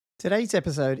Today's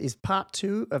episode is part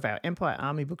 2 of our Empire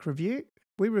Army book review.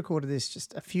 We recorded this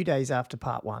just a few days after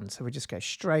part 1, so we just go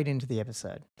straight into the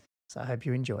episode. So I hope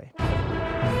you enjoy.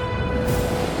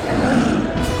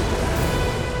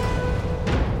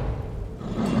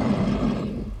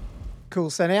 Cool.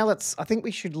 So now I think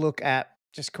we should look at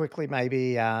just quickly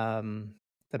maybe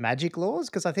the magic laws,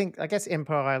 because I guess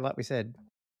Empire, like we said, I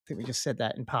think we just said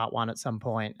that in part 1 at some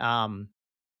point.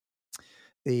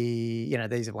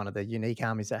 These are one of the unique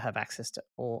armies that have access to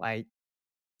all 8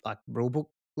 like rulebook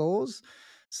laws.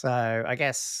 So I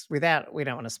guess we don't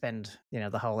want to spend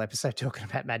the whole episode talking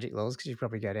about magic laws, because you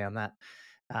probably go down that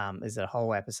as a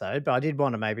whole episode. But I did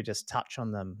want to maybe just touch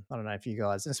on them. I don't know if you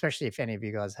guys, especially if any of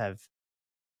you guys have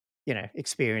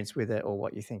experience with it, or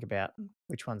what you think about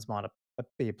which ones might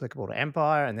be applicable to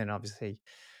Empire, and then obviously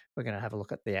we're going to have a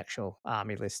look at the actual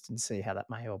army list and see how that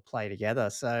may all play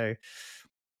together. So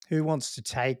who wants to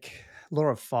take Law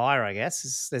of Fire, I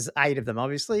guess? There's 8 of them,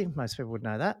 obviously. Most people would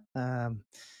know that.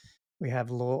 We have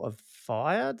Law of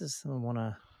Fire. Does someone want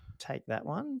to take that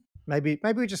one? Maybe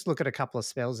we just look at a couple of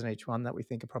spells in each one that we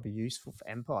think are probably useful for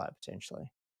Empire, potentially.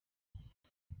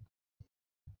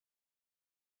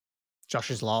 Josh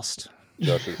is lost.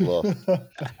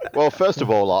 Well, first of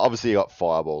all, obviously you got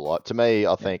Fireball. To me,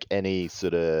 I think any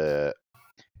sort of...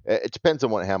 It depends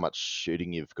on how much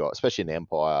shooting you've got, especially in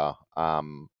Empire.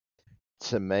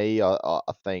 To me, I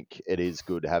think it is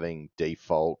good having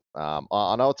default. I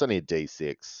know it's only a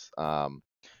D6,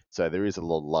 so there is a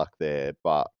lot of luck there,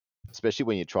 but especially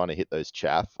when you're trying to hit those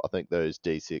chaff, I think those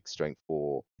D6 strength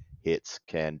 4 hits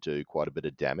can do quite a bit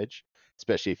of damage,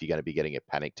 especially if you're going to be getting a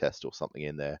panic test or something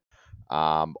in there.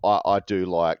 I do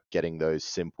like getting those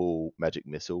simple magic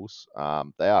missiles.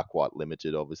 They are quite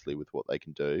limited, obviously, with what they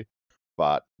can do.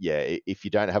 But yeah, if you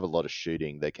don't have a lot of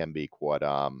shooting, they can be quite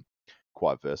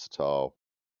versatile.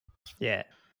 Yeah.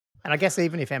 And I guess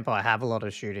even if Empire have a lot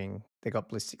of shooting, they got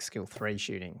ballistic skill 3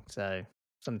 shooting. So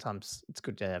sometimes it's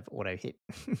good to have auto hit.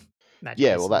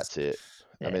 Yeah, well, that's it.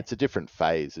 Yeah. I mean, it's a different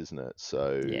phase, isn't it?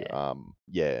 So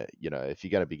yeah, if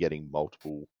you're going to be getting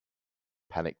multiple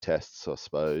panic tests, I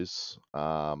suppose,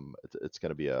 it's going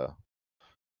to be a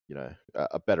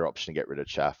better option to get rid of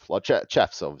chaff. Like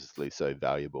chaff's obviously so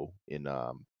valuable in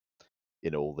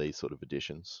all these sort of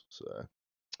editions. So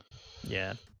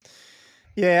yeah,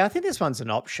 I think this one's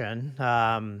an option.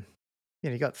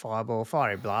 You got Fireball,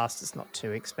 Fiery Blast. It's not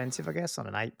too expensive, I guess, on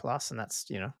an 8+, and that's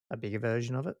a bigger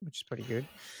version of it, which is pretty good.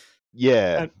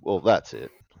 Yeah, well, that's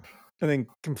it. I think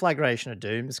Conflagration of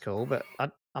Doom is cool, but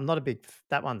I'm not a big.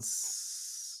 That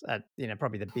one's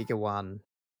probably the bigger one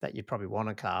that you'd probably want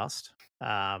to cast.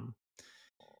 Outside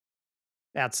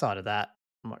of that,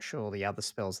 I'm not sure the other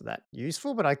spells are that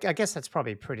useful, but I guess that's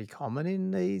probably pretty common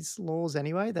in these laws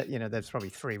anyway. That there's probably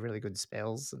 3 really good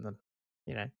spells, and then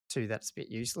 2 that's a bit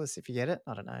useless if you get it.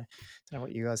 I don't know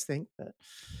what you guys think, but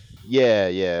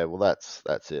yeah. Well, that's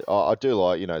it. I do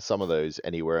like some of those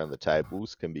anywhere on the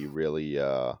tables can be really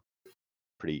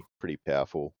pretty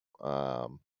powerful.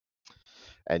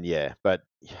 And yeah, but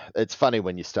it's funny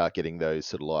when you start getting those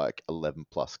sort of like 11+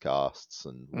 casts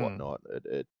and whatnot.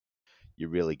 You're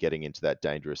really getting into that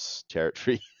dangerous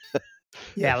territory.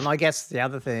 Yeah, and I guess the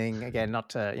other thing, again,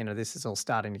 not to, this is all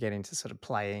starting to get into sort of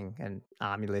playing and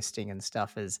army listing and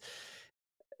stuff, is,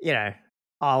 I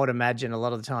would imagine a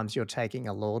lot of the times you're taking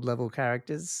a Lord level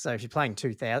characters. So if you're playing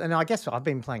 2000, and I guess I've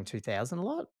been playing 2000 a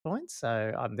lot of points,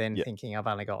 so I'm then thinking I've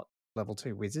only got level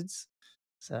 2 wizards.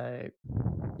 So,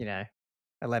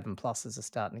 11 pluses are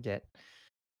starting to get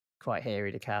quite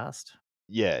hairy to cast.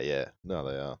 Yeah. No,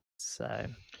 they are. So,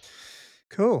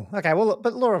 cool. Okay, well,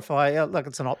 but Law of Fire, look,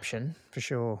 it's an option for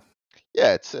sure.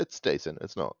 Yeah, it's decent.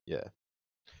 It's not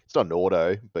it's not an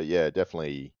auto, but yeah,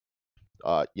 definitely.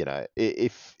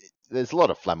 If there's a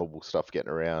lot of flammable stuff getting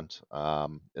around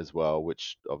as well,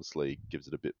 which obviously gives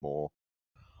it a bit more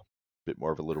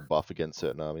of a little buff against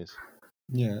certain armies.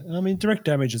 Yeah, I mean, direct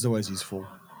damage is always useful.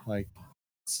 Like,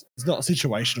 it's not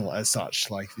situational as such.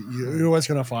 Like, you're always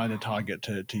going to find a target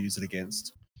to use it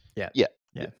against. Yeah.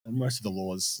 And most of the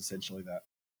laws essentially that.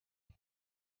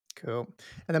 Cool.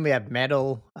 And then we have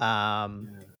metal. I've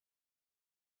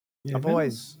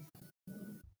always.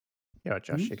 Yeah,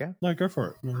 Josh, you go. No, go for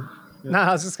it. No,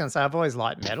 I was just going to say I've always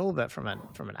liked metal, but from an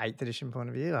 8th edition point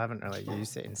of view, I haven't really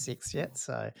used it in 6 yet.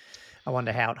 So I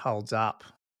wonder how it holds up.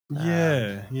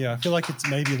 Yeah. I feel like it's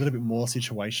maybe a little bit more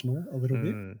situational, a little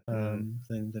bit than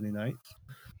in 8th.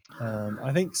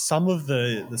 I think some of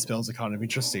the spells are kind of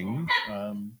interesting.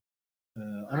 I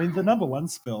mean, the number 1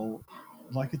 spell,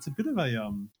 like, it's a bit of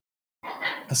a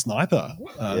sniper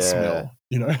smell,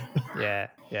 Yeah.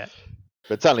 But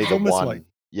it's only the one. Like,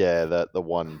 yeah, the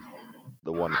one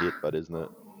hit, but isn't it?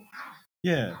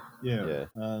 Yeah. Yeah.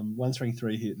 1 strength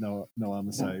 3 hit, no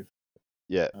armor save.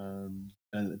 Yeah.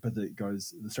 But the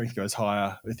strength goes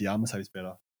higher if the armor save's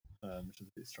better, which is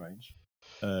a bit strange.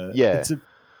 Yeah. It's a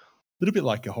little bit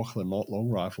like a Hochland long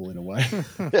rifle in a way.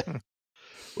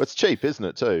 Well, it's cheap, isn't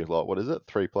it, too? Like, what is it?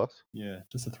 3+? Yeah,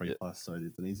 just a 3+. Yeah. So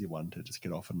it's an easy one to just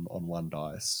get off on one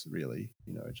dice, really.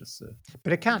 You know, just.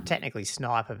 But it can't technically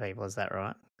sniper people, is that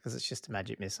right? Because it's just a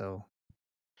magic missile.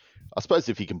 I suppose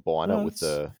if you combine No, it with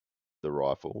the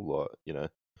rifle, like, you know.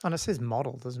 And it says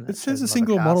model, doesn't it? It says a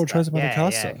single model chosen by the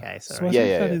caster. Yeah, okay, So sorry. I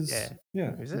think that is.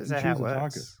 Yeah. Is that how it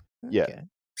works? Target. Yeah. Okay.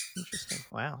 Interesting.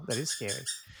 Wow, that is scary.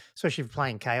 Especially if you're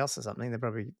playing Chaos or something,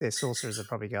 their sorcerers have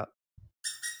probably got,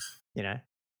 you know.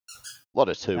 A lot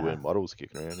of 2-win models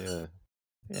kicking around, yeah.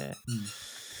 Yeah.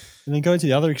 And then going to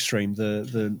the other extreme,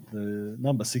 the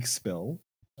number 6 spell,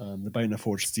 the Bane of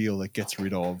Forged Steel, that gets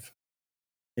rid of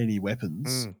any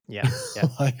weapons. Yeah.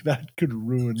 Like that could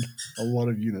ruin a lot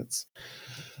of units.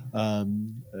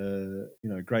 You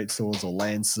know, great swords or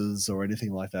lances or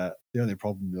anything like that. The only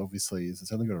problem, obviously, is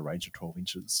it's only got a range of 12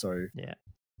 inches. So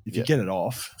if you get it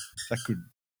off, that could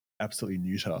absolutely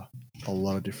neuter a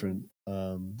lot of different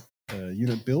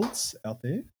unit builds out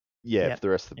there. Yeah, for the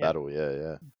rest of the battle,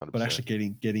 yeah. 100%. But actually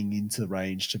getting into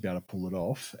range to be able to pull it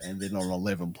off, and then on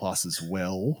 11+ as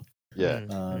well. Yeah.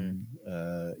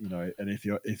 You know, and if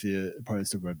your opponent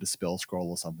still got a dispel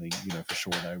scroll or something, you know, for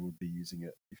sure they would be using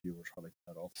it if you were trying to get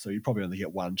that off. So you probably only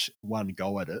get one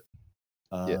go at it.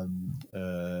 And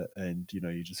you know,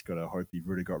 you just got to hope you've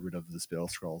really got rid of the spell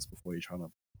scrolls before you're trying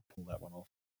to pull that one off.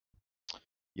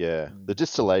 Yeah, the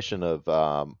distillation of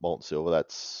molten silver,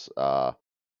 that's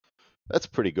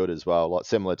pretty good as well. Like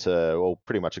similar to, well,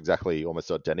 pretty much exactly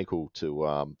almost identical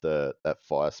to that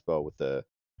fire spell with the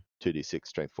 2d6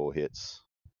 strength 4 hits.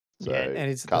 So and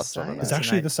it's the same. It's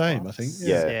actually the same, I think.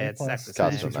 Yeah, it's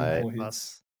exactly the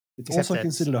same. It's also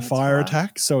considered a fire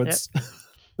attack, so it's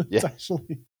it's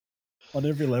actually on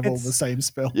every level the same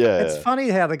spell. Yeah, it's funny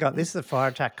how they got this. The fire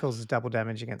attack causes double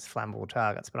damage against flammable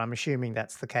targets, but I'm assuming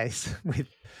that's the case with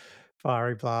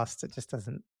fiery blast. It just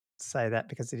doesn't say that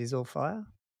because it is all fire.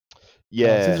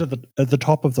 Yeah, at the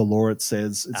top of the lore, it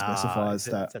says it specifies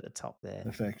that it's at the top there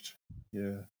effect.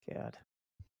 Yeah, God.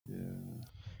 Yeah,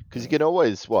 because you can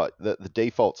always the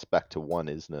default's back to 1,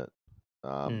 isn't it?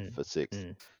 For 6.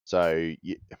 So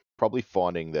you probably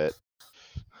finding that,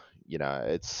 you know,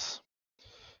 it's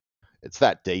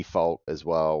that default as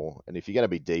well. And if you're going to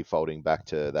be defaulting back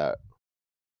to that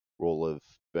rule of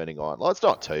burning iron, well, it's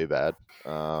not too bad.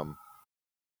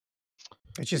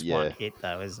 It's just one hit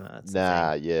though, isn't it?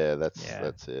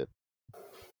 That's it.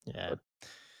 Yeah.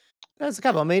 There's a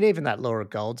couple. I mean, even that Law of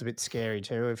Gold's a bit scary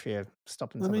too if you're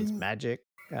stopping someone's magic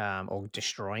or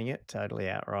destroying it totally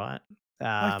outright.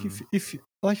 If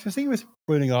the thing with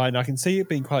burning iron, I can see it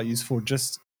being quite useful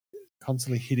just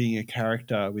constantly hitting a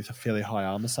character with a fairly high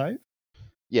armor save.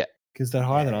 Yeah. Because the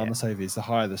higher that armor save is, the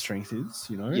higher the strength is,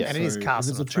 you know? Yeah, and it is cast.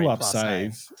 If it's a 2-up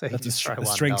save, so that's a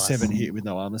strength 7 hit with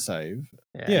no armor save.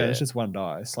 Yeah, it's just one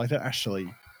dice. Like that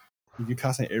actually, if you're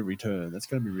casting it every turn, that's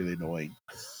going to be really annoying.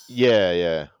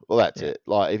 Yeah. Well, that's it.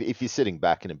 Like if you're sitting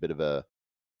back in a bit of an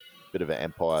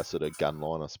Empire sort of gun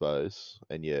line, I suppose,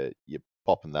 and you're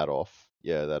popping that off,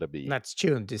 that'd be. And that's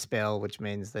Chew and Dispel, which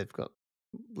means they've got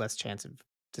less chance of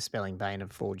dispelling Bane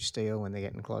of Forged Steel when they're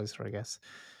getting closer, I guess.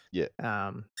 Yeah.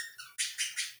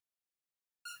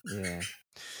 Yeah.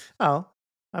 Oh,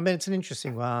 I mean, it's an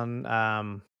interesting one.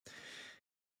 I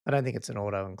don't think it's an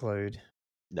auto include.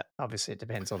 No. Obviously, it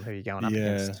depends on who you're going up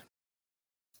against.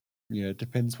 Yeah, it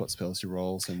depends what spells you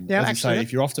rolls, and now, as actually, you say,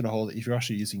 if you're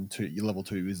actually using your level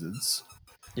 2 wizards,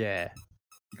 you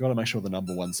got to make sure the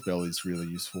number 1 spell is really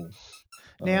useful.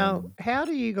 Now, how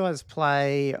do you guys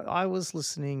play? I was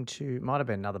listening to, might have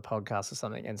been another podcast or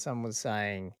something, and someone was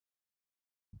saying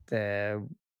the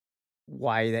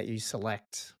way that you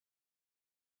select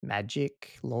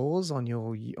magic laws on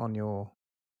your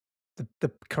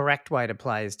the correct way to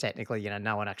play is technically,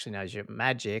 no one actually knows your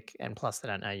magic, and plus they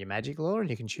don't know your magic law, and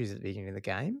you can choose at the beginning of the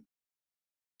game.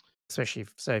 Especially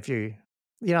if you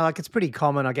like, it's pretty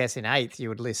common, I guess, in 8th you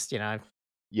would list, your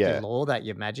law that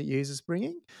your magic user's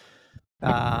bringing. But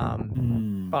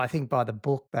I think by the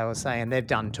book they were saying they've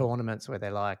done tournaments where they're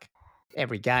like,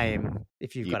 every game,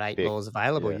 if you've got 8 laws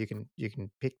available, you can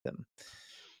pick them.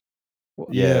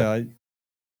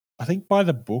 I think by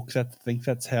the book, I think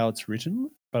that's how it's written,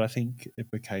 but I think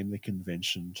it became the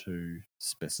convention to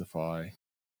specify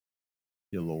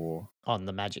your law on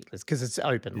the magic list because it's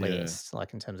open list,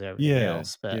 like in terms of everything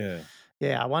else. But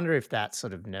I wonder if that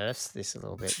sort of nerfs this a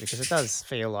little bit, because it does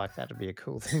feel like that would be a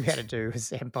cool thing to do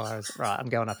as Empires. Right, I'm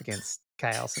going up against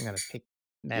Chaos. I'm going to pick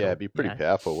metal. it'd be pretty you know?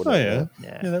 powerful, wouldn't Oh it?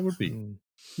 yeah, that would be. Mm.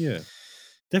 Yeah,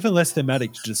 definitely less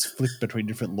thematic to just flip between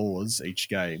different laws each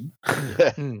game.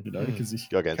 Yeah. Mm, You know, because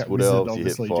Go against wood wizard elves, you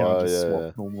hit obviously you can't fire. just Yeah, swap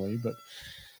yeah. normally, but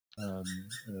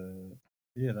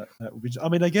yeah, that would be. I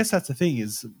mean, I guess that's the thing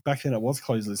is back then it was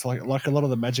closed list. Like a lot of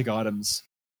the magic items,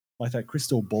 like that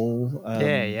crystal ball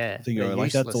yeah. thing, They're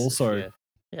like that's useless also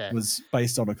yeah. was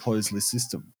based on a closed list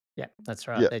system. Yeah, that's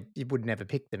right. Yeah. You would never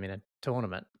pick them in a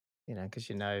tournament, because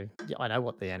I know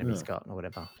what the enemy's Yeah. got or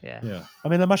whatever. Yeah. Yeah, I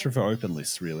mean, I much prefer open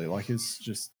lists. Really, like it's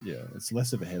just it's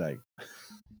less of a headache.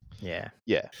 Yeah.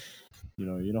 Yeah. You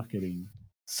know, you're not getting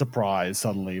surprised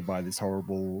suddenly by this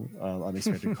horrible,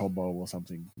 unexpected combo or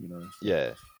something. You know. So,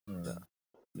 Yeah.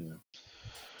 yeah.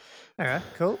 All right,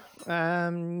 cool.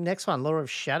 Next one, Law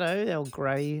of Shadow, our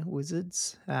grey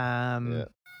wizards. Yeah.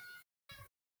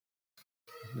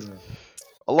 Yeah.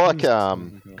 I like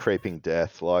Who's- Creeping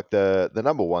Death, like the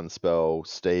number one spell,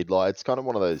 Steed. Like it's kind of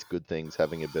one of those good things,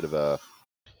 having a bit of a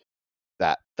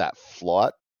that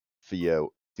flight for your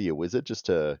wizard, just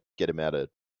to get him out of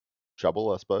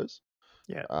trouble, I suppose.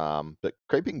 Yeah. But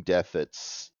Creeping Death,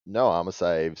 it's no armor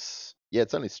saves. Yeah,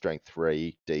 it's only strength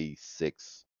 3,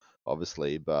 D6,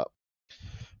 obviously, but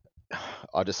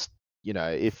I just,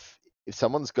 if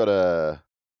someone's got a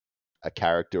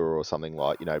character or something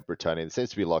like, Bretonnian, there seems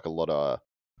to be like a lot of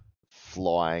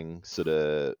flying sort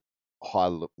of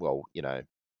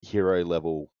hero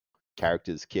level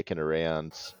characters kicking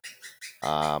around.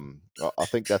 I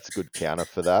think that's a good counter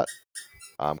for that,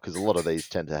 because a lot of these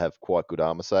tend to have quite good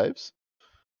armor saves.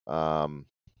 I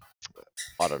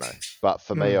don't know, but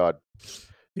for me,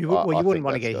 You I wouldn't think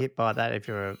want to that's get got hit by that if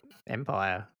you're a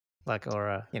Empire,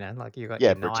 or like you got yeah,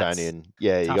 your knights, Bretonnian.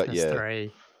 Yeah, you got toughness your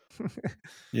 3.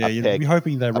 Yeah, you'd peg- be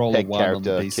hoping they roll a peg 1 on the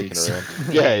character D6. kicking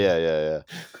around. Yeah.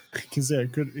 Because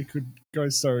it could go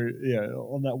so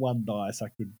on that one dice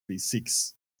that could be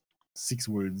six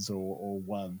wounds or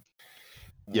 1.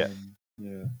 Yeah.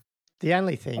 Yeah. The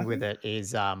only thing with it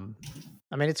is, I mean,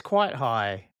 it's quite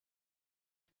high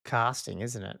casting,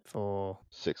 isn't it, for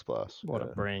 6+ what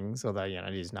it brings? Although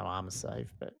it is no armor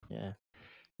save, but yeah.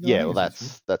 No, I Yeah, think well, it's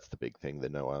useful. that's the big thing, the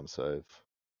no arm save.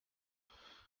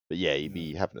 But yeah, you'd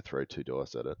be having to throw 2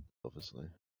 dice at it, obviously.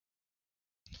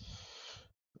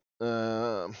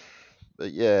 But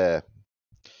yeah.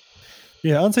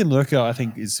 Yeah, Unseen Lurker, I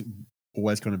think, is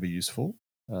always going to be useful,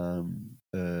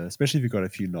 especially if you've got a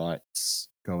few knights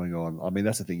going on. I mean,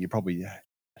 that's the thing.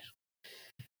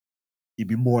 You'd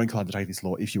be more inclined to take this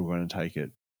law if you were going to take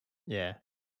it. Yeah.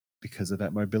 Because of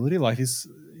that mobility, like this,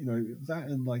 that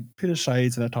and like Pit of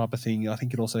Shades and that type of thing. I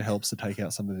think it also helps to take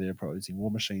out some of their opposing war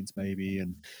machines, maybe.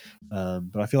 And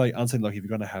but I feel like Unseen Lurker, if you're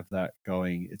going to have that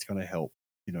going, it's going to help,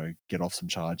 get off some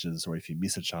charges, or if you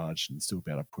miss a charge and still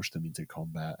be able to push them into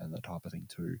combat and that type of thing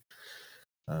too.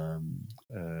 I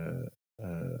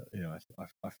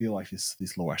feel like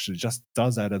this law actually just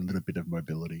does add a little bit of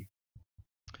mobility.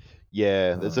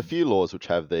 Yeah, there's a few laws which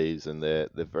have these, and they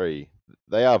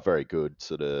are very good.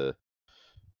 Sort of,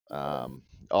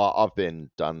 I've been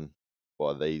done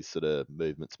by these sort of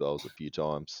movement spells a few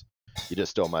times. You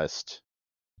just almost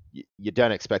you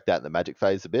don't expect that in the magic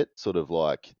phase a bit, sort of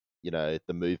like the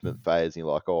movement phase, and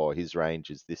you're like, oh, his range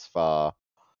is this far.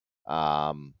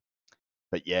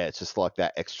 But yeah, it's just like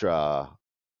that extra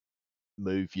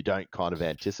move you don't kind of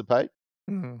anticipate.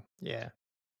 Yeah.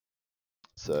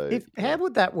 So how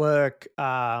would that work?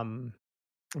 I'm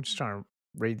just trying to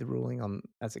read the ruling on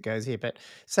as it goes here, but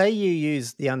say you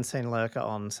use the Unseen Lurker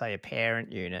on, say, a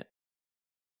parent unit.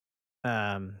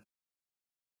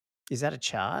 Is that a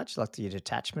charge? Like, do your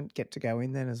detachment get to go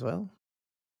in then as well?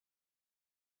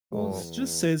 Well, it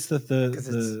just says that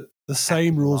the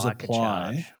same acting rules like a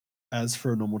apply charge. as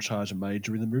for a normal charge made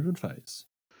during the movement phase.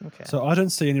 Okay. So I don't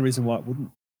see any reason why it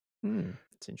wouldn't.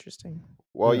 That's interesting.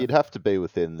 Well, you'd have to be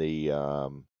within the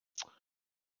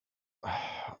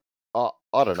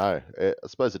I don't know. I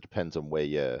suppose it depends on where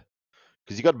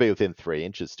because you got to be within 3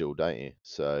 inches still, don't you?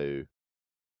 So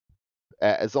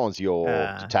as long as your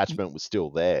detachment was still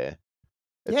there,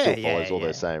 it still follows all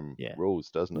those same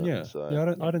rules, doesn't it? Yeah. So,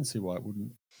 I don't see why it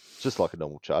wouldn't. It's just like a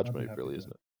normal charge move, really,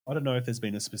 isn't it? I don't know if there's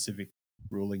been a specific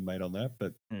ruling made on that,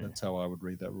 but that's how I would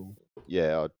read that rule.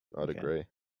 Yeah, I'd agree.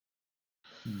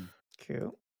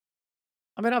 Cool.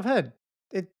 I mean, I've heard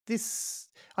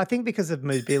I think because of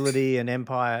mobility and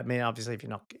Empire, I mean, obviously if you're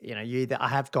not, you either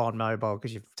have gone mobile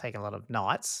because you've taken a lot of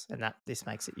knights and this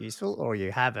makes it useful, or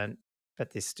you haven't,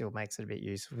 but this still makes it a bit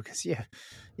useful because you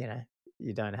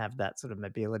don't have that sort of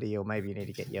mobility, or maybe you need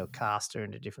to get your caster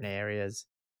into different areas.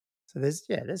 So there's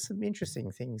some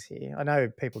interesting things here. I know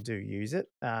people do use it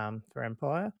for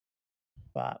Empire,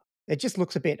 but it just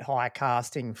looks a bit high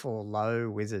casting for low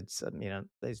wizards.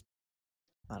 There's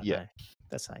I don't Yeah. know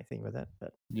the same thing with it,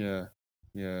 but Yeah,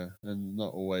 and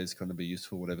not always going to be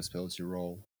useful. Whatever spells you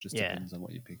roll, just Yeah. depends on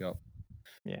what you pick up.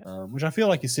 yeah, Which I feel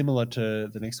like is similar to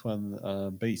the next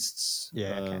one, beasts.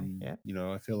 Yeah, okay,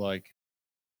 yeah. I feel like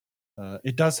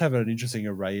it does have an interesting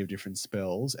array of different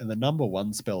spells, and the number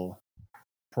one spell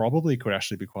probably could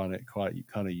actually be quite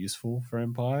kind of useful for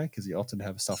Empire because you often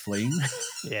have stuff fleeing.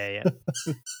 yeah.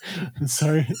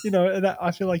 So and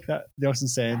I feel like that the Oxen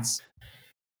Sands,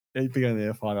 it being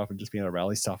there 5 up and just being able to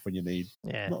rally stuff when you need.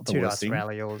 Yeah, Not the 2 worst dice thing.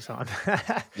 rally all the time.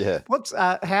 Yeah. What's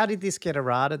how did this get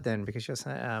errated then? Because you're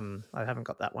saying I haven't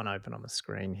got that one open on the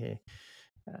screen here.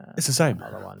 It's the same.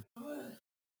 Other one.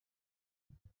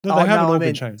 No, they haven't all I been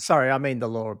mean, changed. sorry, I mean the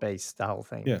Law of Beasts, the whole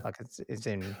thing. Yeah. Like it's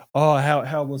in Oh,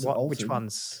 how was it what? altered? Which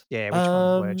ones? Yeah, which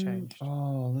ones were changed?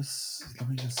 Oh, let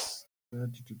me just.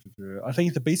 I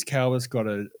think the Beast Cower's got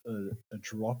a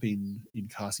drop in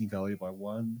casting value by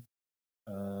 1.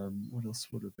 What else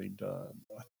would have been done?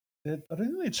 I don't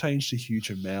think they changed a huge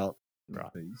amount of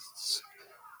Right. beasts.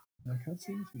 I can't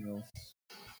see anything else.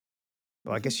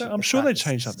 Well, I guess I'm it's sure hard they to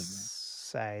changed something.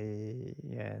 Say,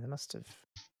 yeah, they must have.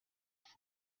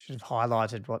 Should have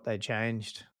highlighted what they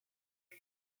changed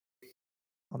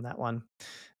on that one.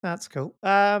 That's cool.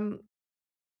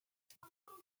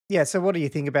 Yeah. So, what do you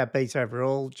think about Beats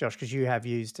overall, Josh? Because you have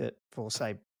used it for,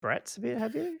 say, Brett's a bit,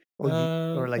 have you? Or at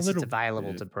A least it's little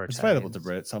available bit. to Brett. It's available to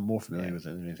Brett, so I'm more familiar Yeah. with it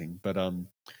than anything. But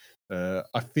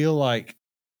I feel like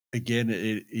again,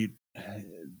 it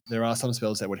there are some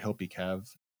spells that would help your cav,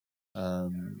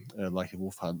 like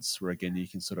Wolf Hunts, where again you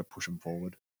can sort of push them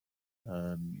forward.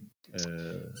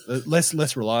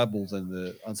 Less reliable than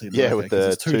the Unseen Yeah, Marker with because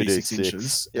the it's 2d6 2d6.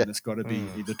 inches, Yeah. and it's got to be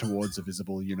either towards a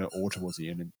visible unit or towards the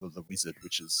enemy of the wizard,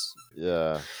 which is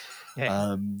Yeah.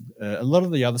 Yeah. a lot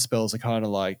of the other spells are kind of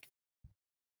like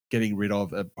getting rid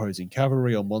of opposing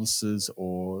cavalry or monsters,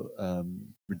 or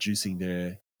reducing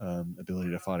their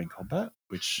ability to fight in combat,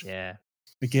 which Yeah.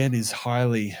 again is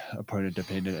highly opponent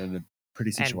dependent and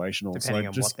pretty And situational. depending So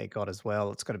on just what they got as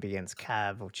well, it's got to be against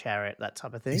Cav or Chariot, that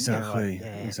type of thing. exactly, It's a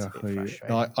bit exactly. frustrating.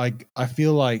 No, I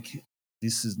feel like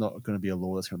this is not going to be a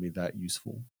law that's going to be that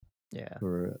useful Yeah.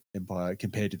 for Empire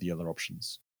compared to the other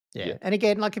options. Yeah. And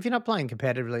again, like if you're not playing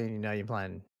competitively and you're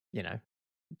playing,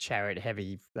 Chariot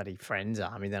heavy bloody friends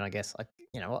army, then I guess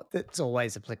it's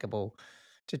always applicable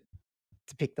to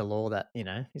pick the law that,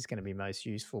 is going to be most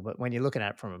useful. But when you're looking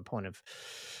at it from a point of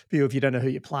view, if you don't know who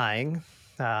you're playing,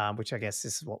 which I guess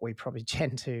is what we probably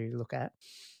tend to look at,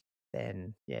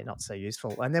 then yeah, not so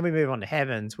useful. And then we move on to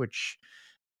Heavens, which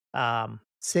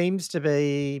seems to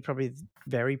be probably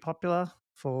very popular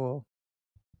for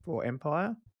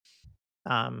Empire.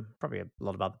 Probably a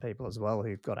lot of other people as well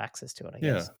who've got access to it, I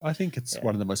guess. I think it's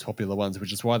one of the most popular ones,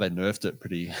 which is why they nerfed it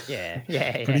pretty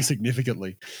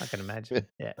significantly. I can imagine.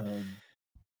 Yeah.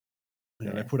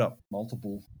 They put up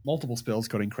multiple spells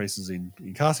got increases in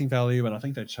casting value, and I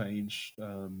think they changed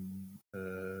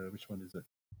which one is it?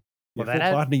 Well, Fork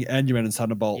Lightning and Uran and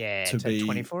Thunderbolt to be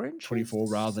 24 inches? 24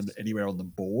 rather than anywhere on the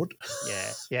board.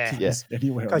 Yeah.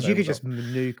 Anywhere. Because you could just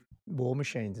nuke war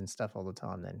machines and stuff all the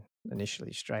time then,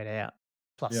 initially, straight out.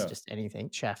 Plus just anything,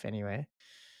 chaff anywhere.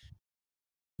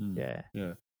 Yeah.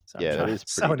 So Yeah, that is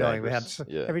so pretty annoying. dangerous.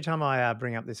 Every time I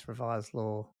bring up this revised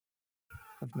law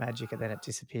of Magic, and then it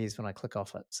disappears when I click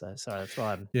off it. So sorry, that's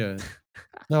why I'm.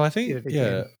 No, I think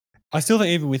I still think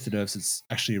even with the nerfs, it's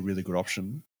actually a really good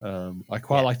option. I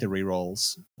quite like the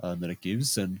rerolls that it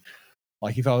gives, and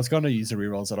like if I was going to use the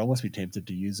rerolls, I'd almost be tempted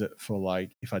to use it for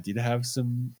like if I did have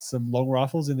some long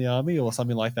rifles in the army or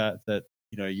something like that. That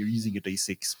you're using a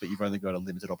D6, but you've only got a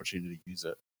limited opportunity to use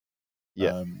it.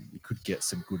 Yeah, you could get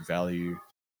some good value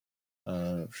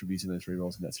from using those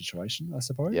rerolls in that situation, I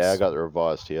suppose. Yeah, I got the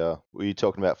revised here. Were you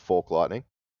talking about Fork Lightning?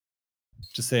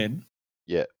 Just then.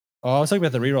 Yeah. Oh, I was talking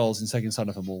about the rerolls in Second Son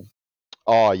of them all.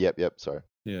 Oh, yep. Sorry.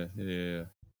 Yeah.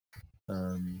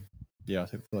 I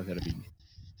feel like that'd be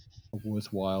a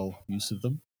worthwhile use of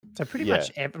them. So pretty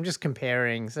much, I'm just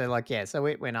comparing. So so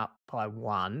it went up by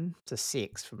 1 to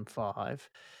 6 from 5.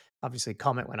 Obviously,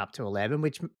 Comet went up to 11,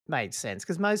 which made sense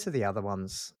because most of the other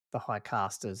ones, the high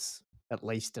casters, at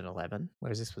least an 11,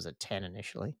 whereas this was a 10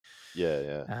 initially.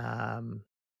 Yeah.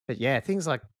 But yeah, things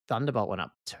like Thunderbolt went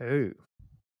up 2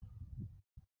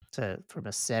 from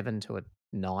a 7 to a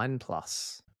 9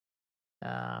 plus.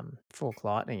 Fork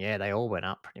Lightning, they all went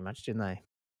up pretty much, didn't they?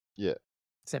 Yeah.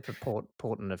 Except for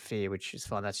Portent of Fear, which is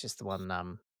fine. That's just the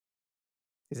one.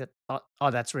 Is it? Oh,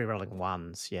 that's rerolling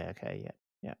ones. Yeah. Okay.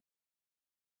 Yeah.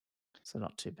 So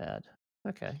not too bad.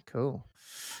 Okay. Cool.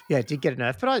 Yeah, it did get a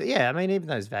nerf, but I mean, even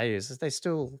those values, they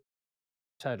still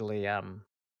totally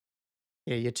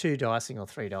your 2 dicing or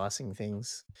 3 dicing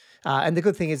things. And the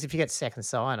good thing is if you get second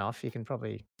sign off, you can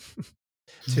probably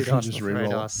 2 dice Just or 3 reroll.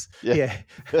 dice. Yeah.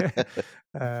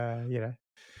 Yeah.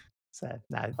 So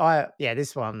no,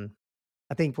 this one.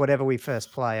 I think whatever we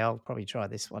first play, I'll probably try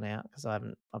this one out because I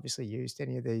haven't obviously used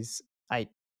any of these 8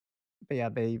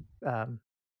 BRB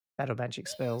battle magic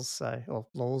spells, or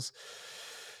laws.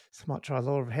 So I might try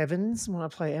Law of Heavens when I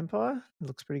play Empire. It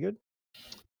looks pretty good.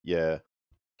 Yeah.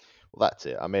 Well, that's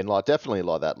it. I mean, like definitely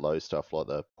like that low stuff, like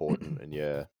the Portent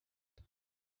and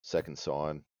second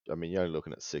sign. I mean, you're only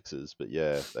looking at 6s, but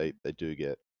yeah, they do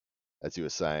get, as you were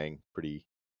saying, pretty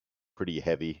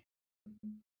heavy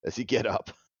as you get up.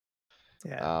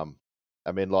 Yeah.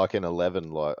 I mean, like in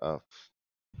 11, like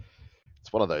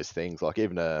it's one of those things. Like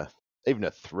even a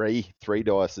 3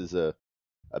 dice is a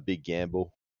big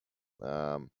gamble.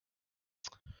 It's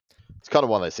kind of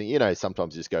one of those things.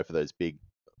 Sometimes you just go for those big,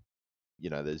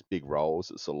 those big rolls.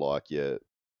 It's sort of like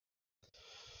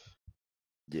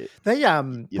They you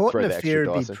Portent throw of the extra Fear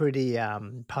would be dice in. pretty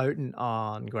potent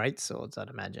on great swords, I'd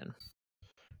imagine.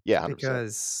 Yeah, 100%.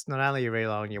 Because not only are you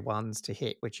relying your 1s to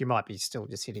hit, which you might be still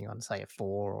just hitting on, say, a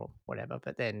 4 or whatever,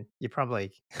 but then you're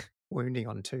probably wounding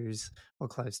on 2s or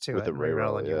close to With it the and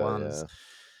re-roll reroll, on your yeah, 1s. yeah.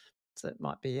 So it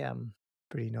might be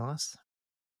pretty nice.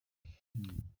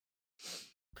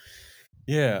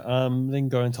 Yeah. Then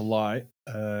going to light.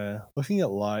 Looking at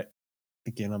light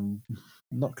again, I'm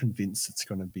not convinced it's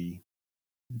going to be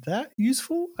that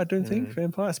useful. I don't think for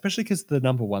Empire, especially because the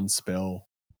number 1 spell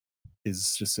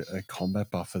is just a combat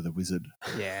buff for the wizard.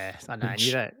 Yeah, I know. And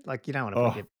you don't want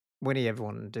to put when do you ever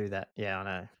want to do that? Yeah, I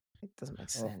know. It doesn't make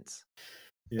sense.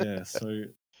 Yeah, so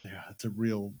yeah, it's a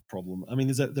real problem. I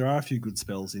mean, there are a few good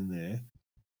spells in there.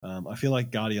 I feel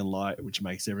like Guardian Light, which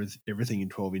makes everything in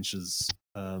 12 inches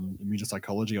immune to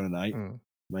psychology on an 8,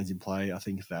 remains in play. I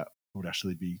think that would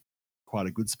actually be quite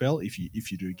a good spell if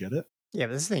you do get it. Yeah,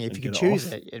 but this thing, if you could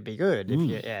choose it, it'd be good.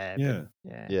 Yeah.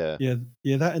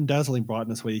 That and Dazzling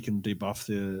Brightness, where you can debuff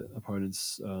the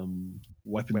opponent's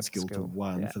weapon skill to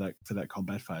 1 for that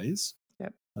combat phase.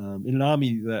 Yep. In an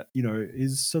army that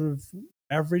is sort of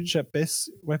average at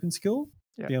best weapon skill,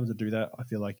 being able to do that, I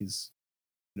feel like is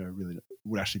really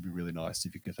would actually be really nice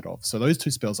if you get that off. So those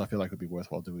 2 spells, I feel like would be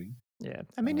worthwhile doing. Yeah,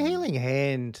 I mean, Healing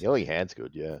Hand. Healing Hand's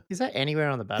good. Yeah. Is that anywhere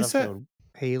on the battlefield?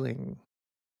 Healing.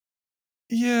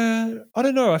 Yeah, I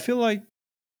don't know. I feel like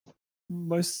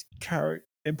most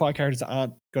Empire characters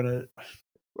aren't gonna.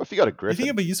 Well, if you got a Griffin, you think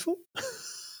it'd be useful?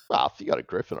 Well, if you got a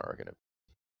Griffin, I reckon.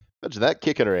 Imagine that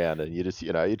kicking around and you just,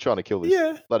 you're trying to kill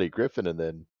this bloody Griffin and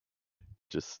then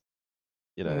just,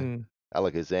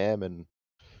 Alakazam and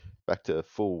back to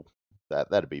full.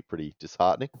 That'd be pretty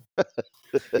disheartening.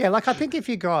 Yeah, like I think if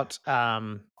you got,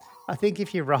 I think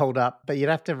if you rolled up, but you'd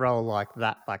have to roll like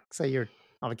that. Like, so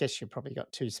I guess you probably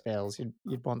got 2 spells.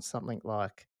 You'd want something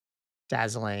like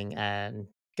Dazzling and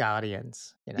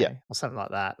Guardians, or something like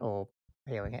that, or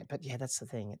Healing Hand. But yeah, that's the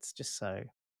thing. It's just so.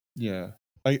 Yeah,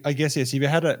 I guess yes. If you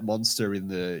had a monster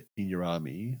in your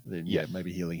army, then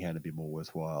maybe Healing Hand would be more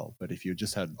worthwhile. But if you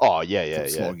just had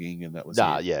slogging and that was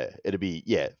it'd be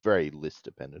very list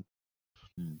dependent.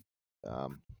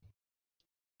 But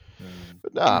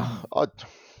I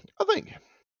think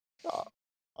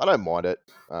I don't mind it.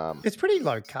 It's pretty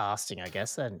low casting, I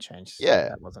guess. They hadn't changed. Yeah,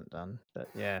 that wasn't done, but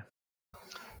yeah.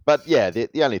 But yeah,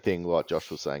 the only thing like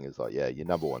Josh was saying is like your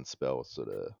number 1 spell sort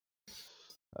of.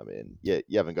 I mean, you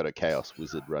haven't got a Chaos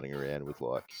Wizard running around with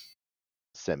like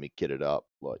semi-kitted up.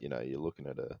 Like you're looking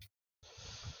at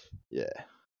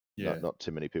not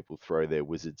too many people throw their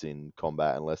wizards in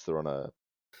combat unless they're on a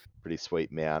pretty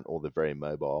sweet mount or they're very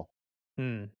mobile.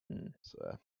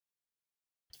 So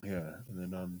yeah, and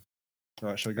then all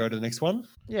right, shall we go to the next one?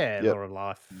 Yeah, Law of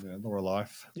Life. Yeah, Law of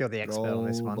Life. You're the expert on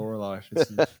this one. Law of Life. This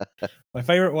is my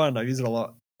favorite one. I use it a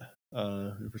lot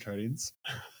with Praetorians.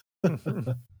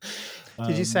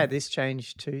 Did you say this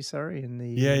changed too? Sorry, in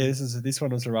the this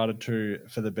one was errata too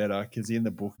for the better because in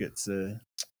the book it's a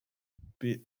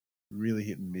bit really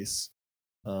hit and miss.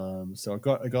 So I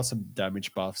got some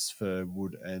damage buffs for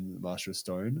Wood and Master of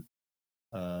Stone,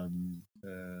 and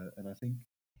I think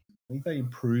they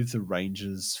improved the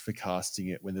ranges for casting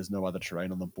it when there's no other terrain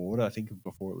on the board. I think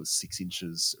before it was 6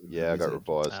 inches. Yeah, I got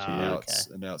revised too.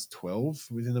 And now it's 12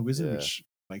 within the wizard, which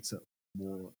makes it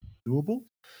more doable.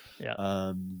 Yeah.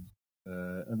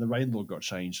 And the Rainlord got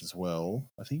changed as well.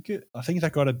 I think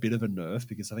that got a bit of a nerf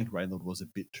because I think Rainlord was a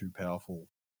bit too powerful.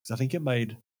 Because I think it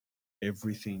made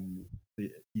everything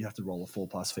you have to roll a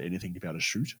 4+ for anything to be able to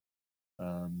shoot.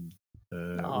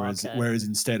 Whereas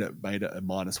instead it made it a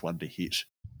 -1 to hit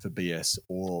for BS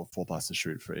or 4+ to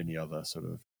shoot for any other sort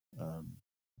of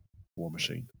War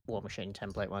Machine. War Machine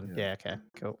template one. Yeah. Okay.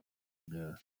 Cool.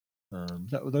 Yeah.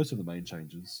 Those are the main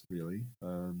changes, really.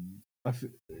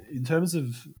 In terms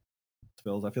of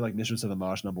spells, I feel like Mistress of the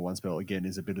Marsh #1 spell again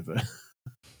is a bit of a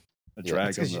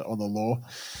drag on the lore.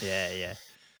 Yeah.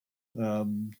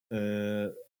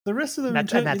 The rest of them,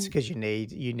 that's because you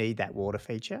need that water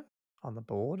feature on the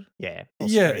board. Yeah.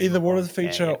 Either water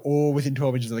feature or within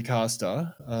 12 inches of the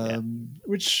caster.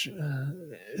 Which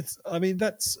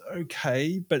that's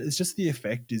okay, but it's just the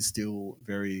effect is still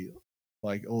very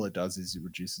like all it does is it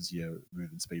reduces your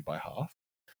movement speed by half.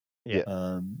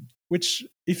 Yeah. Which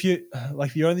if you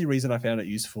like, the only reason I found it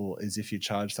useful is if you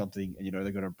charge something and you know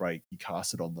they're going to break, you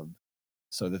cast it on them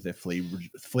so that their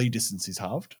flee distance is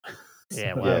halved.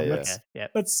 Yeah,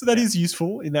 that is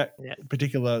useful in that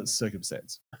particular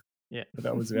circumstance. Yeah, but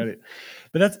that was about it.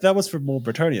 But that was for more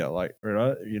Bretonnia, like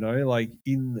like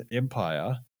in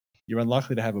Empire, you're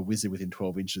unlikely to have a wizard within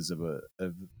 12 inches of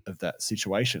that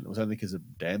situation. It was only because a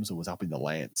damsel was up in the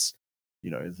lance,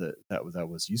 that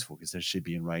was useful because she'd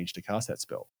be in range to cast that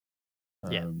spell.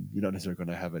 You're not necessarily going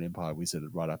to have an Empire wizard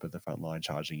right up at the front line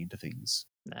charging into things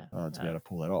to be able to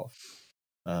pull that off.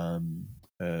 And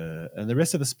the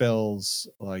rest of the spells,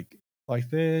 like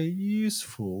they're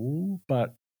useful,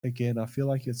 but again, I feel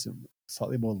like it's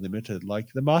slightly more limited.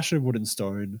 Like the Master of Wood and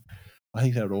Stone, I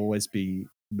think that would always be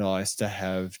nice to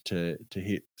have to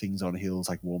hit things on hills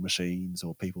like war machines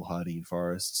or people hiding in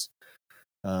forests.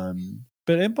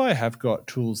 But Empire have got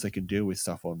tools that can deal with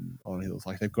stuff on hills.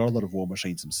 Like they've got a lot of war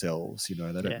machines themselves. They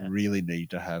don't really need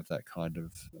to have that kind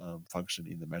of function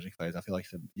in the magic phase. I feel like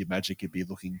your magic could be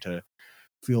looking to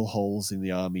fill holes in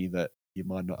the army that you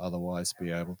might not otherwise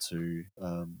be able to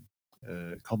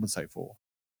compensate for.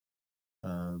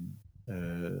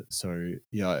 So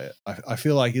yeah, I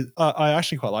feel like I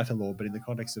actually quite like the lore, but in the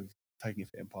context of taking it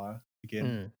for Empire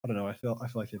again, I don't know. I feel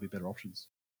like there'd be better options.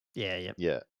 Yeah.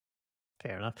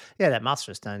 Fair enough. Yeah, that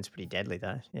Master of Stone's pretty deadly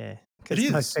though. Yeah,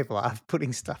 because most people are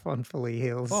putting stuff on fully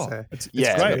heals. So it's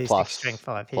great. Plus strength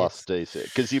 5 hits. Plus DC,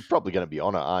 because you're probably going to be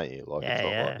on it, aren't you? Like it's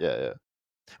not like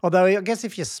Although I guess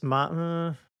if you're smart,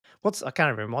 I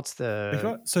can't remember what's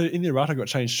the. So in the errata got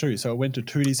changed too. So it went to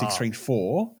 2d6 strength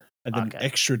 4 and then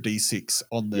extra d6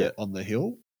 on the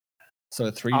hill. So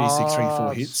 3d6 strength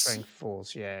 4 hits. Strength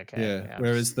 4s, okay. Yeah.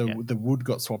 Whereas the wood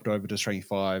got swapped over to strength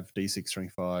 5, d6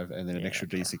 strength 5, and then an extra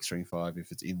d6 strength 5 if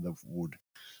it's in the wood.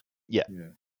 Yeah.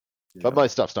 But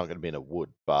most stuff's not going to be in a wood.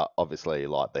 But obviously,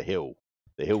 like the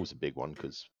hill's a big one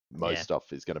because most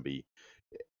stuff is going to be,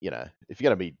 if you're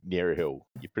going to be near a hill,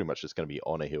 you're pretty much just going to be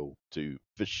on a hill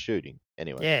for shooting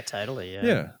anyway. Yeah, totally.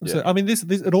 Yeah. So I mean, this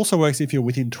it also works if you're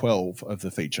within 12 of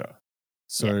the feature.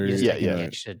 So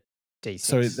extra D6.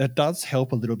 So that does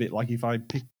help a little bit. Like if I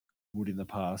picked wood in the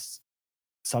past,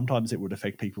 sometimes it would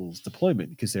affect people's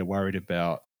deployment because they're worried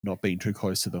about not being too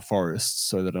close to the forest,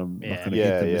 so that I'm not going to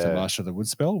hit them with a Master of the Wood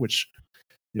spell, which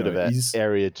bit of an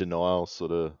area denial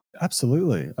sort of.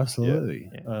 Absolutely.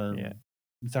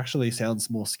 It actually sounds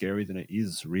more scary than it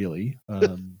is, really.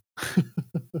 But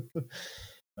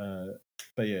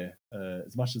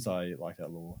as much as I like that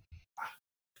lore,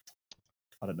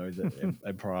 I don't know that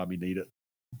Emperor Army need it.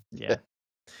 Yeah.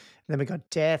 Then we got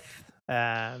Death.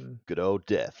 Good old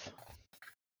Death.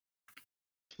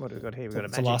 What have we got here? We've got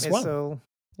a magic missile. One.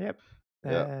 Yep.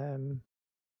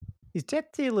 Is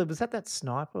Death Dealer, was that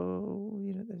sniper?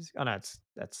 No,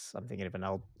 I'm thinking of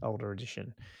an older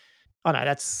edition. Oh no,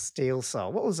 that's Steel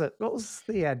Soul. What was it? What was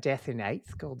the death in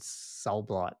 8th called? Soul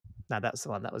Blight. No, that's the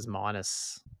one that was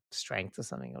minus strength or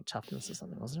something, or toughness or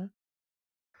something, wasn't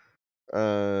it? In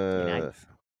 8th.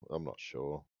 I'm not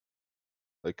sure.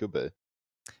 It could be.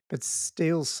 But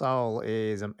Steel Soul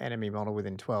is an enemy model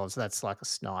within 12, so that's like a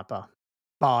sniper.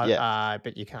 But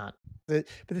you can't. But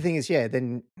the thing is,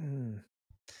 then.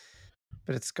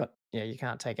 But it's got you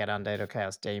can't take out undead or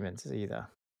chaos demons either.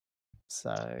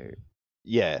 So.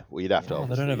 Yeah, well, you'd have to.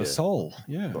 They don't have a soul.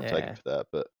 Not take it for that,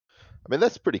 but I mean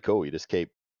that's pretty cool. You just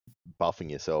keep buffing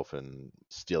yourself and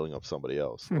stealing off somebody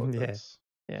else. Like,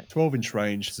 12-inch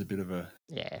range is a bit of a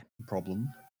problem.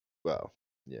 Well,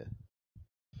 yeah.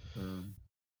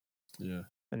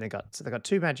 And they got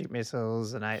 2 magic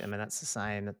missiles and 8. I mean that's the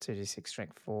same. That 2d6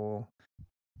 strength 4,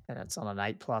 and it's on an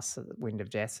 8+ at the Wind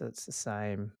of Death. So it's the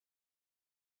same.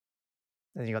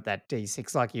 Then you got that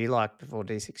D6 like you like before,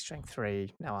 D6 strength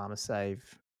 3, no armor save,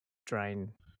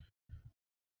 drain.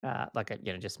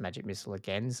 Just magic missile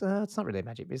again. So it's not really a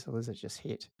magic missile, is it? Just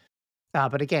hit.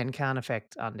 But again, can't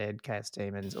affect undead, chaos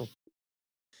demons.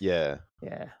 Yeah.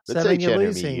 So it's each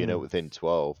enemy unit within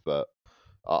 12, but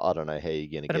I don't know how you're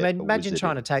going to get. But imagine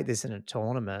trying to take this in a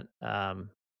tournament.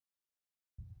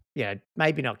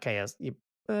 Maybe not chaos.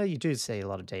 Well, you do see a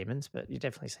lot of demons, but you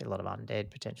definitely see a lot of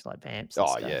undead potential, like vamps and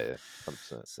Oh stuff. yeah,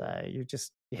 100%. So you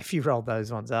just if you rolled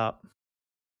those ones up,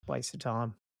 waste of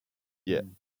time. Yeah.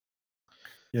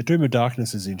 Yeah, Doom of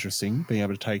Darkness is interesting. Being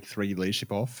able to take 3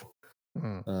 leadership off.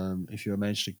 Mm. If you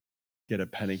manage to get a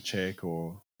panic check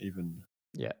or even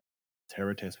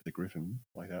terror test with a Griffin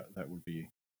like that would be.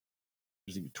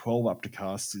 I think 12 up to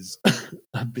cast is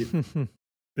a bit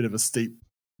of a steep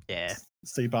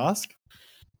ask.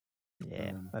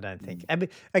 Yeah, I don't think. And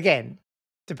again,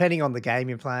 depending on the game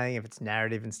you're playing, if it's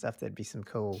narrative and stuff, there'd be some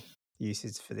cool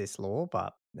uses for this lore.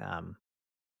 But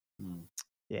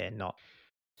yeah, not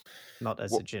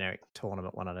as a generic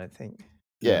tournament one, I don't think.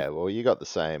 Yeah, well, you got the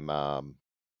same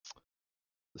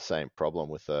problem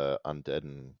with undead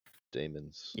and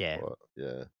demons. Yeah.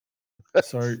 Yeah.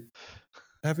 So,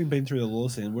 having been through the lore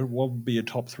scene, what would be your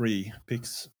top 3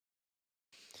 picks?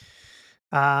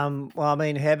 Well, I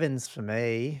mean, Heavens for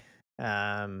me.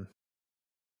 Yeah,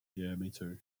 me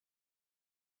too.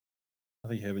 I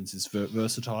think Heavens is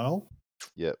versatile.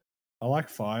 Yep. I like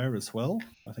Fire as well.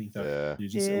 I think that you're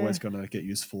just always going to get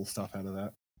useful stuff out of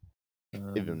that.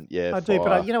 I do,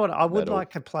 but you know what? I would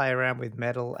like to play around with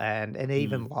metal and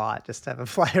even light, just have a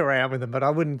play around with them. But I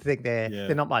wouldn't think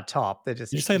they're not my top. They're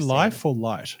just. Did you say life or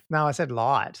light? No, I said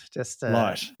light. Just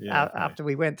light. Yeah. After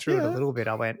we went through it a little bit,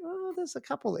 I went, oh, there's a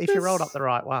couple. If you rolled up the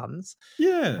right ones,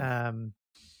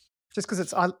 just because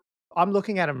it's I'm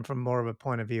looking at them from more of a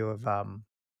point of view of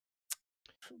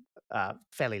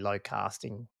fairly low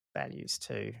casting values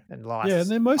too, and life. Yeah,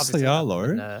 they mostly are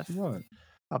low. Right.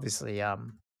 Obviously,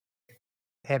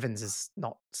 Heavens is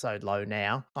not so low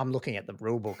now. I'm looking at the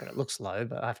rule book and it looks low,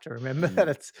 but I have to remember that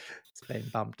it's been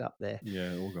bumped up there.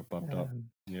 Yeah, it all got bumped up.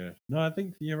 Yeah. No, I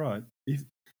think you're right.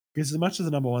 Because as much as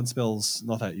the number 1 spell's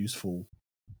not that useful,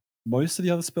 most of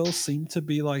the other spells seem to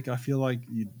be like, I feel like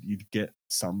you'd get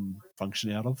some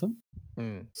function out of them.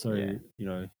 So, you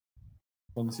know,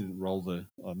 as long as you didn't roll the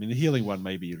healing one,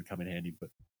 maybe it would come in handy,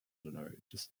 but I don't know.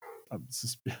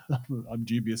 I'm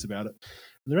dubious about it.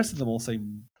 The rest of them all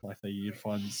seem like you'd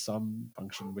find some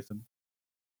function with them.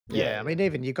 Yeah, I mean,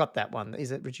 even you got that one.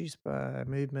 Is it reduced by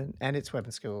movement and its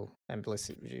weapon skill and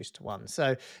ballistic reduced to 1?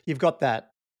 So you've got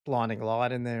that blinding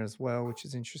light in there as well, which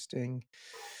is interesting.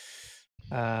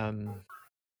 Oh,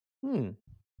 well,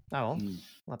 we'll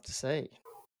have to see.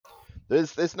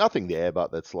 There's nothing there,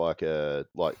 but that's like you're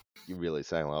really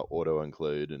saying like auto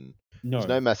include, and there's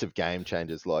no massive game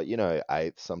changes. Like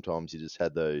 8th, sometimes you just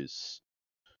had those.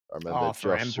 I remember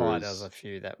for Josh Empire, there was a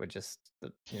few that were just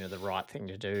the right thing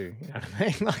to do. You know what I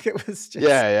mean? Like it was just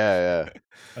yeah.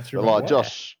 But like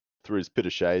Josh threw his pit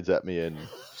of shades at me and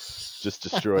just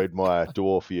destroyed my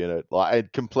dwarf unit. Like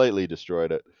it completely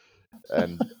destroyed it,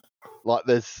 and like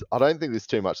I don't think there's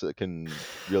too much that can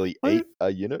really eat a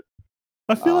unit.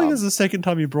 I feel like it's the second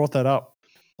time you brought that up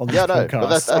on this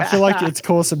podcast. I feel like it's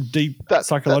caused some deep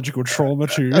psychological trauma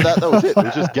to. That was it. It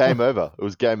was just game over. It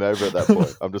was game over at that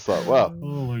point. I'm just like, wow.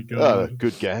 Oh my god.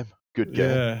 Good game.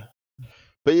 Yeah.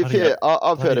 But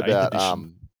I've heard about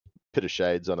Pit of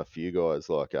Shades on a few guys.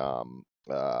 Like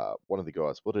one of the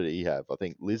guys, what did he have? I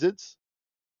think lizards,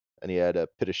 and he had a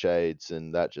Pit of Shades,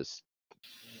 and that just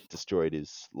destroyed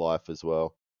his life as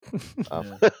well.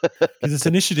 Because it's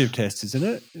initiative test, isn't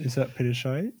it? Is that Pit of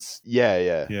Shades?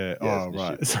 Yeah. Oh,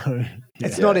 right. So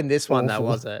it's not in this one though,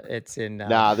 was it? It's in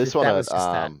this one. Was just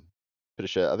that. Pit of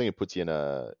Shades. I think it puts you in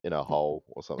a hole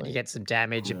or something. And you get some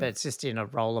damage, but it's just in a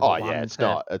rollable. Oh yeah, it's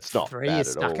not. It's not 3. Bad You're at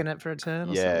stuck all. in it for a turn.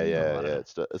 Or yeah.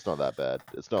 something? It's not that bad.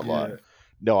 It's not like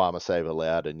no armor save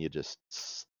allowed, and you're just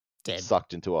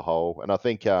sucked into a hole. And I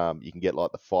think you can get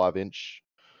like the 5-inch.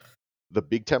 The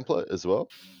big template as well.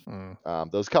 There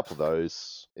was a couple of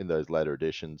those in those later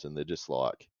editions, and they're just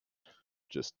like,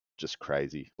 just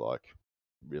crazy, like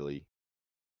really.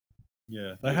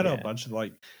 Yeah, they had a bunch of I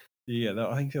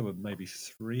think there were maybe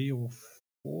 3 or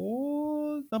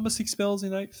 4 number 6 spells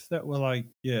in 8th that were like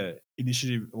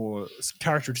initiative or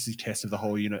characteristic test of the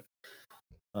whole unit.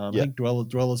 I think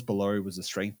Dwellers Below was a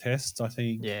strength test. I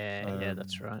think. Yeah,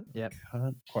 that's right. Yep.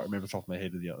 Can't quite remember the top of my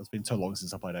head of the other. It's been so long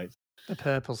since I played 8th. The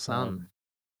Purple Sun.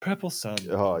 Purple Sun.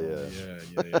 Oh yeah.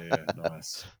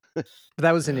 Nice. But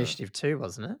that was initiative 2,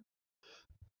 wasn't it?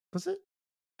 Was it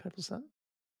Purple Sun?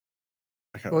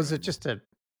 Or was it just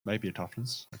maybe a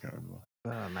toughness? I can't remember.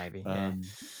 Oh, maybe.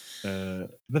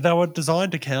 But they were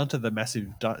designed to counter the massive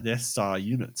Death Star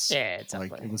units. Yeah, exactly.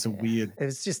 Like it was a weird. It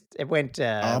was just. It went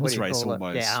arms race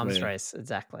almost. Yeah, arms race.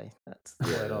 Exactly. That's the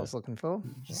word I was looking for.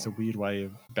 Just a weird way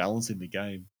of balancing the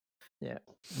game. Yeah.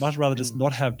 Much rather just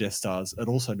not have Death Stars and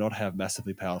also not have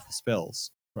massively powerful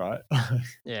spells. right?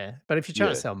 Yeah, but if you're trying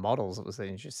to Yeah. sell models, it was the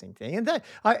interesting thing, and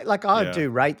I Yeah. do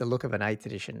rate the look of an 8th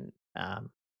edition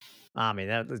army.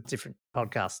 There's different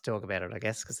podcasts talk about it, I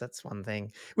guess, because that's one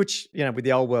thing. Which with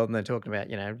the old world, and they're talking about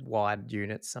wide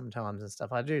units sometimes and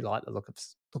stuff. I do like the look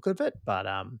of it, but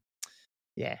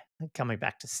yeah, coming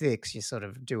back to 6, you sort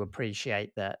of do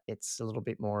appreciate that it's a little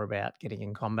bit more about getting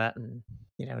in combat and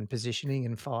and positioning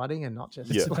and fighting, and not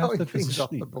just It's Yeah. about blowing the things off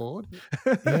the positioning. board.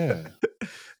 Yeah.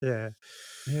 Yeah.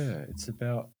 Yeah. It's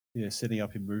about setting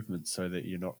up your movement so that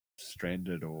you're not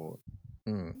stranded or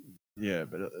Mm. yeah,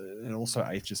 but and also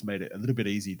 8th just made it a little bit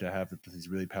easy to have these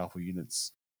really powerful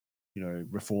units,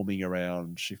 reforming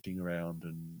around, shifting around,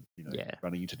 and Yeah.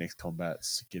 running into next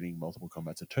combats, getting multiple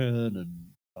combats a turn,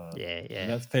 Yeah.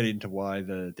 and that fed into why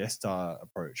the Death Star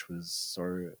approach was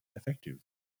so effective.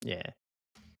 Yeah.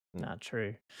 Mm. Not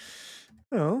true.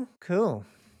 Oh, cool.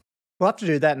 We'll have to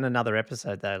do that in another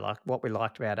episode, though. Like what we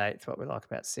liked about 8th, what we like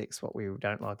about 6th, what we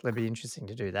don't like. It'll be interesting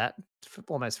to do that,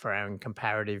 almost for our own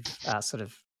comparative sort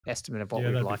of estimate of what Yeah,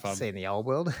 we'd that'd be like to fun. see in the old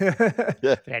world. Yeah.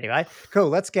 But anyway, cool.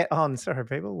 Let's get on. Sorry,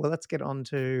 people. Well, let's get on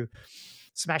to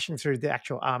smashing through the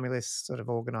actual army list sort of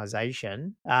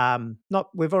organization.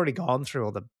 We've already gone through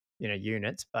all the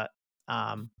units, but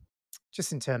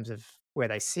just in terms of where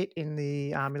they sit in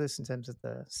the army list, in terms of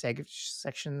the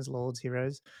sections, lords,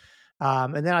 heroes.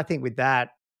 And then I think with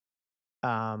that,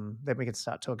 then we can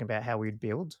start talking about how we'd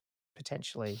build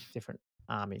potentially different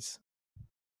armies.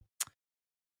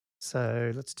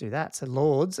 So let's do that. So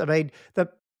lords, I mean,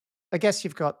 I guess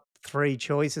you've got 3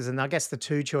 choices, and I guess the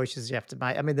 2 choices you have to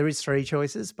make. I mean, there is 3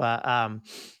 choices, but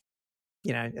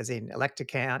as in elector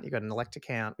count, you've got an elector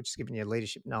count, which is giving you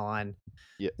leadership 9.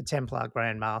 Yeah. The Templar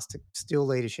Grand Master, still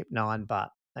leadership 9, but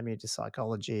immune to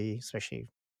psychology, especially,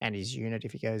 and his unit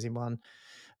if he goes in one.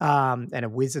 And a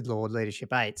Wizard Lord,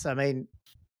 leadership 8. So, I mean,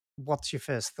 what's your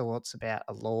first thoughts about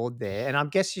a Lord there? And I'm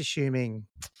assuming,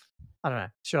 I don't know,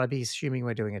 should I be assuming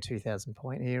we're doing a 2,000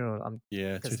 point here? Or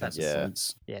Yeah, 2,000 Yeah.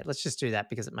 points. yeah, let's just do that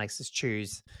because it makes us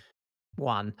choose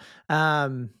one.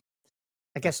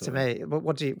 I guess Absolutely. to me,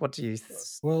 what do you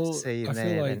Well, see in I feel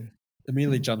there like then?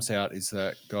 immediately jumps out is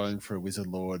that going for a Wizard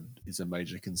Lord is a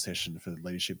major concession for the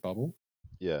leadership bubble.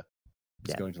 Yeah.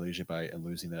 Just Yeah. going to leadership 8 and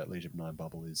losing that leadership 9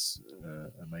 bubble is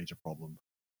a major problem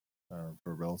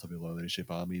for a relatively low leadership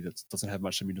army that doesn't have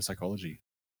much immune to psychology.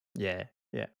 Yeah,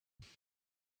 yeah.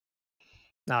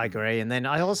 No, I agree. And then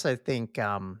I also think,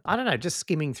 I don't know, just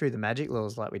skimming through the magic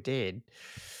laws like we did,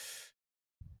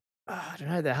 I don't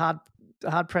know, they're hard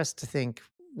pressed to think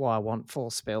why I want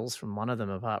 4 spells from one of them,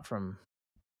 apart from,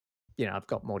 I've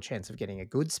got more chance of getting a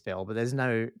good spell, but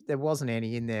there wasn't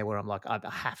any in there where I'm like, I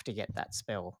have to get that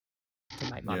spell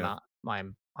to make my my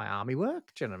army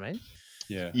work. Do you know what I mean?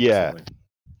 Yeah. Yeah. Absolutely.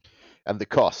 And the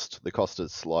cost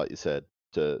is, like you said,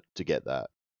 to get that,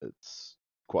 it's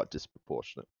quite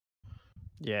disproportionate.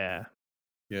 Yeah.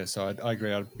 Yeah, so I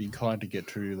agree. I'd be inclined to get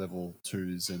 2 level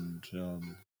 2s and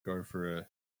go for a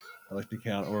elector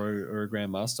count or a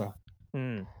Grandmaster.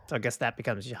 So I guess that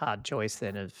becomes your hard choice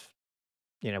then of,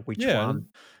 which Yeah, one.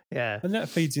 Yeah. and that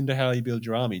feeds into how you build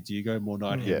your army. Do you go more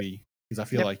knight Mm. heavy? Because I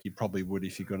feel Yep. like you probably would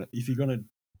if you're gonna do the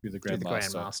Do the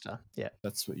Grandmaster. Grandmaster. Yeah.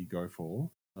 That's what you go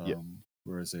for. Yeah.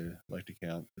 Whereas a elector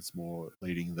count, it's more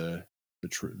leading the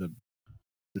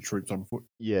troops on foot.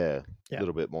 Yeah. Yeah. A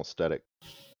little bit more static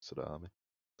sort of army.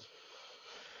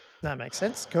 That makes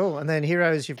sense. Cool. And then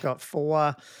heroes, you've got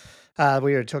 4. We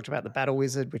already talked about the Battle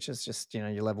Wizard, which is just,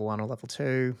 your level 1 or level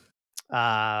 2.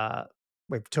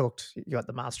 We've talked, you got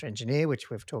the Master Engineer, which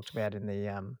we've talked about in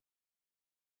the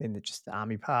just the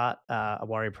army part, a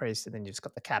Warrior Priest, and then you've just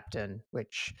got the Captain,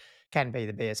 which can be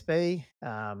the BSB.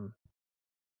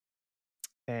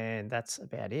 And that's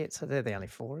about it. So they're the only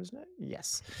 4, isn't it?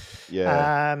 Yes.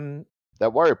 Yeah.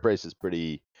 That Warrior Priest is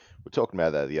pretty. We were talking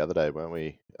about that the other day, weren't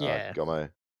we? Yeah. Gomo.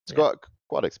 It's Yeah.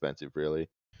 quite expensive, really.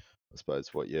 I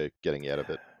suppose what you're getting out of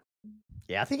it.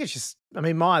 Yeah, I think it's just. I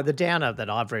mean, the downer that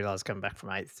I've realised coming back from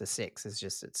 8th to 6 is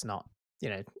just it's not.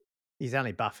 He's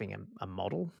only buffing a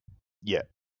model. Yeah.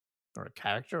 Or a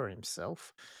character or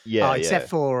himself. Yeah. Except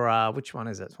for which one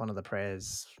is it? It's one of the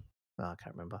prayers. Oh, I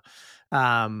can't remember.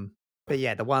 But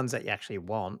yeah, the ones that you actually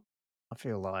want, I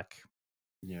feel like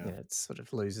it sort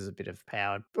of loses a bit of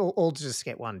power. Or to just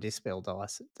get one dispel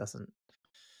dice. It doesn't.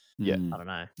 Yeah. I don't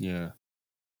know. Yeah.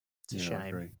 It's a shame. I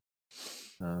agree.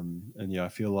 And I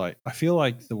feel like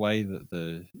the way that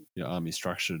the army is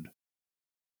structured,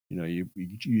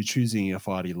 you're choosing a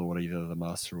fighting lord, either the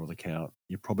master or the count.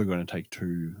 You're probably going to take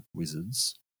 2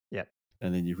 wizards. Yep.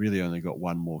 And then you've really only got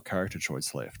one more character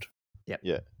choice left. Yep.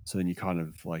 Yeah. So then you kind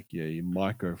of like, you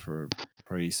might go for a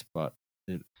priest, but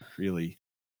it really,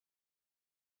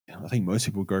 I think most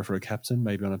people go for a captain,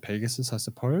 maybe on a Pegasus, I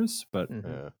suppose. But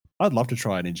Yeah. I'd love to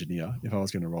try an engineer if I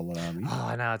was going to roll an army. Oh,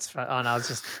 I know it's fun. Oh, no, I was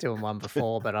just doing one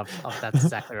before, but that's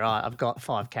exactly right. I've got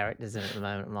 5 characters in it at the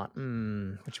moment. I'm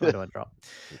like, which one do I drop?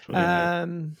 Which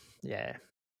one do I Yeah.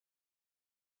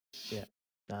 Yeah.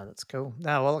 No, that's cool.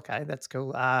 No, well, okay, that's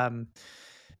cool.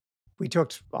 We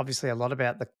talked obviously a lot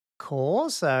about the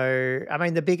core. So, I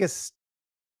mean, the biggest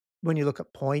when you look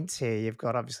at points here, you've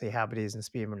got obviously Halberdiers and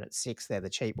Spearmen at 6. They're the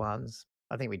cheap ones.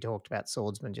 I think we talked about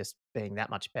Swordsman just being that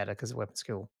much better because of weapon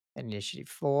skill and initiative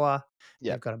 4.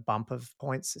 Yeah. They've got a bump of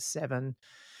points to 7.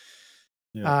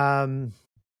 Yeah.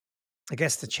 I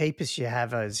guess the cheapest you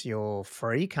have is your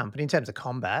free company in terms of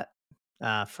combat.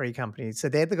 Free company. So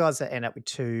they're the guys that end up with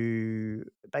 2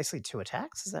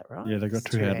 attacks. Is that right? Yeah, they've got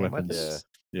It's 2 hand hand weapons.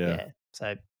 Yeah. Yeah.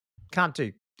 So can't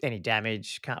do any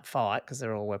damage, can't fight because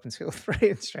they're all weapon skill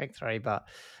 3 and strength 3, but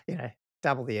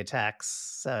double the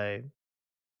attacks. So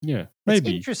Yeah, it's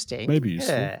maybe. interesting. Maybe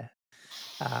useful. Yeah.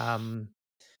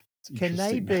 It's Can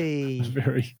they interesting. be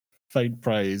Very faint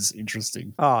praise?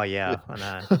 Interesting. Oh yeah, I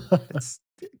know.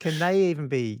 Can they even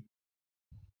be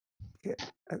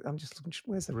I'm just looking.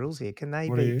 Where's the rules here? Can they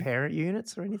What are be you? parent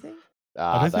units or anything?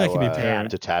 I don't think they can be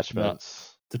parent.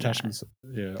 detachments. Detachments.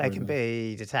 Yeah, They can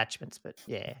be detachments, but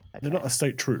yeah, they're not a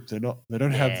state troop. They're not. They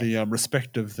don't have the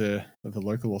respect of the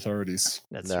local authorities.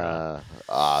 That's right.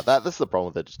 That's the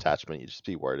problem with the detachment. You just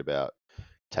be worried about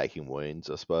taking wounds,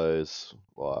 I suppose.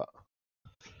 What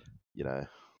there's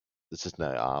just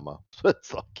no armor.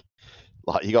 It's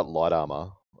like you got light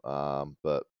armor,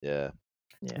 but yeah.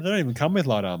 They don't even come with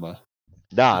light armor.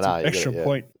 No, extra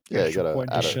point. Yeah, extra you got point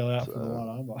to to shell out for the light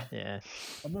armor. Yeah,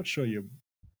 I'm not sure you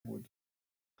would.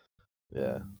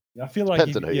 Yeah, I feel like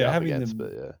depends on who you're up having against, them.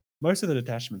 but yeah, most of the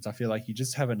detachments, I feel like you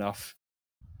just have enough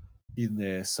in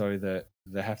there so that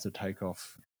they have to take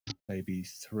off maybe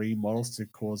 3 models to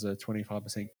cause a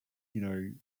 25%,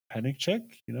 panic check.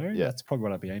 That's probably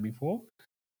what I'd be aiming for.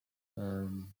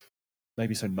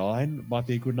 Maybe so 9 might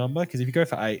be a good number because if you go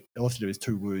for 8, all you have to do is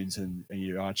 2 wounds and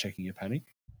you are checking your panic.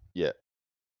 Yeah.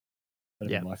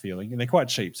 That'd be my feeling. And they're quite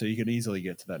cheap, so you can easily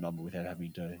get to that number without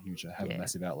having to have a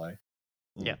massive outlay.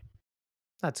 Yeah.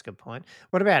 That's a good point.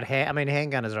 What about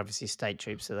handgunners are obviously state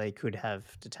troops, so they could have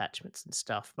detachments and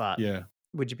stuff, but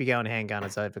would you be going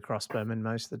handgunners over crossbowmen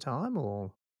most of the time,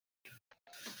 or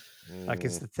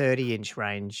is the 30-inch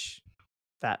range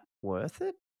that worth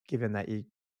it, given that you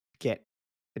get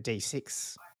a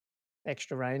D6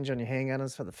 extra range on your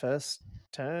handgunners for the first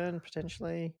turn,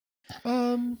 potentially?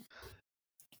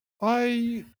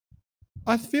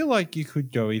 I feel like you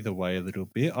could go either way a little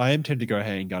bit. I am tempted to go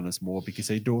handgunners more because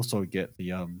they do also get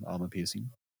the armor piercing.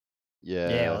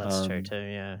 Yeah, well, that's true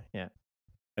too. Yeah.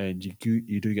 And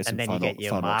you do get some fun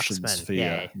options for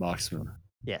your marksman.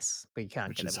 Yes, but you can't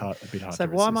which get is them. a bit hard So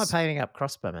to why am I resist. painting up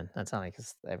crossbowmen? That's only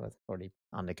because they were already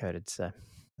undercoded. So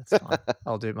that's fine.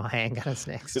 I'll do my handgunners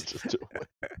next. Just do it.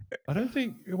 I don't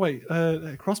think. Wait,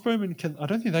 crossbowmen can. I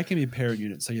don't think they can be parent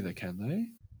units either, can they?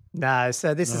 No.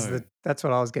 So that's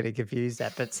what I was getting confused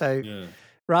at. But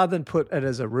rather than put it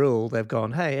as a rule, they've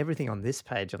gone, hey, everything on this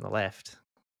page on the left,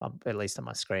 at least on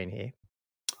my screen here.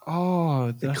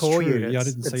 Oh, The that's core true. units, I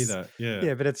didn't see that.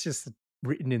 Yeah, but it's just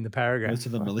written in the paragraph. Most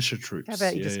of the militia troops. How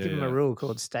about you just give them a rule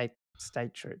called state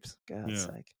troops? God's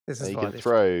sake. This is you why can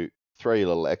throw 3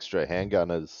 little extra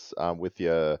handgunners with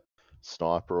your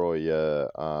sniper or your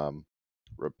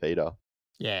repeater.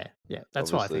 Yeah.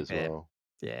 That's why I think as well.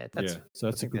 Yeah, so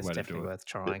that's a good way to definitely do it. worth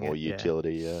trying. Bit more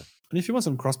utility, yeah. And if you want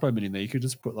some crossbowmen in there, you could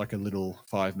just put like a little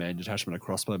 5-man detachment of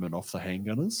crossbowmen off the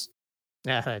handgunners.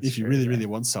 Yeah, that's if you true, really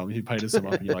want some, if you painted some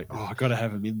up and you're like, oh, I got to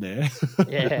have them in there.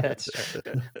 Yeah, that's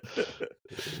true.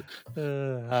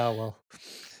 Oh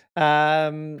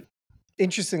well.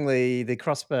 Interestingly, the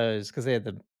crossbows, because they're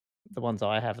the ones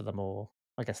I have, are the more,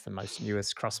 I guess, the most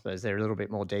newest crossbows. They're a little bit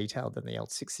more detailed than the old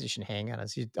 6th edition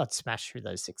handgunners. I'd smash through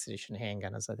those 6th edition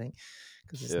handgunners, I think,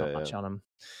 because there's not much on them.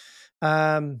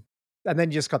 And then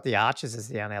you just got the archers as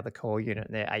the only other core unit,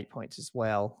 and they're 8 points as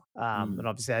well. And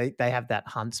obviously they have that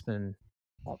huntsman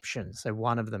option, so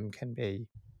one of them can be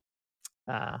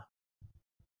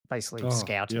basically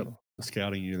scouting. Yep. The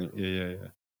scouting unit, yeah.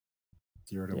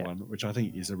 0 to 1, which I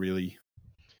think is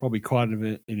probably quite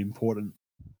an important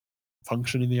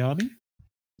function in the army.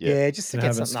 Yeah, just to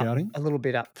get something a little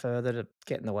bit up further to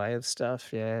get in the way of stuff.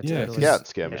 Yeah, totally. Scout and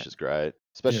skirmish is great,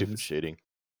 especially for shooting.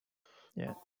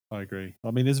 Yeah, I agree.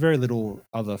 I mean, there's very little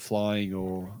other flying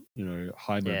or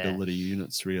high mobility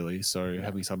units really. So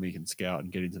having somebody who can scout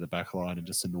and get into the back line and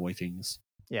just annoy things,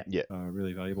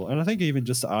 really valuable. And I think even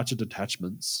just archer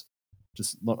detachments,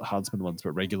 just not huntsman ones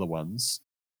but regular ones,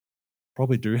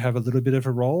 probably do have a little bit of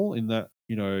a role in that,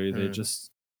 they're just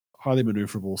highly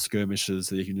maneuverable skirmishers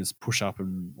that you can just push up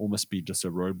and almost be just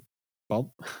a road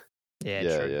bump. Yeah,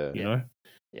 Yeah, true. yeah. You know?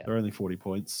 Yeah. They're only 40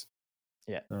 points.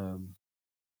 Yeah.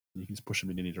 You can just push them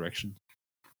in any direction.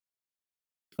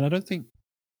 And I don't think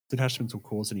detachments will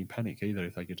cause any panic either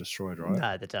if they get destroyed, right?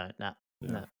 No, they don't. No.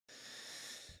 Yeah. No.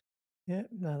 Yeah,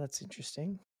 no, that's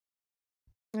interesting.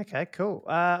 Okay, cool.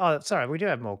 Sorry, we do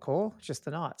have more core, just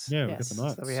the knights. Yeah, we've got the So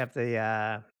we knights. have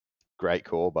the Great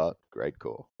core, but great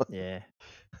core. yeah.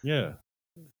 Yeah.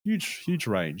 Huge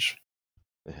range.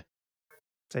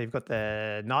 So you've got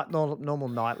the normal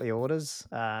nightly orders,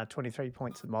 23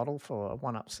 points a model for a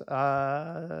one up. Is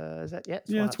that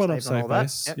It's one up save on all save that.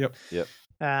 base. Yep.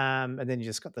 And then you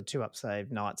just got the 2 up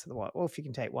save Knights of the White Wolf. You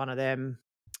can take one of them.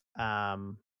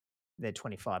 They're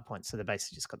 25 points, so they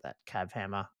basically just got that cav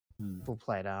hammer, full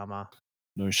plate armor,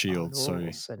 No shield, so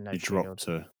no you drop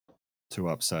to 2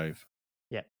 up save.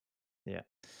 Yeah.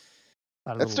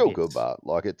 It's still good, but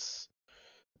like it's.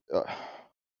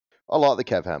 I like the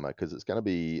cav hammer because it's going to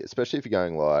be, especially if you're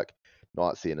going like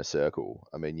knights in a circle.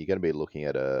 I mean, you're going to be looking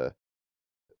at a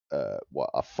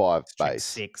 5 base,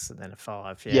 6 and then a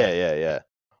 5. Yeah.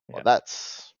 Like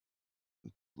that's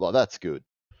good.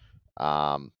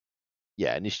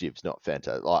 Initiative's not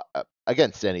fantastic. Like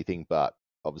against anything, but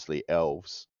obviously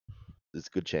elves. There's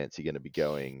a good chance you're going to be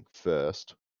going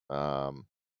first.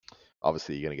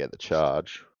 Obviously you're going to get the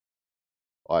charge.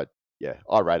 I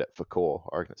rate it for core.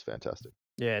 I reckon it's fantastic.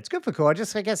 Yeah, it's good for core.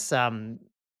 I guess, are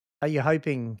you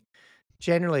hoping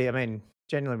generally when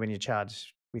you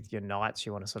charge with your knights,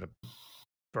 you want to sort of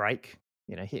break,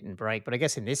 hit and break. But I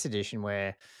guess in this edition,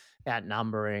 we're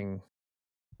outnumbering,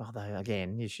 although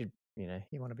again, you should, you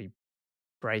want to be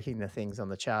breaking the things on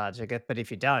the charge, I guess. But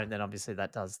if you don't, then obviously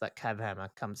that cav hammer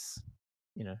comes,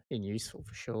 in useful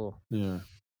for sure. Yeah.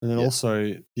 And then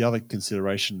also the other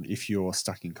consideration, if you're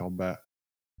stuck in combat,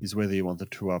 is whether you want the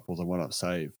 2 up or the 1 up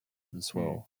save as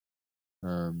well.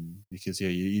 Because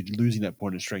you're losing that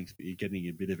point of strength, but you're getting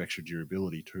a bit of extra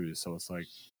durability too. So it's like,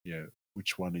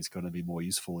 which one is going to be more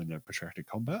useful in a protracted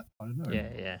combat? I don't know.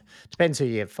 Yeah. Depends who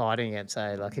you're fighting against.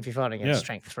 Say, like if you're fighting against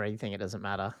strength 3 thing, it doesn't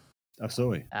matter.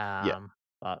 Absolutely.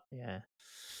 But yeah.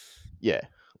 Yeah,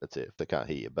 that's it. If they can't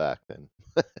hear you back, then.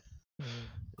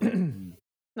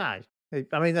 No,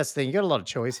 I mean that's the thing. You got a lot of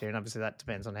choice here, and obviously that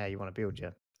depends on how you want to build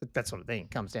that sort of thing.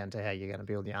 It comes down to how you're going to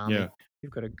build your army. Yeah.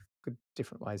 You've got a good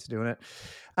different ways of doing it.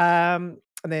 And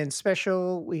then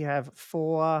special, we have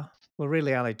 4. Well,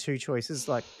 really only 2 choices,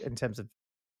 like in terms of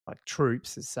like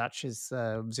troops as such, as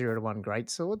 0 to 1 great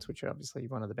swords, which are obviously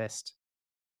one of the best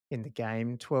in the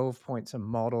game. 12 points a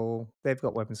model. They've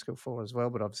got weapon skill 4 as well,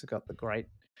 but obviously got the great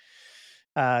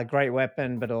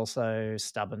weapon, but also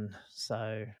stubborn.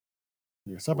 So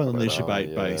stubborn unleash your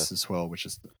base as well, which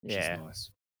is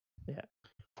nice. Yeah.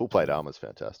 Full plate armor is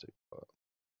fantastic.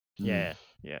 Yeah.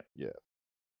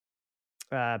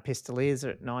 Pistoliers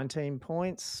are at 19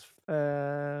 points.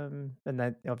 And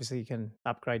then obviously you can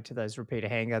upgrade to those repeater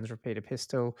handguns, repeater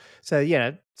pistol.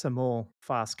 So, some more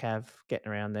fast cav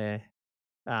getting around there.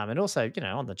 And also,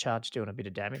 on the charge, doing a bit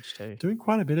of damage too. Doing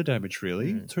quite a bit of damage,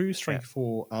 really. 2 strength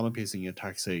 4 armor piercing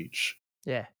attacks each.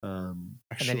 Yeah.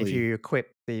 Actually, and then if you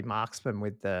equip the marksman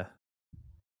with the,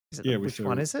 which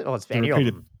one is it? Oh, it's the any of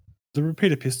them. The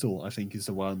repeater pistol, I think, is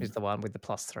the one. Is the one with the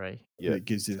 +3. Yeah, it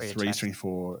gives you 3 strength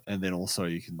 4, and then also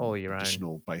you can all your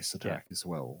additional own base attack as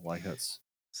well. Like that's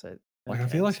so. I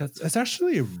feel like that's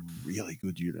actually a really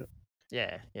good unit.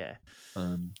 Yeah.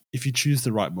 If you choose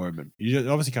the right moment, you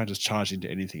obviously can't just charge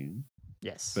into anything.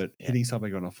 Yes, but hitting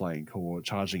something on a flank or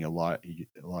charging a light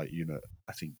unit,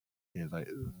 I think,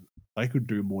 they could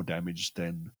do more damage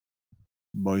than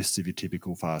most of your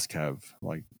typical fast cav,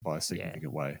 like by a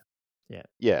significant way.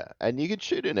 Yeah, and you can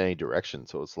shoot in any direction,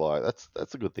 so it's like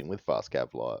that's a good thing with fast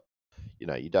cav. Like,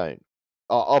 you don't.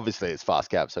 Obviously, it's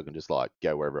fast cav, so it can just like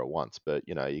go wherever it wants. But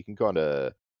you can kind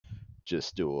of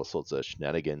just do all sorts of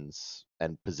shenanigans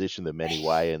and position them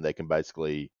anyway, and they can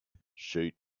basically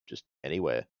shoot just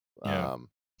anywhere. Yeah,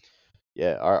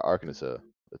 I reckon it's a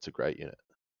great unit.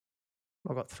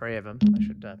 I've got 3 of them. I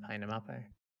should paint them up.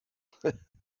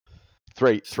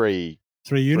 Three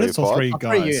units or 3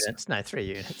 guys? 3 units. No, 3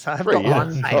 units. I've got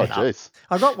one painted up.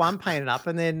 I've got one painted up,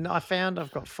 and then I found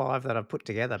I've got 5 that I've put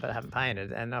together but haven't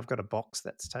painted, and I've got a box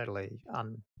that's totally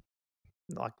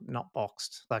not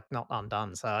boxed, like not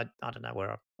undone. So I don't know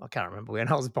where I can't remember when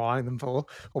I was buying them for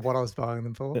or what I was buying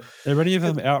them for. Are any of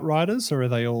them Outriders, or are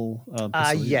they all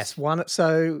Pistoliers? Yes, one.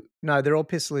 So no, they're all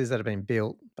Pistoliers that have been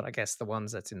built, but I guess the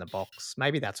ones that's in the box,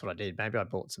 maybe that's what I did. Maybe I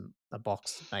bought a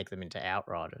box to make them into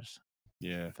Outriders.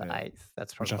 Yeah, for fair. 8th.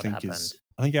 That's Which probably I what think happened. is,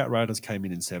 I think Outriders came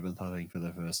in 7th. I think for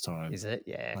the first time. Is it?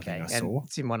 Yeah, I okay. think I And saw.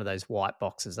 it's in one of those white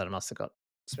boxes that I must have got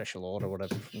special order or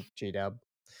whatever from GW.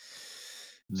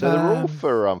 So the rule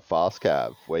for fast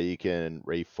cav, where you can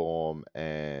reform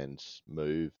and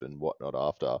move and whatnot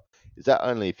after, is that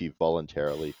only if you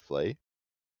voluntarily flee?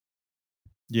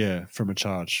 Yeah, from a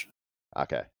charge.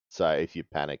 Okay, so if you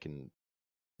panic and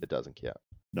it doesn't count.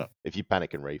 No. If you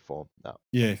panic and reform, no.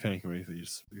 Yeah, if panic and reform, you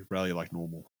rally like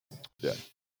normal. Yeah.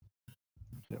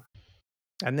 Yep.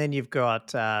 And then you've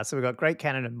got so we've got Great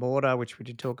Cannon and Mortar, which we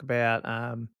did talk about.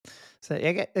 So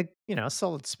yeah, a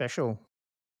solid special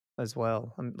as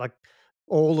well. Like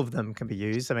all of them can be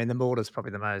used. I mean, the Mortar's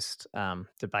probably the most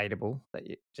debatable, that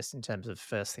just in terms of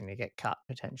first thing to get cut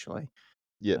potentially.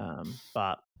 Yeah.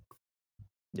 But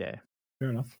yeah, fair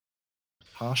enough.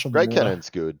 Harsh on the Great Mortar. Cannon's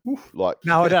good. Like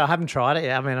no, I haven't tried it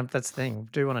yet. I mean, that's the thing.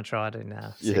 I do want to try it in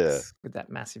 6 Yeah. with that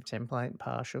massive template and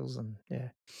partials and yeah.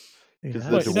 Who 'Cause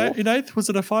knows? the Wait, dwarf- in 8th, was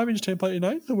it a 5-inch template in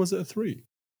 8th or was it a 3?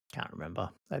 Can't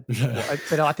remember. But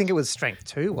I think it was strength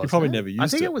 2, wasn't probably it? never I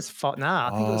used think it. it was I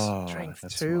think it was strength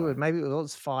that's 2, or right. maybe it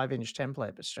was 5-inch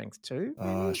template, but strength 2.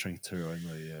 Strength 2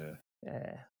 only, yeah.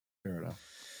 Yeah. Fair enough.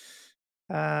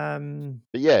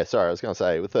 But yeah, sorry, I was going to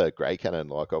say, with a Great Cannon,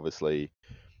 like obviously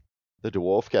the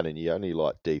Dwarf Cannon, you only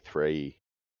like D3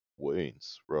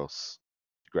 wounds, whereas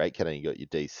Great Cannon, you got your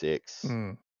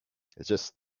D6. It's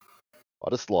just, I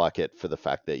just like it for the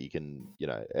fact that you can,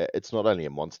 it's not only a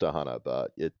monster hunter,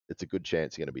 but it's a good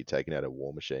chance you're going to be taking out a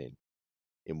War Machine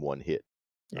in one hit.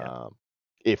 Yeah.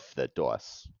 If the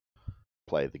dice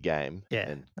play the game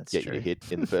and get you to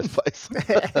hit in the first place.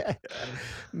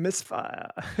 Misfire.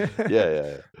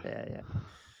 Yeah.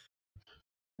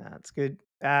 That's good.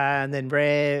 And then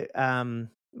rare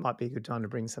might be a good time to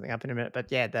bring something up in a minute.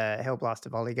 But yeah, the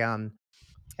Hellblaster volley gun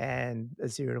and a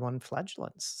 0-1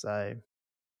 flagellants. So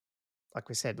like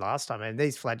we said last time, and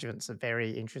these flagellants are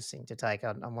very interesting to take.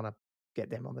 I want to get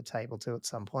them on the table too at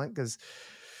some point because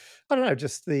I don't know,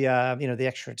 just the the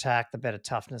extra attack, the better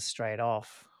toughness straight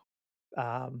off.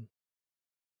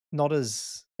 Not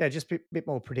as just a bit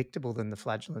more predictable than the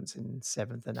flagellants in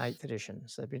 7th and 8th edition.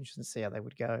 So it'd be interesting to see how they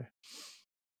would go.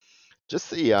 Just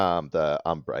the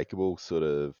unbreakable sort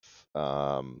of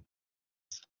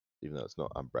even though it's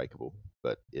not unbreakable,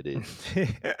 but it is.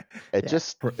 It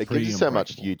gives you so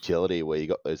much utility where you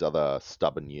got those other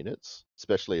stubborn units,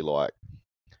 especially like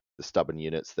the stubborn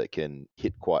units that can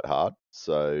hit quite hard.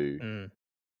 So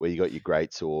where you got your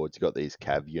great swords, you got these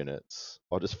cav units.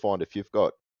 I just find if you've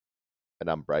got an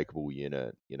unbreakable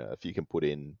unit, if you can put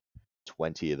in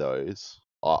 20 of those,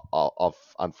 I've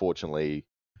unfortunately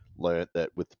learnt that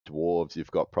with dwarves,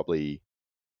 you've got probably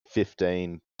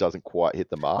 15 doesn't quite hit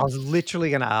the mark. I was literally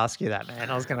going to ask you that, man.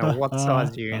 I was going to, what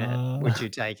size unit would you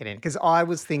take it in? Because I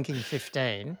was thinking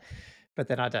 15, but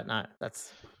then I don't know.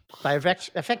 They're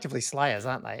effectively slayers,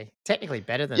 aren't they? Technically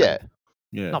better than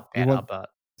not better, but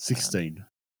 16.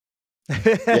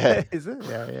 Yeah. Is it?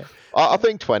 Yeah. I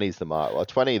think 20 is the mark. Like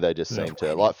 20, they just seem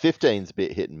to like 15's a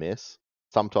bit hit and miss.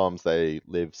 Sometimes they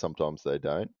live, sometimes they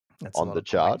don't. That's on the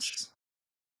charge.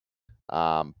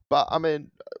 But I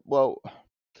mean, well,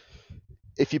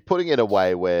 if you're putting it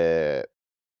away where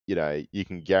you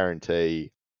can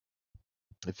guarantee,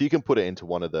 if you can put it into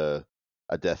one of a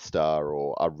Death Star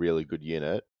or a really good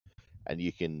unit, and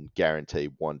you can guarantee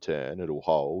one turn it'll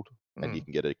hold, and you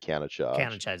can get a counter charge.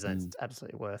 That's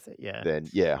absolutely worth it. Yeah. Then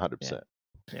 100%.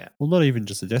 Yeah. Well, not even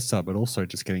just a Death Star, but also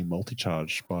just getting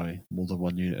multi-charged by more than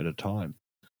one unit at a time.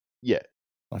 Yeah.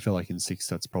 I feel like in 6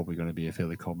 that's probably going to be a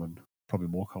fairly common, probably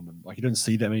more common. Like you don't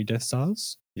see that many Death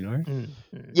Stars,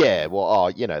 Yeah,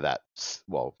 well,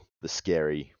 the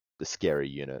scary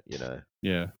unit,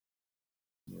 Yeah.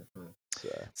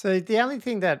 So the only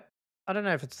thing that I don't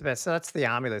know if it's the best. So that's the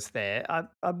army list there.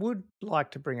 I would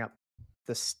like to bring up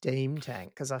the steam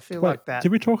tank because I feel like that.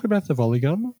 Did we talk about the volley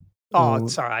gun? Oh,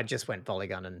 sorry, I just went volley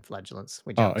gun and flagellants.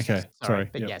 Okay. Sorry.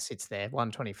 But yes, it's there.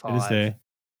 125. It is there.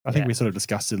 I think we sort of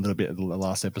discussed it a little bit in the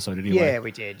last episode anyway. Yeah,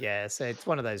 we did. Yeah. So it's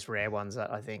one of those rare ones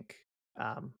that I think,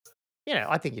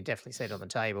 I think you definitely see it on the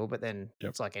table, but then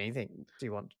it's like anything. Do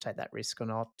you want to take that risk or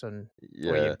not? And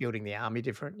or you're building the army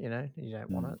different, you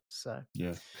don't want it. So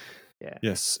yeah.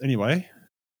 Yes. Anyway,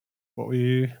 what were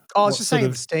you? I was just saying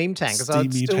the steam tank because I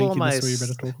still almost. You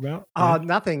better talk about.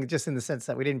 Nothing. Just in the sense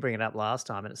that we didn't bring it up last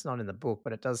time, and it's not in the book,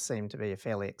 but it does seem to be a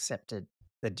fairly accepted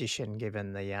addition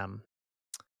given the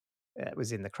it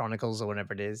was in the Chronicles or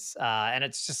whatever it is, and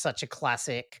it's just such a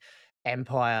classic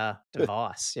Empire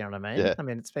device. You know what I mean? Yeah. I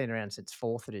mean, it's been around since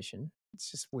 4th edition.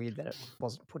 It's just weird that it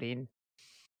wasn't put in.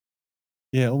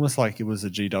 Yeah, almost like it was a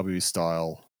GW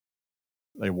style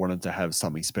they wanted to have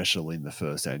something special in the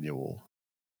first annual.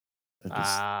 And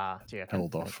just do you reckon?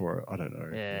 held off for it. I don't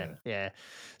know. Yeah.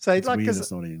 So It's like, weird. 'cause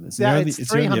It's not in. It's it's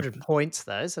the only 300 points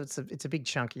though, so it's a big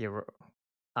chunk of your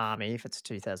army if it's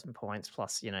 2,000 points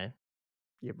plus, your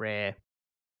rare.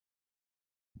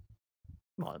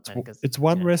 Well, maybe 'cause, it's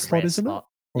one rare slot, isn't it? Yeah,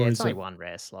 Or it's is only it? one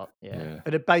rare slot. Yeah. Yeah.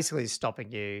 But it basically is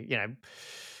stopping you,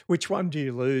 which one do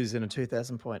you lose in a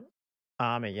 2,000 point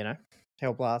army,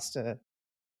 Hellblaster.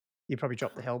 You probably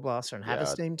drop the Hellblaster and have a Yeah,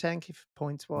 steam tank if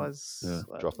points wise Yeah.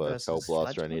 drop a versus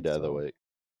Hellblaster any day of the Flagellants, or week.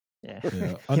 yeah.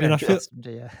 Yeah. I You mean, don't I feel trust 'em,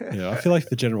 do you? I feel like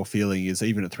the general feeling is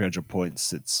even at 300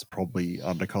 points, it's probably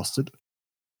undercosted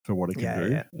for what it can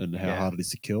do Yeah. and how Yeah. hard it is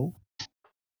to kill.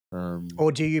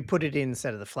 Or do you put it in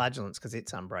instead of the Flagellants because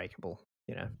it's unbreakable,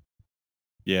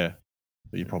 Yeah,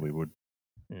 you probably would.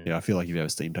 Mm. Yeah, I feel like if you have a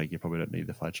steam tank, you probably don't need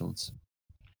the Flagellants.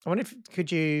 I wonder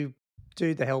could you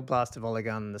do the Hellblaster volley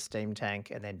gun, the steam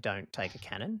tank, and then don't take a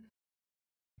cannon?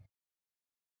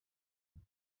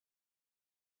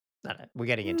 I don't know. We're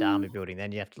getting into army building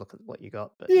then. You have to look at what you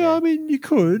got. But Yeah, I mean, you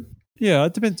could. Yeah,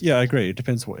 it depends. Yeah, I agree. It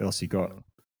depends what else you got.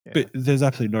 Yeah. But there's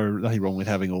absolutely nothing wrong with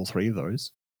having all three of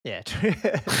those. Yeah, true.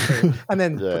 And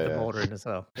then put the mortar in as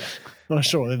well. Yeah. Not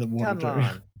sure. Then the mortar Come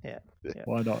on. Yeah.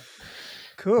 Why not?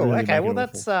 Cool. Really Okay. make Well, it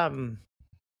that's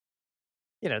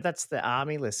that's the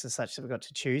army list as such that we've got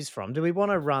to choose from. Do we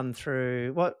want to run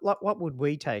through what would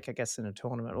we take, I guess, in a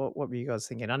tournament? What were you guys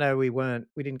thinking? I know we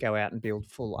didn't go out and build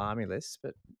full army lists,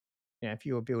 but if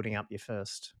you were building up your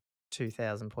first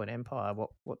 2,000 point empire,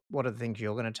 what are the things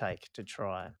you're going to take to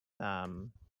try?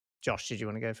 Josh, did you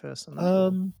want to go first on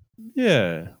that?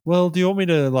 Yeah. Well, do you want me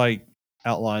to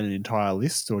outline an entire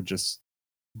list or just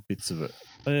bits of it?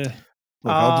 Or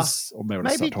maybe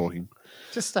I'll start talking.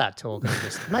 Just start talking.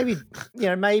 Just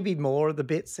maybe more of the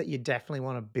bits that you definitely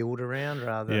want to build around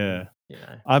rather than,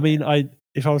 I mean,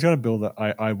 if I was going to build it,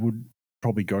 I would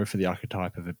probably go for the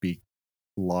archetype of a big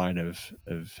line of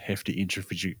hefty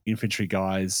infantry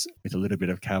guys with a little bit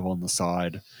of cav on the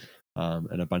side,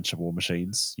 and a bunch of war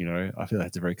machines. I feel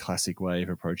that's a very classic way of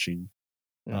approaching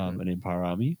an empire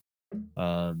army.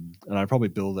 And I'd probably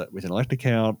build it with an elect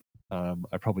account.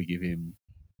 I'd probably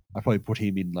put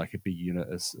him in like a big unit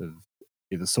of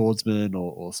either swordsman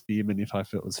or spearman if I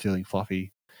was feeling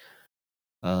fluffy.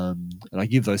 And I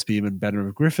give those spearmen Banner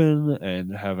of Griffin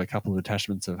and have a couple of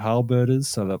attachments of halberders,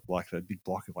 so that like a big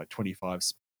block of 25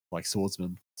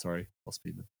 swordsmen, sorry, not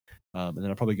spearmen. And then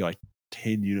I'll probably go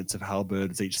 10 units of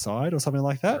halberds each side or something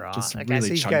like that. Right. Just okay,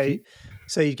 really chunky.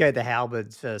 So you'd go the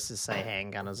halberds versus say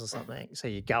handgunners or something. So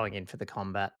you're going in for the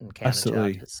combat and counter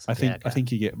Absolutely. charges. I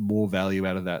think you get more value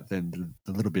out of that than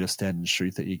the little bit of stand and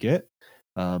shoot that you get.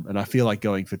 And I feel like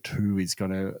going for 2 is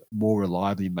going to more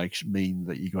reliably mean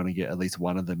that you're going to get at least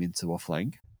one of them into a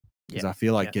flank. Because I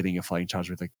feel like getting a flank charge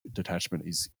with a detachment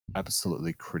is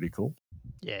absolutely critical.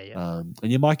 Yeah.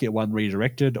 And you might get one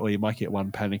redirected or you might get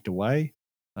one panicked away.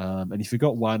 And if you've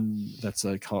got one that's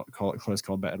a close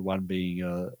combat and one being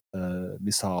a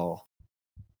missile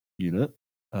unit,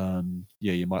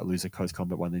 you might lose a close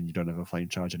combat one, then you don't have a flame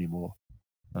charge anymore.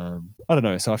 I don't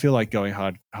know. So I feel like going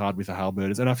hard with the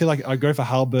halberds, and I feel like I go for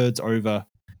halberds over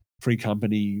free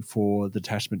company for the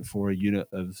detachment for a unit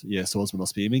of swordsman or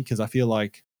spearman, because I feel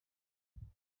like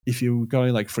if you're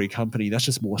going like free company, that's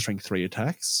just more strength 3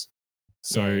 attacks.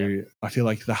 So I feel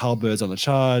like the halberds on the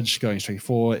charge, going strength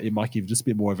 4, it might give just a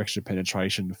bit more of extra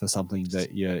penetration for something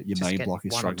that your main block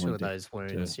is struggling with. One or 2 of those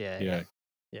wounds, yeah.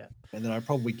 And then I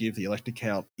probably give the elect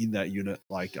account in that unit,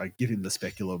 I give him the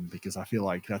speculum because I feel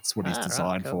like that's what he's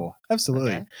designed for.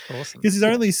 Absolutely. Okay, awesome. Because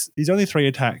he's only 3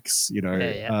 attacks,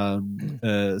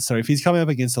 so if he's coming up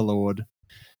against a lord,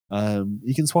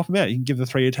 you can swap him out. You can give the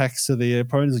 3 attacks to the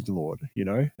opponent's lord,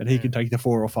 and he can take the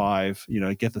 4 or 5,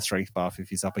 get the strength buff if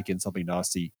he's up against something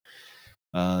nasty.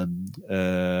 And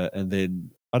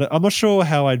then I'm not sure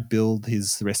how I'd build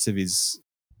the rest of his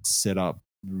setup.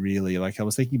 Really, I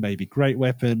was thinking maybe great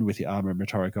weapon with the armor and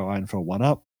metallic iron for a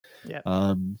 1-up. Yeah.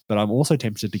 But I'm also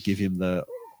tempted to give him the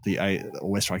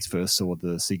Always Strikes First sword,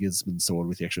 the Sigismund sword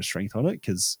with the extra strength on it,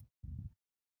 because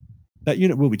that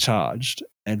unit will be charged,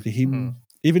 and for him,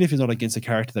 even if he's not against a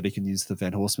character that he can use the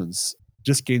Van Horstmans,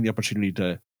 just getting the opportunity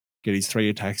to get his 3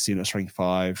 attacks in at strength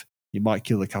 5, he might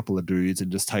kill a couple of dudes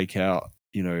and just take out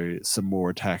some more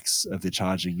attacks of the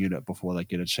charging unit before they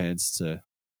get a chance to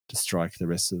strike the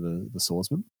rest of the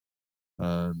swordsman.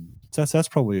 So that's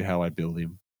probably how I'd build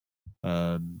him.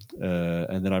 And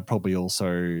then I'd probably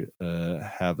also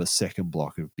have a second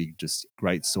block of big, just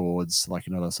great swords, like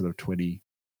another sort of 20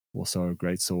 or so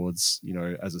great swords,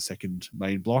 as a second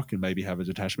main block, and maybe have a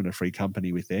detachment of free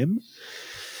company with them.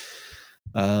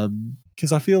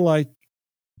 Because I feel like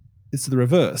it's the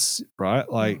reverse, right?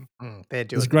 Like, they're doing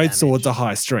because the great swords are damage.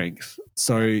 high strength,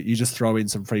 so you just throw in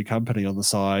some free company on the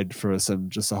side for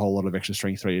just a whole lot of extra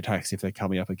strength 3 attacks if they're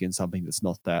coming up against something that's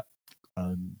not that,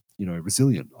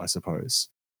 resilient, I suppose.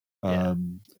 Yeah.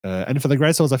 And for the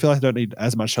great swords, I feel like they don't need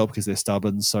as much help because they're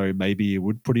stubborn. So maybe you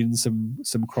would put in some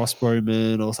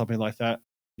crossbowmen or something like that,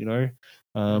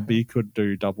 But you could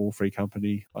do double free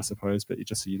company, I suppose. But you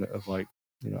just a unit of like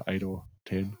 8 or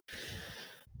 10.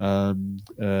 And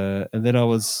then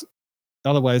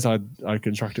other ways I'd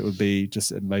construct it would be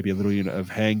just maybe a little unit of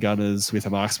handgunners with a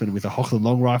marksman with a Hochland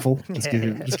long rifle. Just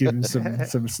give him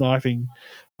some sniping,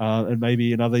 and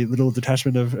maybe another little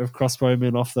detachment of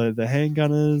crossbowmen off the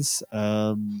handgunners.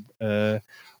 I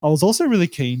was also really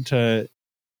keen to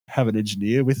have an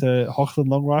engineer with a Hochland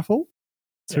long rifle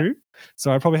too. Yeah.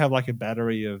 So I'd probably have like a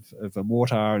battery of a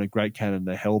mortar and a great cannon and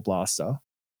a hellblaster.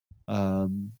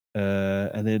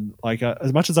 And then, like,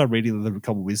 as much as I'm reading the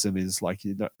Common Wisdom is like,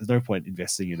 there's no point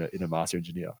investing in a master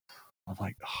engineer. I'm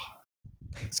like,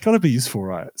 it's got to be useful,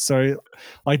 right? So,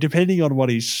 like, depending on what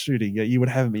he's shooting, you would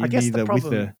have him in either with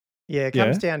the. Yeah, it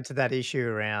comes down to that issue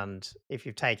around if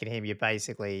you've taken him, you're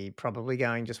basically probably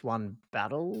going just one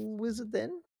battle wizard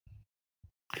then.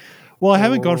 Well, I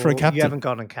haven't gone for a captain. You haven't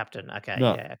gone a captain. Okay,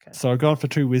 no. Yeah, okay. So I've gone for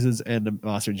 2 wizards and a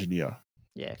master engineer.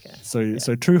 Yeah, okay.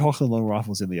 So 2 Hochland long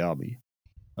rifles in the army.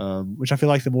 Which I feel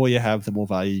like the more you have, the more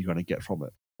value you're going to get from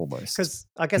it, almost. Because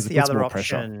I guess the other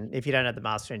option, if you don't have the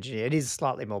master engineer, it is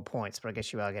slightly more points, but I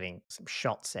guess you are getting some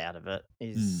shots out of it.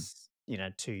 Is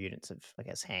 2 units of, I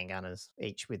guess, handgunners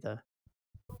each with a.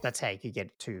 That's how you could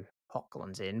get 2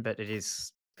 Hochlands in, but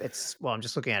it's. Well, I'm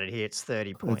just looking at it here. It's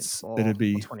 30 points or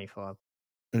 25.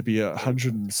 It'd be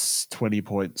 120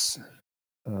 points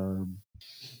to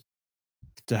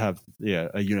have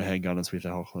a unit handgunners with a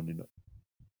Hochland in it.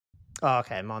 Oh,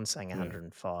 okay. Mine's saying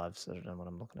 105, so I don't know what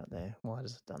I'm looking at there. Why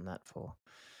has it done that for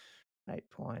 8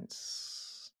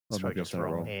 points? It's probably just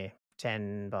wrong here.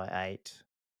 10 by 8.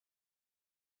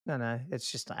 No,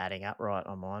 it's just not adding up right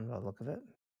on mine by the look of it.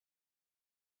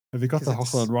 Have you got the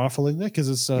Hochland rifle in there? Because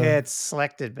it's it's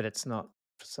selected, but it's not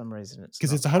for some reason. It's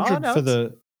because it's 100 for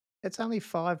the. It's only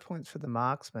 5 points for the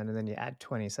marksman, and then you add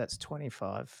 20, so that's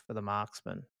 25 for the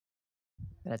marksman.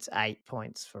 And it's 8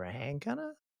 points for a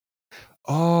handgunner.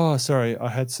 Oh, sorry. I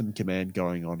had some command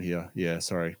going on here. Yeah,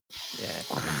 sorry. Yeah.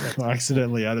 I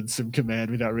accidentally added some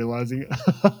command without realizing it.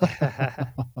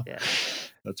 Yeah.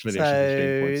 That's really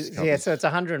actually 15 points. Yeah, so it's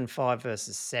 105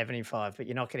 versus 75, but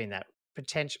you're not getting that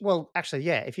potential. Well, actually,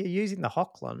 yeah, if you're using the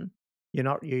Hochland, you're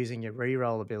not using your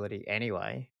reroll ability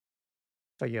anyway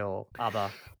for your other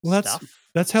stuff.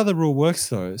 That's how the rule works,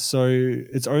 though. So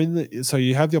it's only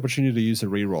you have the opportunity to use a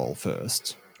reroll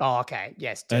first. Oh, okay.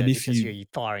 Yes, and if you're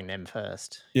firing them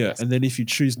first. Yeah, yes. And then if you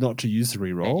choose not to use the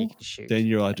reroll, then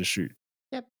you're allowed to shoot.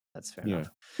 Yep, that's fair enough.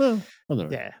 Well, I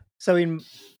don't know. Yeah. So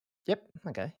Yep.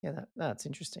 Okay. Yeah, that's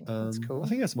interesting. That's cool. I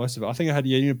think that's most of it. I think I had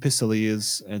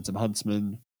pistoliers and some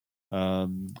huntsmen.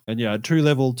 And I had 2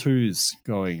 level 2s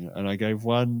going, and I gave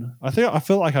one. I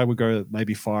felt like I would go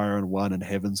maybe fire on one and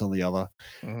heavens on the other.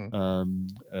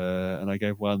 And I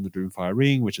gave one the Doomfire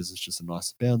Ring, which is just a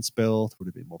nice bounce spell to put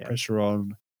a bit more pressure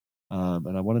on.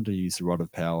 And I wanted to use the Rod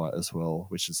of Power as well,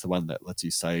 which is the one that lets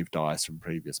you save dice from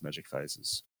previous magic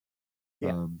phases.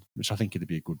 Which I think it'd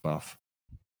be a good buff.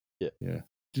 Yeah.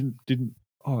 Didn't.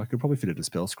 Oh, I could probably fit it a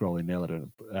spell scroll in now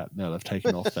that they've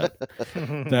taken off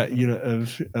that unit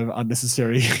of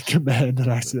unnecessary command that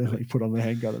I accidentally put on the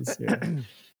handgunners. Yeah,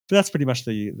 but that's pretty much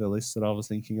the list that I was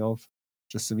thinking of.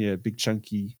 Just some big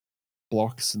chunky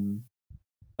blocks and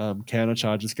counter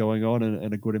charges going on,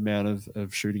 and a good amount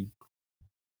of shooting.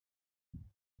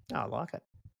 I like it.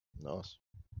 Nice.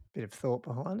 Bit of thought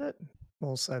behind it,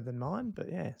 more so than mine, but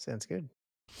yeah, sounds good.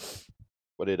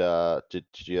 What did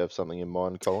you have something in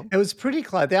mind, Colin? It was pretty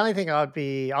close. The only thing I'm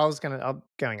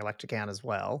going electric out as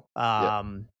well.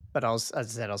 But as I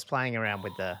said, I was playing around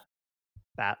with I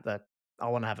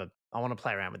want to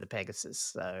play around with the Pegasus,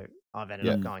 so I've ended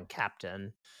up going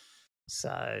captain.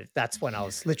 So that's when I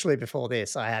was literally before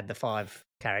this, I had the 5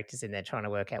 characters in there trying to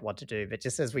work out what to do. But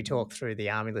just as we talked through the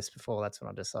army list before, that's when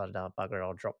I decided, bugger,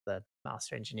 I'll drop the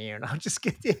master engineer and I'll just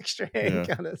get the extra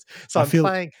handgunners. So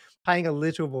I'm paying a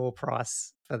little more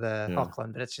price for the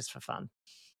Hochland, but it's just for fun.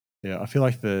 Yeah, I feel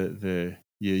like the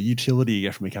utility you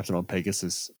get from a captain on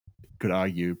Pegasus, could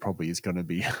argue, probably is going to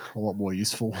be a lot more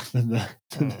useful than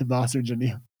the master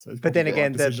engineer. So but then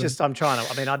again,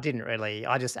 I didn't really.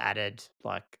 I just added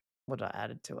what I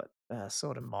added to it,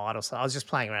 sort of might or so. I was just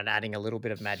playing around adding a little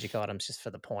bit of magic items just for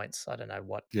the points. I don't know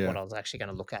what I was actually going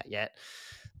to look at yet.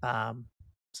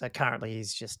 So currently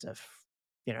he's just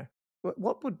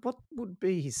what would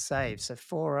be his save? So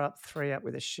 4 up, 3 up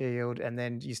with a shield, and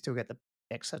then you still get the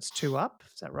extra. It's 2 up.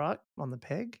 Is that right on the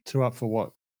peg? 2 up for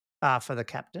what? For the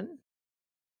captain.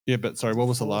 Yeah, but sorry, what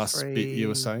was the 4, last bit you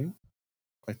were 3. saying?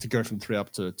 Like to go from 3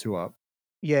 up to 2 up?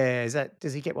 Yeah,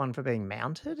 does he get one for being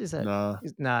mounted? Is that Nah,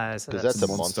 no? So Because that's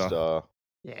that's a monster.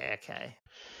 Yeah, okay.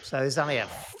 So there's only a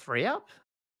 3 up.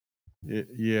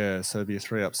 yeah, so it'd be a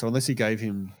 3 up. So unless he gave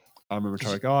him armor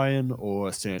metallic iron or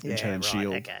a enchanted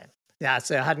shield. Okay. Yeah,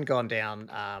 so I hadn't gone down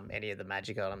any of the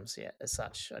magic items yet as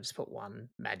such. I just put one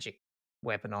magic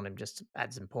weapon on him just to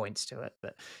add some points to it.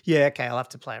 But yeah, okay, I'll have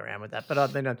to play around with that. But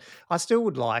I still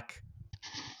would like.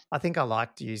 I think I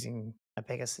liked using a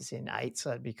Pegasus in 8,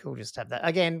 so it'd be cool just to have that.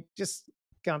 Again, just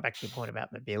going back to your point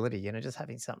about mobility, just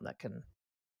having something that can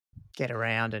get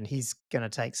around, and he's going to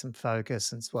take some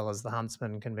focus, as well as the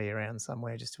huntsman can be around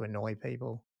somewhere just to annoy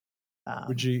people.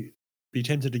 Would you be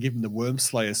tempted to give him the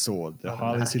Wormslayer sword, the I don't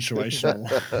highly know.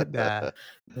 situational? Nah.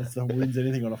 That's the wins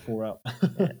anything on a 4 up.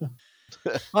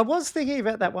 I was thinking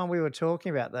about that one we were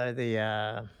talking about though. The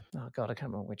oh god, I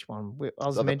can't remember which one. I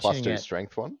was Is that the mentioning +2 it.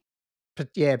 strength one? But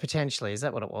yeah, potentially. Is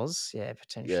that what it was? Yeah,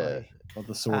 potentially. Or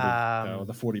the sword of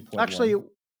the 40-point actually, one.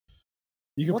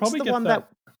 You could what's probably the get one that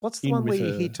what's the in one where with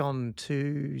you a hit on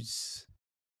 2s?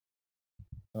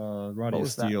 Radius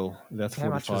was that? Steel. That's How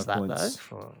much was 45 that points.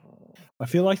 though? I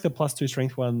feel like the +2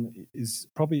 strength one is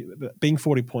probably being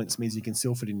 40 points means you can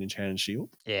still fit in Enchanted Shield.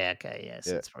 Yeah, okay, yes,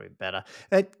 it's probably better.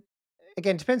 It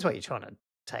again depends what you're trying to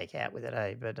take out with it,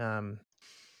 eh? But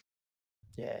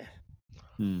yeah.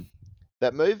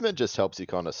 That movement just helps you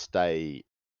kind of stay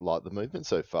like the movement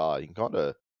so far. You can kind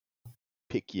of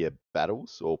pick your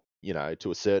battles, or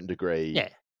to a certain degree,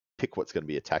 pick what's going to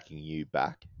be attacking you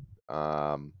back.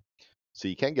 So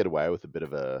you can get away with a bit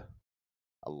of a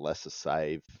lesser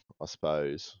save, I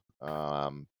suppose.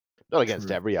 Not against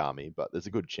every army, but there's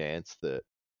a good chance that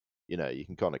you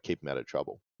can kind of keep them out of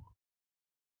trouble.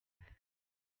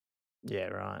 Yeah,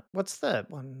 right. What's the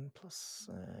 1 plus?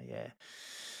 Yeah.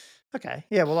 Okay.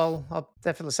 Yeah. Well, I'll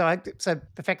definitely. So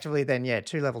effectively, then,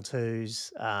 2 level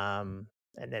 2s, and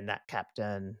then that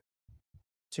captain,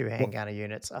 2 handgunner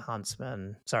units, a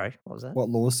huntsman. Sorry, what was that? What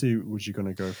lawsuit was you going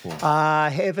to go for?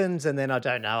 Heavens, and then I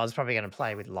don't know. I was probably going to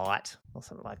play with light or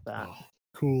something like that. Oh,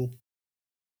 cool.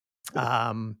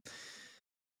 Then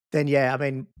I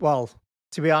mean, well,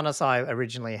 to be honest, I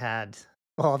originally had.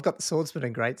 Well, I've got the swordsman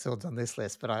and greatswords on this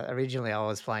list, but originally I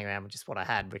was playing around with just what I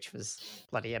had, which was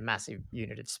bloody a massive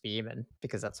unit of spearmen,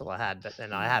 because that's all I had. But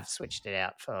then I have switched it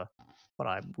out for what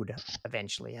I would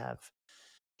eventually have,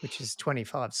 which is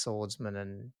 25 swordsmen,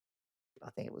 and I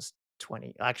think it was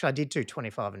 20. Actually, I did do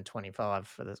 25 and 25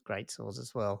 for the greatswords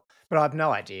as well. But I have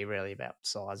no idea really about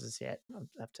sizes yet. I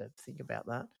have to think about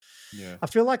that. Yeah. I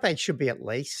feel like they should be at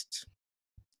least,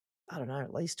 I don't know,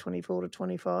 at least 24 to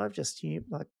 25. Just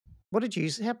like, what did you?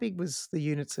 How big was the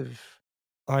units of?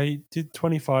 I did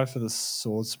 25 for the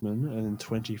swordsman and then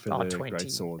 20 for the 20.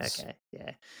 great swords. Okay,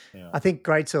 yeah. I think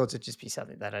great swords would just be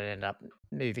something that I'd end up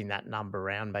moving that number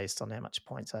around based on how much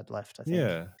points I'd left. I think.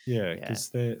 Yeah, because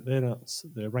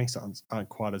their ranks aren't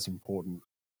quite as important.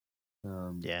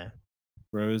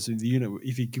 Whereas in the unit,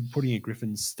 if you're putting a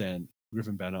Griffin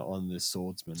banner on the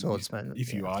swordsman,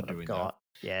 if you are doing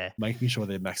that, making sure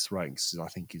they're max ranks, I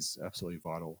think, is absolutely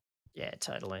vital. Yeah,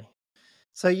 totally.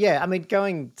 So I mean,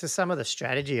 going to some of the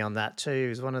strategy on that too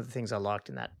is one of the things I liked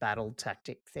in that battle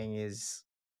tactic thing is,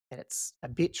 and it's a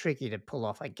bit tricky to pull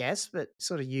off, I guess, but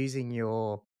sort of using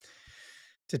your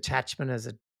detachment as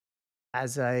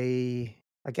a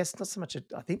I guess not so much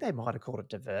I think they might have called it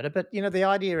diverter, but the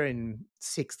idea in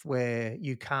 6th where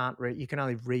you can't you can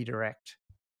only redirect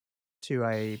to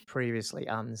a previously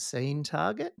unseen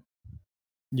target.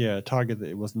 Yeah, a target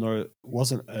that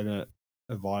wasn't a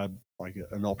vibe, like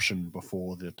an option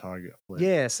before the target fled.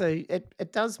 Yeah, so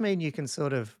it does mean you can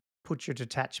sort of put your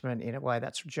detachment in a way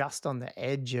that's just on the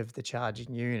edge of the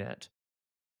charging unit.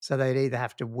 So they'd either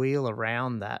have to wheel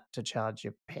around that to charge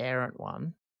your parent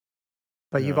one,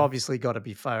 but you've obviously got to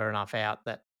be far enough out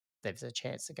that there's a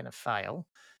chance they're going to fail.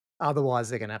 Otherwise,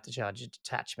 they're going to have to charge your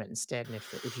detachment instead. And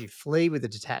if you flee with the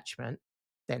detachment,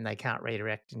 then they can't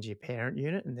redirect into your parent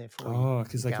unit, and therefore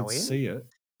because they can see it.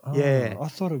 Yeah, I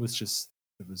thought it was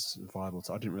viable.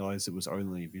 So I didn't realize it was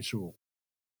only visual.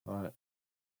 Right.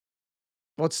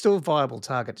 Well, it's still a viable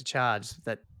target to charge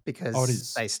because it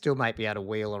is. they still might be able to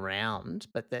wheel around,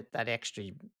 but that extra,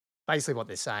 basically what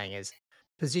they're saying is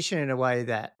position in a way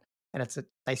that, and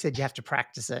they said you have to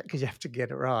practice it because you have to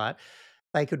get it right.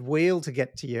 They could wheel to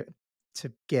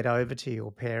get over to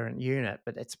your parent unit,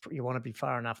 but you want to be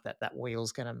far enough that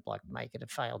wheel's going to like make it a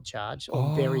failed charge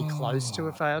or very close to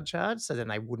a failed charge. So then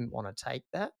they wouldn't want to take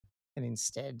that. and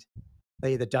instead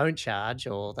they either don't charge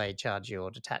or they charge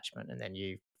your detachment, and then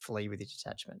you flee with your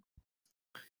detachment.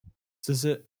 Does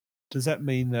that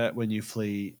mean that when you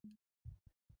flee,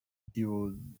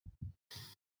 you'll...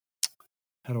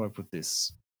 How do I put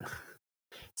this?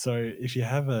 So if you're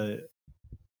out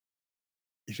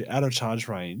of charge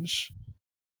range,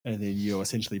 and then you're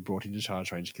essentially brought into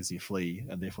charge range because you flee,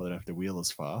 and therefore they don't have to wheel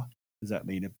as far, does that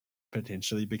mean it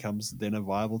potentially becomes then a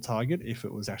viable target if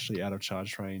it was actually out of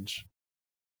charge range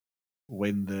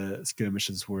when the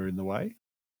skirmishes were in the way?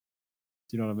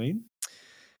 Do you know what I mean?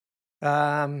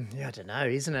 Yeah, I don't know.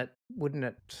 Isn't it? Wouldn't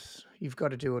it? You've got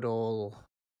to do it all.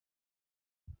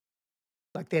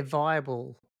 Like they're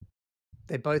viable.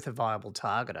 They're both a viable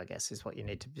target, I guess, is what you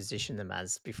need to position them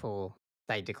as before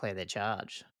they declare their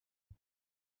charge.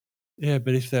 Yeah,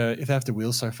 but if they have to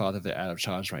wheel so far that they're out of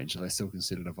charge range, are they still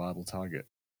considered a viable target?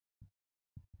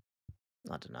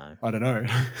 I don't know. I don't know.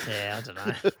 Yeah, I don't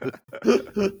know.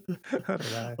 I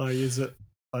don't know. Like, is it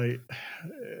like?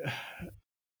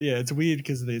 Yeah, it's weird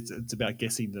because it's about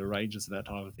guessing the ranges and that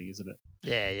type of thing, isn't it?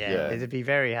 Yeah. It'd be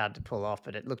very hard to pull off,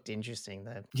 but it looked interesting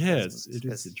though. Yeah, it is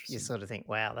interesting. You sort of think,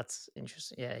 wow, that's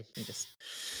interesting. Yeah, you can just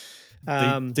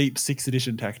deep 6th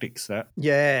edition tactics. That.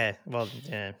 Yeah. Well,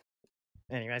 yeah.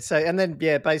 Anyway, so and then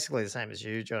basically the same as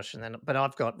you, Josh. And then, but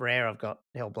I've got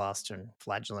Hellblaster and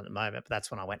Flagellant at the moment. But that's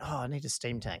when I went, I need a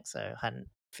steam tank, so I hadn't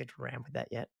fiddled around with that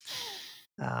yet.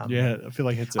 Yeah, I feel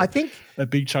like it's a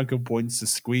big chunk of points to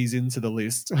squeeze into the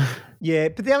list. Yeah,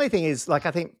 but the only thing is, like,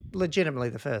 I think legitimately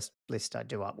the first list I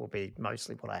do up will be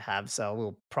mostly what I have, so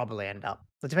we'll probably end up.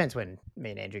 It depends when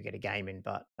me and Andrew get a game in,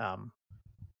 but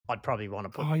I'd probably want to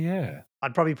put. Oh yeah,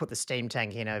 I'd probably put the steam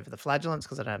tank in over the Flagellants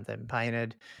because I don't have them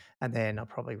painted, and then I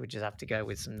probably would just have to go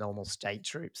with some normal state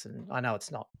troops. And I know it's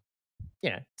not,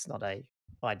 it's not a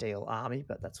ideal army,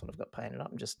 but that's what I've got painted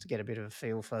up, and just to get a bit of a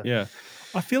feel for. Yeah,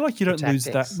 I feel like you don't lose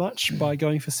that much by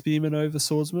going for Spearmen over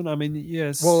Swordsman. I mean,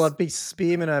 yes. Well, it'd be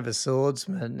Spearmen over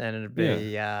Swordsman, and it'd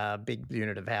be a big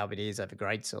unit of Halberdiers over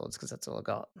Great Swords because that's all I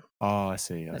got. Oh, I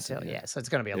see. Yeah, so it's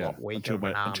going to be a lot weaker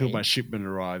until my shipment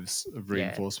arrives of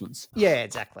reinforcements. Yeah,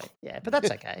 exactly. Yeah, but that's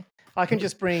okay. I can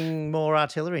just bring more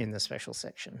artillery in the special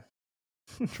section.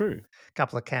 True. A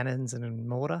couple of cannons and a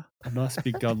mortar. A nice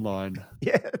big gun line.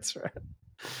 Yeah, that's right.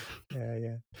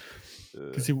 Yeah.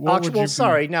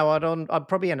 Sorry, no, I'd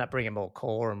probably end up bringing more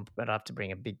core, but I'd have to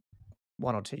bring a big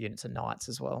 1 or 2 units of knights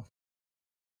as well.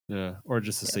 Yeah, or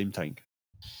just a steam tank.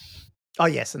 Oh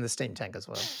yes, and the steam tank as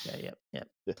well. Yeah.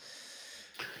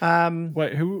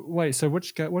 So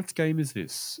which game is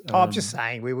this? I'm just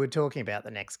saying, we were talking about the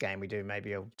next game we do.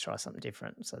 Maybe I'll try something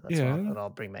different. So that's why I thought I'll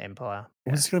bring my Empire.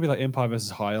 Was this going to be like Empire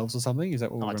versus High Elves or something? Is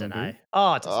that what we're going to do? Do?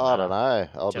 Oh, it doesn't matter. I don't know.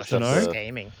 I'll Josh just have to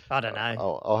scheming. I don't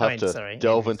know. I'll have to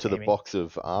delve into the box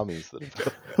of armies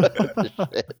that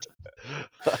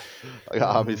I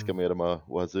got armies coming out of my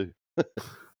wazoo.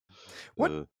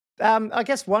 What? I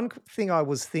guess one thing I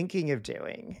was thinking of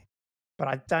doing, but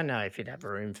I don't know if you'd have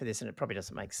room for this, and it probably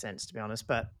doesn't make sense to be honest,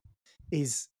 but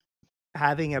is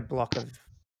having a block of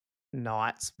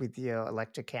knights with your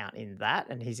elector count in that,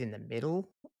 and he's in the middle,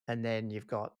 and then you've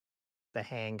got the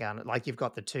handgun, like you've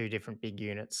got the 2 different big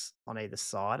units on either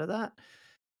side of that.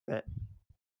 But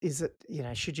is it,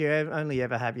 should you only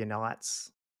ever have your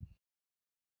knights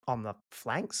on the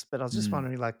flanks? But I was just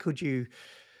wondering, like, could you,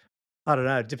 I don't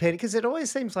know, depending, because it always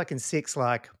seems like in 6,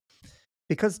 like,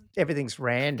 because everything's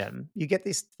random, you get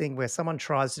this thing where someone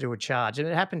tries to do a charge, and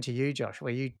it happened to you, Josh,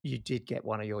 where you did get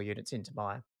one of your units into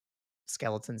my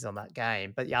skeletons on that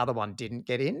game, but the other one didn't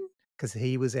get in because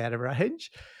he was out of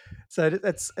range. So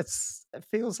it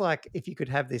feels like if you could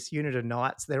have this unit of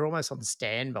knights, they're almost on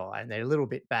standby and they're a little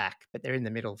bit back, but they're in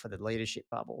the middle for the leadership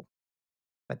bubble.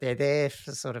 But they're there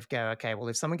to sort of go, okay, well,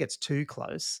 if someone gets too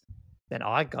close, then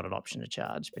I got an option to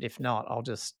charge. But if not, I'll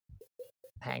just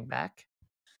hang back.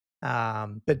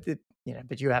 But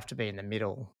you have to be in the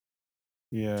middle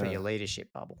for your leadership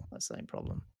bubble. That's the same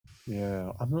problem.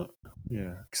 Yeah, I'm not.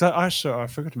 Yeah, because I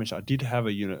forgot to mention I did have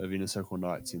a unit of Inner Circle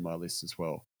Knights in my list as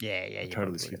well. Yeah, I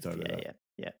totally skipped over that.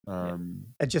 Yeah.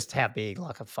 Just how big,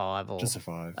 like a 5 or just a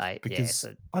 5? 8? Because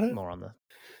so I don't more on the.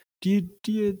 Do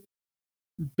you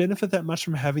benefit that much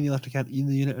from having the elector count in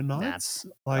the unit of knights?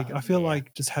 I feel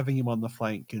like just having him on the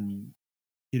flank and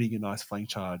hitting a nice flank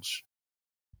charge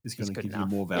is going to give you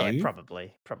more value. Yeah,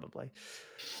 probably.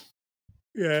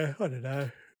 Yeah, I don't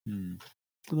know. I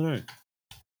don't know.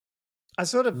 I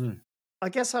sort of, I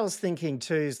guess I was thinking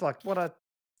too, is like what I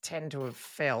tend to have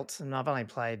felt, and I've only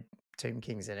played Tomb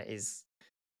Kings in it, is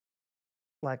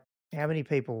like how many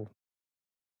people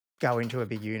go into a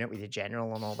big unit with your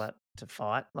general and all that to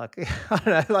fight. Like I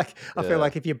don't know, like I feel Yeah.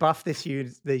 like if you buff these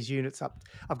units up,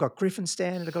 I've got Griffin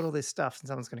stand, I've got all this stuff, and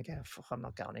someone's going to go, "Fuck, I'm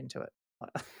not going into it."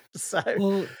 So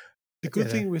Well, the good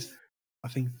Yeah. thing with, I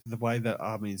think, the way that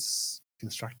army's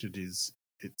constructed is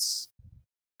it's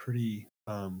pretty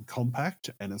compact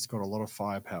and it's got a lot of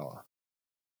firepower,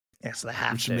 yes, they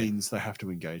have which to. means they have to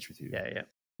engage with you.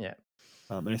 Yeah.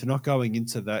 And if they're not going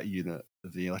into that unit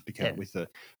of the electric count Yeah. with the,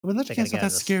 I mean, electric They're count's gonna not go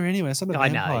that to scary anyway. It's not a I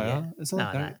know, vampire. yeah. It's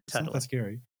not No, that. It's not totally. that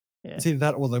scary. Yeah. It's either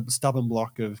that or the stubborn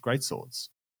block of great swords.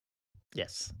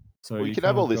 Yes. So Well, you can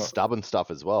have all this stubborn stuff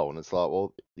as well, and it's like,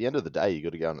 well, at the end of the day, you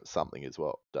got to go into something as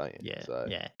well, don't you? Yeah. So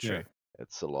Yeah. True.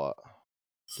 it's a lot.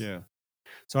 Yeah.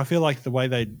 So I feel like the way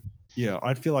I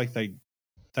feel like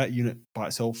that unit by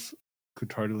itself could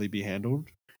totally be handled,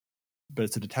 but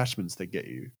it's the detachments that get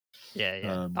you.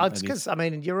 Yeah. Oh, it's and because I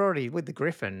mean you're already with the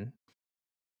Griffin.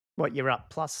 What you're up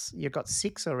plus you've got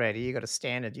 6 already. You got a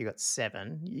standard. You got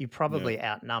 7. You probably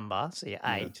outnumber, so you're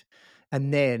 8.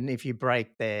 And then if you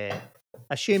break their,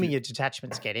 assuming your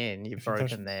detachments get in, you've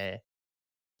broken their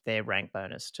rank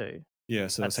bonus too. Yeah,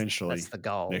 so essentially that's the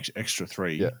goal. an extra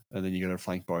 3, Yeah. and then you get a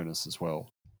flank bonus as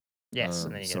well. Yes,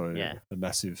 and then you get, a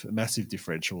massive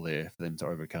differential there for them to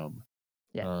overcome.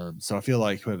 Yeah. So I feel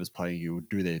like whoever's playing you would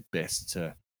do their best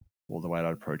to, well, the way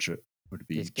I'd approach it would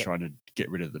be trying to get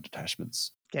rid of the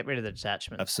detachments. Get rid of the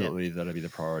detachments. Absolutely, that'd be the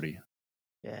priority.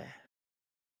 Yeah.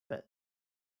 But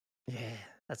yeah,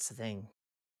 that's the thing.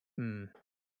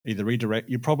 Either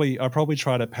redirect. I'd probably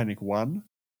try to panic 1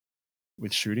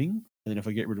 with shooting, and then if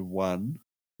I get rid of 1,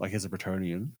 like as a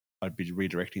Bretonnian, I'd be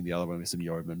redirecting the other one with some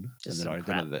yeoman, Just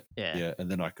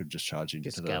and then I could just charge into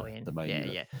just go in. the main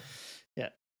unit. Yeah.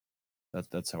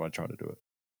 That's how I try to do it.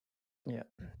 Yeah.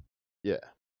 Yeah.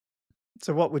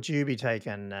 So what would you be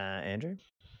taking, Andrew?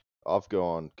 I've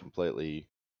gone completely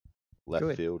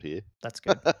left field here. That's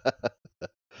good.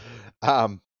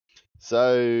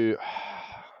 So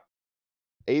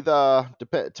either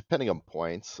depending on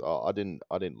points, I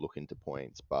didn't look into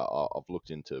points, but I've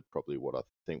looked into probably what I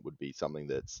think would be something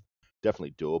that's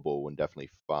definitely doable and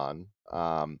definitely fun.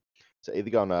 So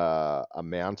either going a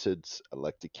mounted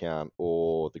electric count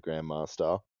or the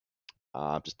Grandmaster,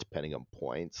 just depending on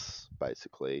points,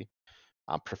 basically.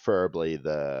 Preferably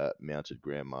the mounted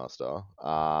Grandmaster.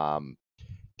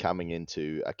 Coming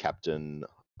into a captain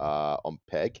on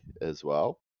peg as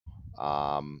well,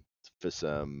 for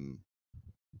some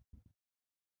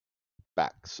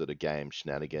back sort of game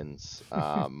shenanigans,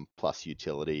 plus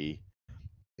utility.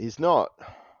 He's not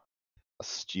a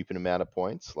stupid amount of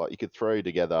points. Like you could throw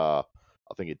together, I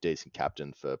think, a decent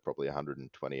captain for probably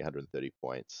 120, 130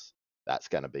 points. That's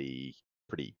going to be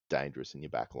pretty dangerous in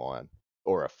your back line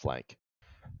or a flank.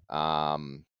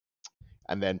 And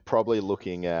then probably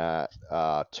looking at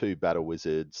 2 battle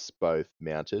wizards, both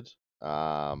mounted.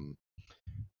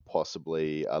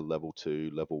 Possibly a level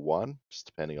 2, level 1, just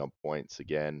depending on points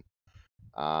again.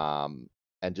 And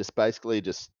just basically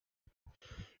just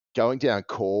going down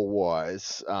core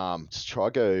wise, just try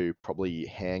go probably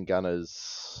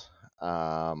handgunners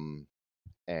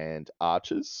and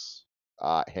archers.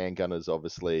 Handgunners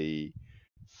obviously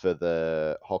for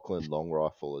the Hochland long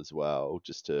rifle as well,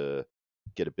 just to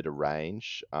get a bit of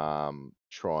range.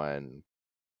 Try and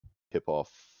pip off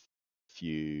a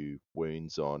few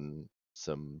wounds on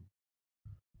some,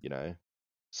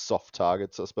 soft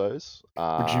targets, I suppose.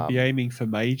 Would you be aiming for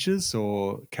mages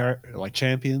or like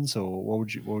champions, or what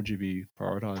would you be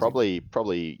prioritizing?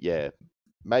 Probably, yeah.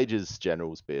 Mages,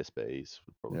 generals, BSBs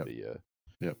would probably be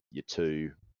your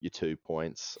 2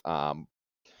 points. Going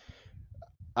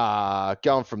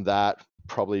from that,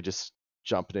 probably just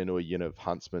jumping into a unit of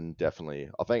huntsmen. Definitely,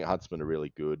 I think huntsmen are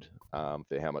really good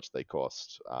for how much they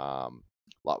cost.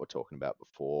 Like we're talking about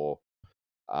before.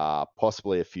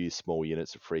 Possibly a few small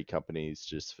units of free companies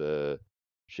just for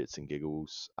shits and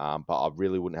giggles. But I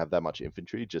really wouldn't have that much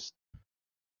infantry. Just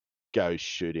go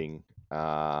shooting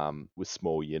with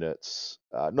small units.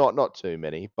 Not too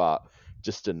many, but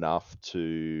just enough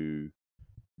to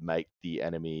make the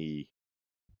enemy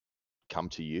come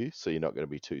to you, so you're not going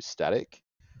to be too static.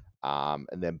 And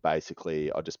then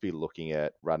basically, I'll just be looking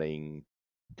at running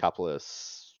a couple of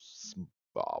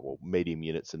medium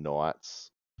units of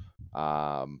knights.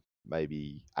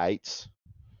 Maybe 8.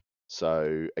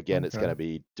 So again, it's going to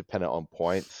be dependent on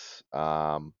points.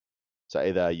 So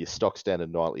either your stock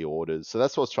standard nightly orders. So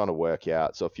that's what I was trying to work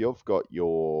out. So if you've got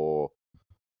your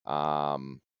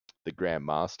the Grand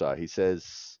Master, he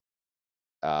says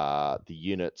the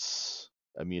units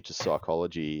immune to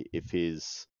psychology if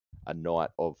he's a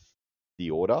knight of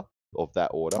the order of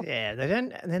that order. Yeah, they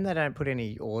don't. And then they don't put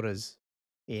any orders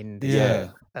in.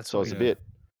 Yeah, That's so it's a bit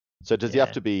So does he have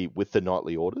Yeah. to be with the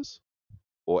knightly orders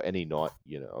or any knight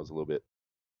unit? I was a little bit.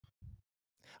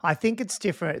 I think it's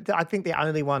different. I think the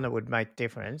only one that would make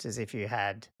difference is if you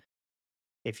had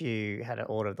an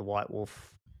Order of the White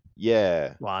Wolf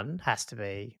Yeah, one, has to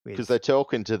be because with they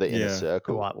talk into the inner Yeah. the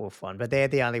circle. White Wolf one. But they're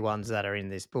the only ones that are in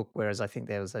this book, whereas I think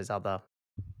there was those other,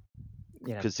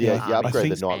 Because Yeah, you I upgrade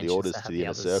the think- knightly expansions orders that to have the the inner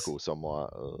others. circle, so I'm like,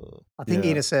 I think Yeah.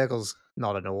 Inner Circle's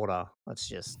not an order. It's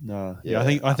just No. Yeah.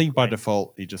 Yeah, I think by upgrade.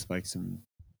 default he just makes them.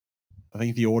 I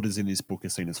think the orders in this book are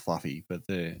seen as fluffy, but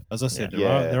as I said,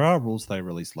 Yeah. there are rules they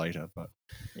release later. But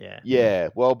yeah. yeah.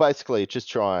 Well, basically, just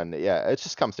try and it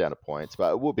just comes down to points.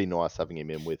 But it would be nice having him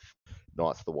in with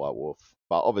Knights of the White Wolf.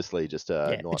 But obviously, just Yeah,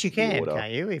 Knights but you of the can, Order.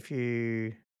 can't you? If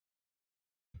you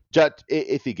Just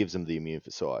if he gives them the immune for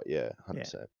sight,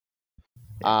 100%.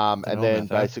 Yeah. And know then about that. I'm not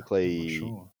basically,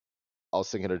 sure. I was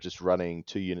thinking of just running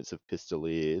 2 units of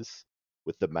Pistoliers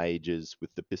with the mages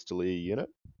with the Pistolier unit,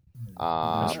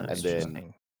 That's and right. then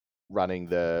interesting. running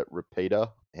the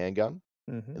repeater handgun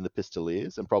Mhm. and the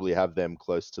Pistoliers, and probably have them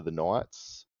close to the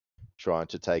knights, trying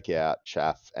to take out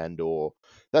chaff or.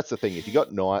 That's the thing. If you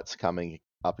got knights coming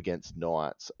up against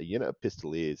knights, a unit of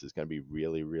Pistoliers is going to be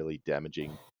really, really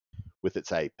damaging with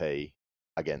its AP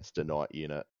against a knight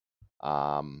unit.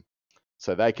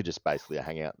 So they could just basically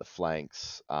hang out the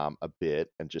flanks a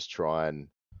bit and just try and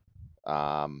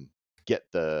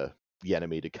get the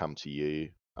enemy to come to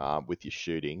you with your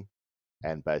shooting,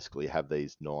 and basically have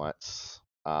these knights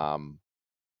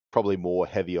probably more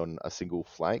heavy on a single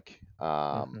flank.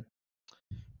 Mhm.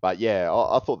 But yeah,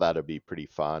 I thought that'd be pretty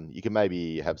fun. You can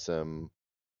maybe have some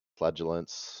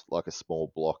flagellants, like a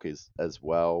small block as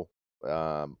well.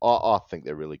 I think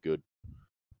they're really good,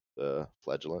 the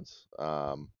flagellants.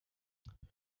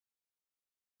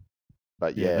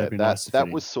 But Yeah, yeah, that'd be that nice if that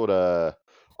any. was sort of.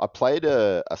 I played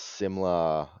a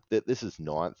similar. This is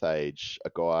Ninth Age, a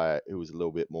guy who was a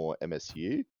little bit more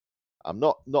MSU.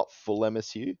 Not full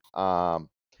MSU.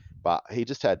 But he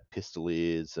just had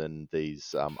Pistoliers and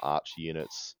these archer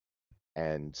units,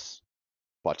 and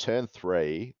by turn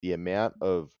 3, the amount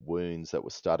of wounds that were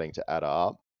starting to add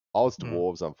up. I was Mm.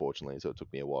 dwarves, unfortunately, so it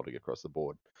took me a while to get across the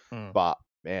board. Mm. But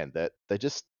man, that they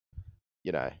just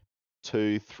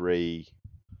 2, 3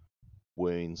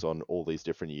 wounds on all these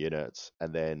different units,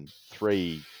 and then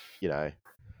 3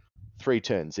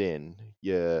 turns in,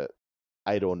 you're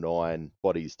 8 or 9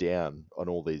 bodies down on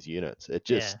all these units. It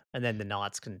just and then the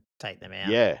knights can take them out.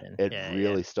 Then. it Yeah.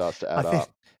 really starts to I add think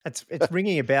up. it's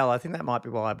ringing a bell. I think that might be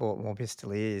why I bought more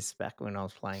Pistoliers back when I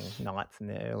was playing knights in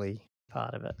the early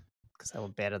part of it, because they were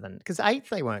better than. Because 8th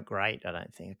they weren't great. I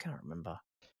don't think. I can't remember.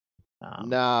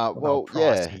 Nah, Or they were well,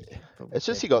 yeah, pricey it's with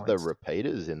just their you got the points.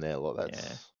 repeaters in there. Like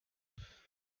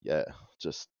Yeah.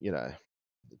 just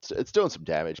it's doing some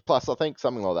damage. Plus, I think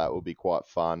something like that would be quite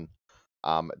fun.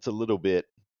 It's a little bit,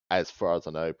 as far as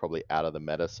I know, probably out of the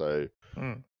meta, so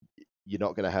Mm. you're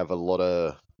not going to have a lot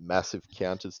of massive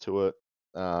counters to it.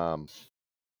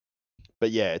 But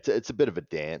yeah, it's a bit of a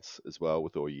dance as well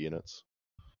with all units,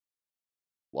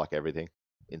 like everything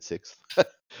in 6th,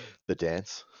 the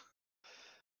dance.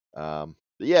 But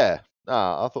yeah,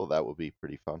 I thought that would be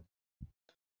pretty fun.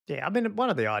 Yeah, I mean, one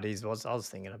of the ideas was I was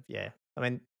thinking of. Yeah, I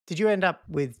mean, did you end up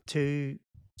with 2?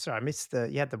 Sorry, I missed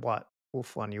you had the White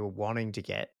Wolf one you were wanting to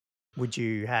get. Would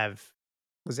you have?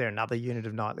 Was there another unit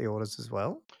of knightly orders as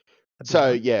well? A big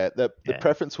So one? yeah, the Yeah.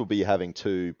 preference will be having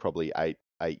 2 probably 8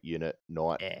 unit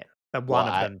knight. Yeah, but Well,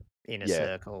 one of them in a yeah.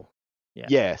 circle. Yeah.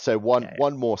 Yeah, so one Yeah.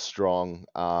 one more strong.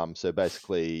 So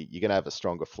basically, you're gonna have a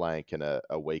stronger flank and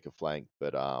a weaker flank.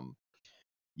 But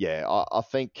yeah, I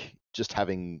think just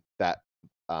having that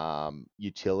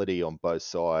utility on both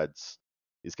sides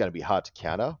is going to be hard to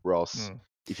counter. Or else, Mm.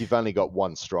 if you've only got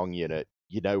one strong unit,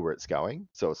 you know where it's going.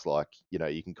 So it's like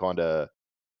you can kind of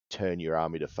turn your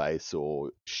army to face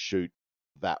or shoot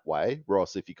that way. Or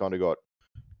else, if you kind of got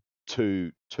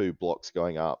two blocks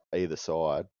going up either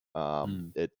side,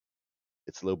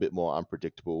 it's a little bit more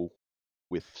unpredictable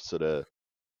with sort of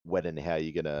when and how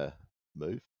you're gonna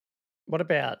move. What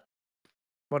about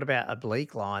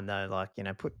oblique line though? Like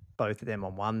put both of them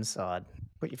on one side.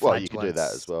 Put your Well, you could do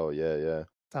that as flagellants well. Yeah.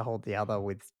 to hold the other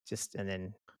with just and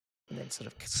then sort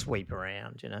of sweep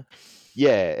around.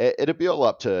 Yeah, it'd be all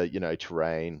up to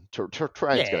terrain.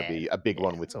 Terrain's going to Yeah, be a big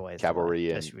one with it's always the way, cavalry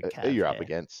and especially with who Cav. you're up Yeah.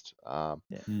 against.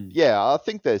 Yeah. Yeah, I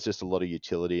think there's just a lot of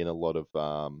utility and a lot of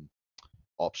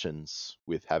options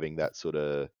with having that sort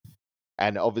of.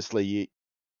 And obviously,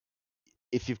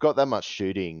 if you've got that much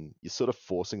shooting, you're sort of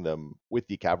forcing them with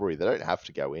your cavalry. They don't have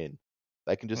to go in;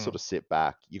 they can just sort Mm. of sit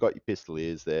back. You got your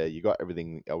pistoliers there. You got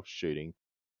everything else shooting,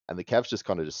 and the Cav's just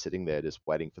kind of just sitting there, just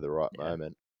waiting for the right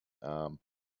moment.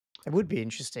 It would be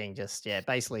interesting. Just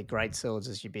basically great swords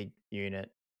as your big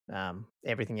unit.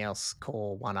 Everything else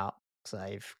core one up,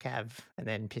 save cav, and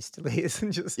then pistoliers,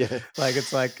 and just Yeah.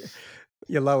 it's like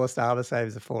your lowest armor save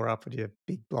is a 4 up with your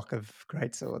big block of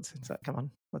great swords. It's like, come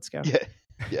on, let's go. Yeah.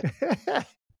 Yeah.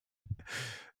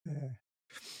 Yeah.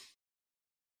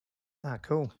 Ah,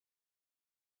 cool.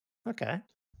 Okay.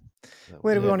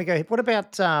 Where do we Yeah. want to go? What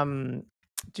about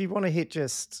do you want to hit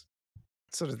just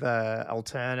sort of the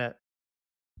alternate?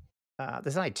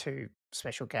 There's only 2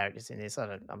 special characters in this.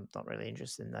 I'm not really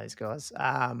interested in those guys.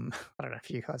 I don't know if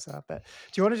you guys are, but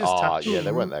do you want to just Oh, touch yeah,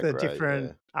 they weren't that the great. different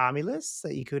Yeah. army lists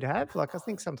that you could have? Like, I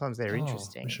think sometimes they're Oh, we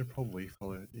interesting. should probably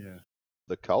follow it. Yeah.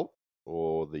 The cult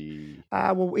or the.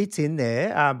 Well, it's in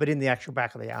there, but in the actual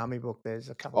back of the army book, there's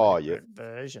a couple of Oh, yeah. different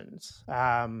versions.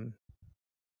 I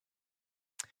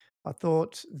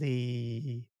thought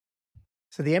the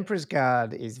Emperor's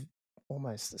Guard is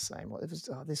almost the same. Well, it was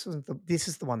this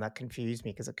is the one that confused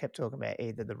me because I kept talking about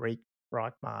either the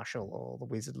Reich Marshal or the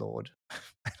Wizard Lord.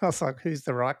 And I was like, who's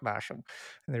the Reich Marshal?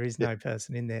 And there is Yeah. no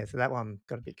person in there, so that one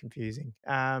got a bit confusing.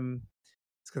 So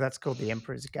that's called the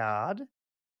Emperor's Guard.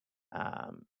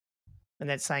 And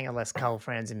that's saying unless Karl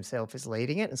Franz himself is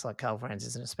leading it. It's like Karl Franz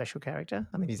isn't a special character.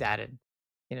 I mean, he's added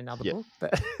in another Yeah. book,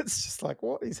 but it's just like,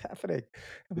 what is happening?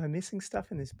 Am I missing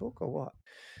stuff in this book or what?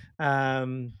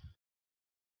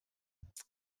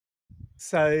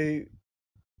 So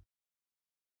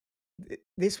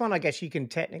this one, I guess you can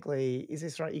technically, is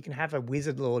this right? You can have a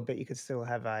Wizard Lord, but you could still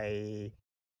have a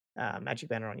Magic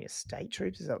Banner on your state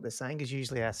troops. Is that what they're saying? Because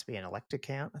usually it has to be an elector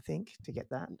count, I think, to get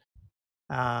that.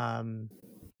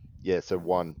 Yeah, so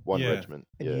one Yeah. regiment.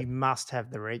 And Yeah. you must have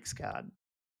the Reichsguard,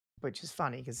 which is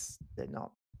funny because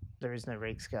there is no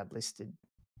Reichsguard listed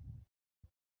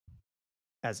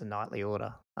as a knightly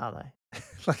order, are they?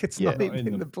 Like, it's Yeah. not Not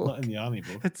in the book. Not in the army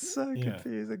book. It's so Yeah.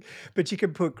 confusing. But you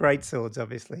can put great swords,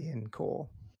 obviously, in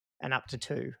core and up to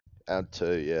 2. And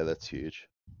 2, yeah, that's huge.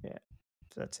 Yeah.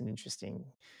 So that's an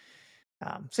interesting.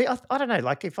 See, I don't know.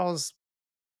 Like, if I was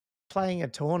playing a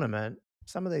tournament,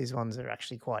 some of these ones are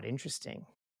actually quite interesting.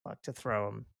 Like to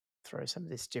throw some of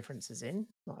these differences in.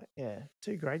 Like,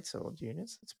 2 great sword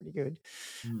units. That's pretty good.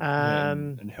 Yeah,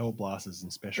 and Hellblasters in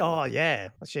special. Oh yeah,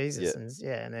 Jesus,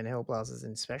 Yeah. and then Hellblasters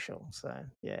in special. So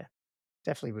yeah,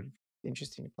 definitely would be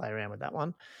interesting to play around with that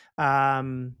one. I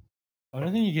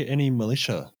don't think you get any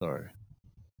militia though.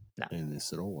 No. In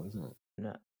this at all, isn't it?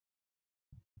 No.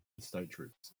 State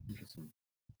troops. Interesting.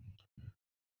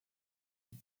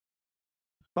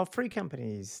 Well, free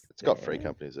companies. It's got free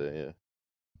companies there, yeah.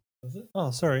 Is it? Oh,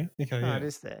 sorry. Okay, Oh, yeah. it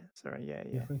is there. Sorry,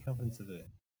 yeah. Free companies are there.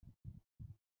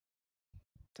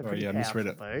 It's a pretty I misread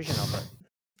powerful it. version of it.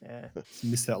 Yeah.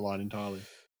 Missed that line entirely.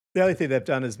 The only thing they've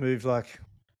done is move like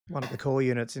one of the core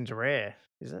units into rare,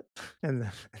 is it? And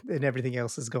then everything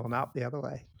else has gone up the other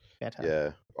way. Better.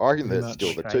 Yeah. I reckon Pretty there's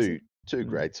still the Crazy. two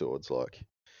great swords. Like,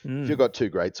 if Mm. you've got 2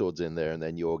 great swords in there and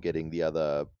then you're getting the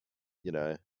other,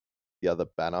 the other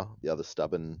banner, the other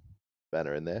stubborn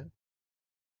banner in there,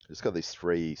 it's got these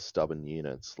 3 stubborn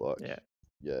units. Like,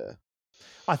 yeah.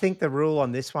 I think the rule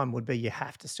on this one would be you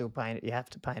have to still paint it. You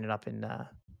have to paint it up in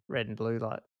red and blue,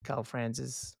 like Karl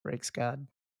Franz's Reichsguard,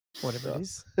 whatever it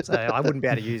is. So I wouldn't be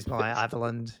able to use my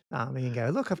Averland army and go,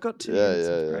 look, I've got 2 units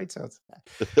of great swords.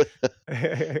 It's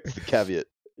the caveat.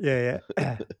 Yeah.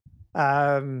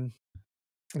 And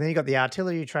then you got the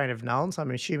artillery train of Nuln. So I'm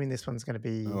assuming this one's going to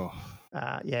be.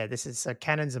 This is so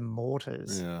cannons and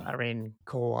mortars are in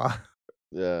core.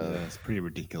 Yeah, it's pretty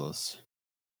ridiculous.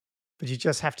 But you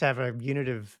just have to have a unit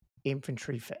of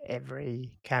infantry for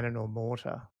every cannon or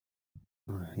mortar.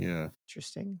 Yeah.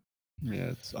 Interesting.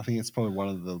 Yeah, I think it's probably one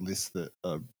of the lists that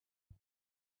are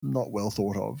not well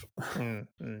thought of. I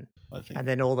think. And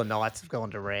then all the knights have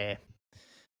gone to rare.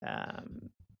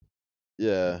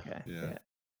 Yeah.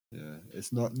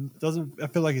 It's not. I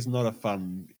feel like it's not a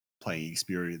fun playing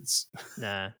experience.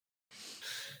 No.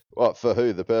 What, for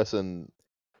who? The person?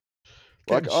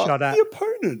 Getting shot at the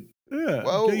opponent. Yeah,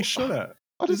 well, getting shot at.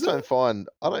 I don't find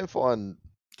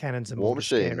cannons and war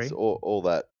mortars machines scary. or all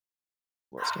that.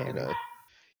 Scary.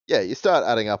 You start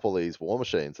adding up all these war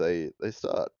machines. They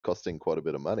start costing quite a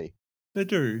bit of money. They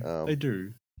do.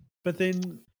 But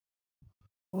then,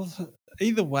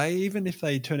 either way, even if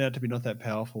they turn out to be not that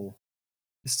powerful,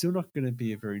 it's still not going to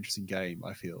be a very interesting game,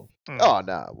 I feel. Oh,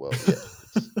 no. Well,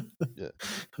 yeah.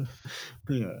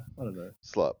 Yeah, I don't know.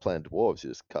 It's like playing dwarves. You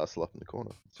just castle up in the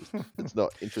corner. It's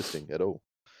not interesting at all.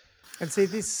 And see,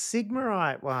 this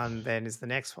Sigmarite one then is the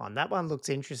next one. That one looks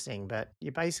interesting, but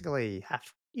you basically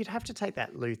you'd have to take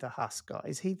that Luther Husk guy.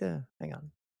 Is he the? Hang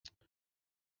on.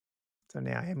 So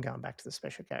now I am going back to the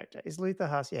special character. Is Luther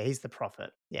Haas? Yeah, he's the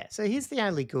prophet. Yeah, so he's the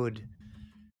only good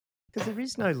because there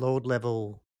is no Lord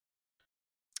level.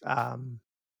 What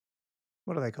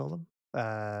do they call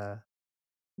them?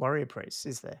 Warrior priests,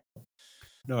 is there?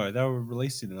 No, they were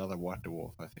released in another White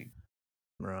Dwarf, I think.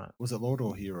 Right. Was it Lord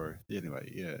or Hero?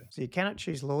 Anyway, yeah. So you cannot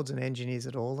choose lords and engineers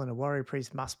at all, and a warrior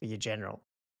priest must be your general.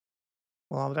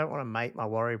 Well, I don't want to make my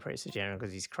warrior priest a general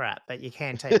because he's crap, but you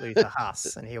can take Luther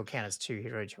Huss and he'll count as 2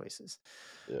 hero choices.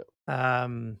 Yeah. I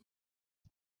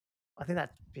think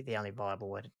that'd be the only viable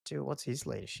way to do it. What's his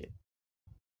leadership?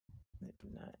 No,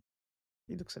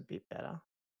 he looks a bit better.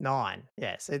 9.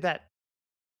 Yeah, so that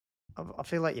I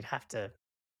feel like you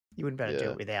wouldn't be able to do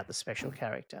Yeah. it without the special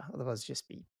character. Otherwise, it'd just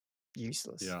be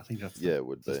useless. Yeah, I think that's it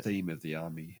would the be. theme of the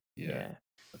army. Yeah,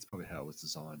 that's probably how it was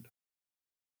designed.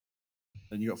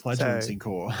 And you got flagellants in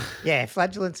core. Yeah,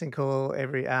 flagellants in core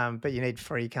every but you need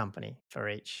free company for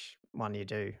each one you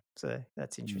do. So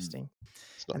that's interesting.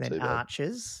 It's not And then too bad.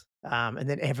 archers. And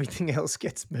then everything else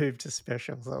gets moved to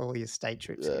special. So all your state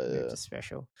troops get moved Yeah. to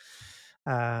special.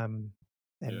 And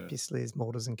pistoliers,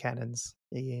 mortars, and cannons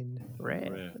in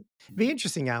rare. It'd be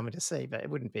interesting armor to see, but it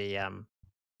wouldn't be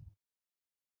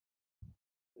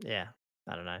yeah,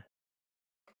 I don't know.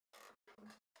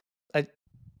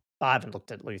 I haven't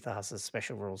looked at Luther Huss's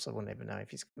special rules, so I wouldn't even know if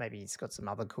he's got some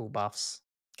other cool buffs.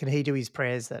 Can he do his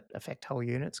prayers that affect whole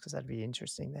units? Because that'd be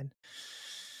interesting then.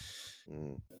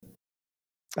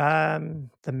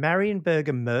 The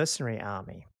Marienburger Mercenary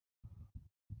Army.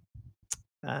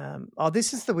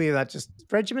 This is the weird that just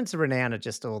regiments of renown are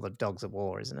just all the dogs of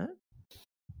war, isn't it?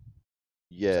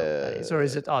 Yeah. Or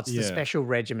is it? Oh, it's the special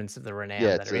regiments of the renown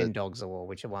that are in Dogs of War,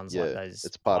 which are ones like those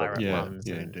it's part pirate of it. ones.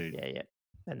 Yeah, and, indeed.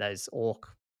 And those orc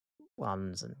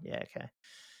ones, and okay.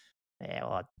 Yeah,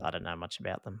 well, I don't know much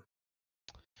about them.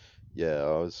 Yeah, I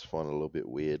always find it a little bit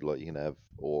weird. Like you can have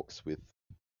orcs with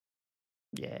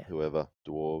whoever,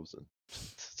 dwarves, and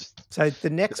so the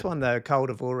next one though, Cold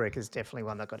of Ulrich, is definitely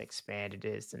one that got expanded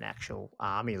as an actual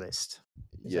army list.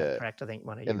 Is that correct? I think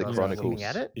one of you guys was looking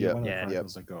at it. Yeah, one of the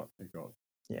Chronicles I got.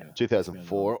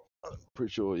 2004. I'm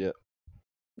pretty sure. Yeah.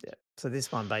 Yeah. So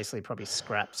this one basically probably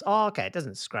scraps. Oh, okay. It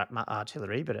doesn't scrap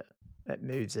artillery, but it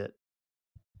moves it.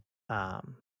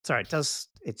 Sorry,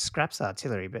 it scraps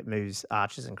artillery, but moves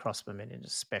archers and crossbowmen into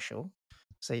special.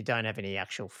 So you don't have any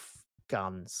actual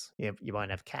guns. You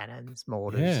won't have cannons,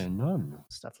 mortars, none.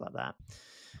 Stuff like that.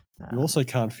 You also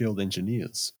can't field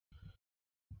engineers.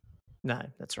 No,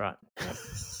 that's right.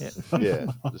 Yep. Yeah,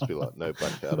 just be like no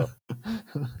black powder.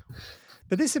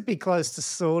 But this would be close to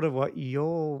sort of what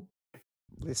your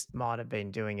list might have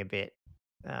been doing a bit,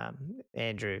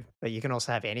 Andrew. But you can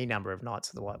also have any number of Knights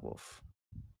of the White Wolf.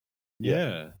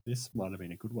 Yeah, this might have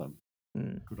been a good one.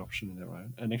 Mm. Good option in that way.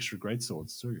 And extra great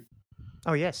swords too.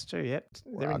 Oh yes, too. Yep.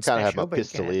 Well, I can't have my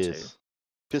pistoliers.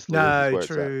 Pistoliers no, is where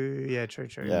true. It's at. Yeah,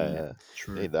 true. Yeah,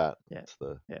 true. Need that. Yeah, it's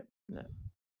the no.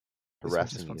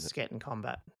 harassing unit. Scat in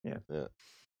combat. Yeah.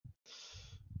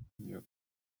 Yep.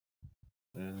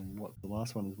 And what the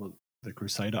last one is? What the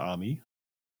Crusader army?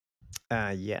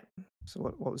 Yeah. So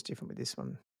what was different with this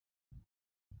one?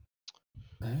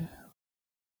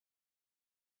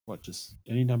 What, just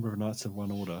any number of knights of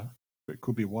one order, but it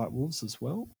could be White Wolves as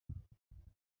well?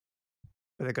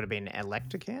 But they've got to be an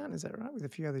elect account, is that right? With a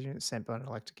few other units sent by an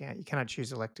elect account. You cannot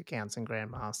choose elect accounts and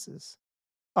grandmasters.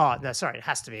 Oh, no, sorry, it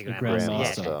has to be a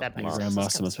grandmaster. Yeah, that makes sense.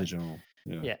 Grandmaster must be general.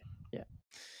 Yeah.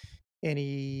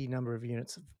 Any number of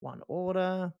units of one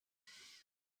order.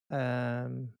 You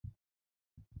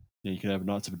can have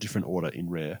knights of a different order in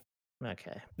rare.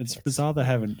 Okay. It's bizarre they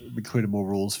haven't included more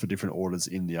rules for different orders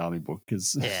in the army book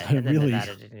because really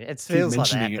it feels like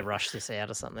they have to rush this out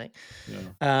or something.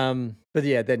 Yeah. But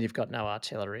yeah, then you've got no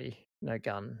artillery, no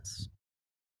guns.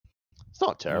 It's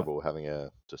not terrible having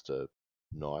just a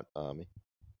knight army.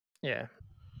 Yeah.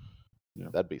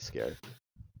 That'd be scary.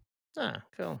 Ah,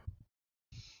 cool.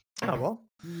 Oh well.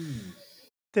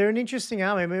 They're an interesting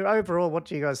army. I mean, overall, what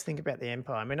do you guys think about the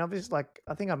Empire? I mean, obviously,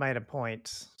 I think I made a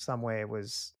point somewhere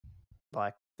was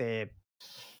like they're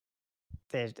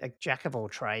a jack of all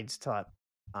trades type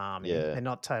army. Yeah. They're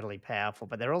not totally powerful,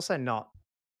 but they're also not.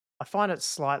 I find it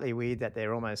slightly weird that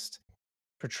they're almost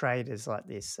portrayed as like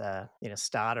this,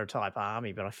 starter type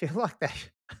army. But I feel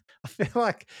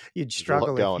like you'd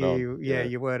struggle if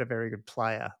you weren't a very good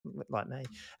player like me.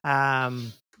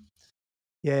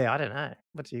 Yeah, I don't know.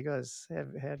 What do you guys?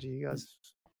 How do you guys?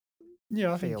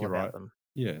 Yeah, I think you're right. Them?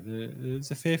 Yeah,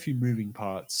 there's a fair few moving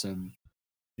parts, and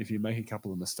if you make a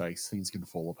couple of mistakes, things can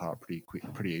fall apart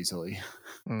pretty easily.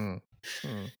 Yeah,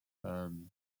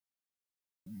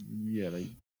 they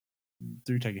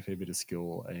do take a fair bit of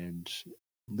skill, and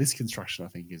list construction, I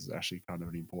think, is actually kind of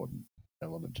an important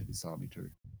element to this army too.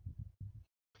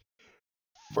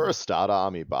 For a starter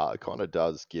army, but it kind of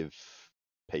does give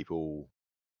people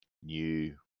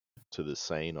new to the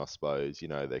scene, I suppose. You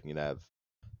know, they can have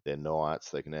their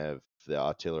knights, they can have their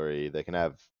artillery, they can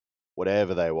have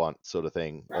whatever they want, sort of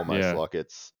thing. Almost like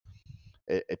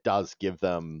it does give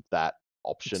them that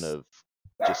option of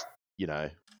just, you know,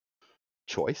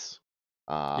 choice.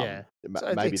 Yeah. So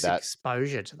I Maybe think that.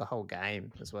 exposure to the whole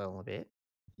game as well a bit.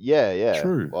 Yeah.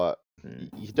 True. Like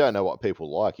you don't know what people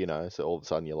like, you know. So all of a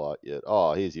sudden you're like,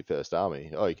 oh, here's your first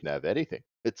army. Oh, you can have anything.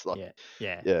 It's like,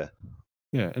 yeah.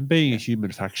 And being a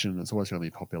human faction, it's always going to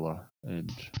be popular,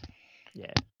 and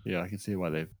I can see why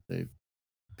they've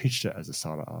pitched it as a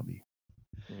starter army.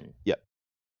 Yep.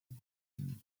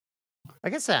 I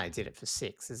guess they only did it for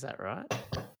 6. Is that right?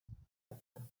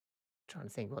 Trying to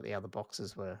think what the other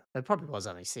boxes were. It probably was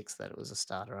only 6 that it was a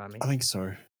starter army. I think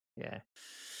so. Yeah.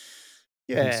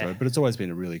 I think so, but it's always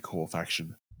been a really core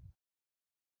faction.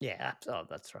 Yeah. Oh,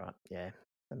 that's right. Yeah.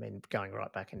 I mean, going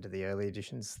right back into the early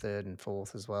editions, 3rd and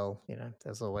 4th as well. You know,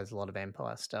 there's always a lot of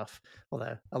Empire stuff,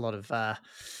 although a lot of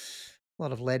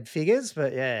lead figures,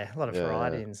 but a lot of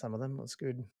variety in some of them. It's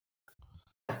good.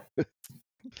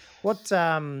 What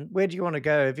where do you want to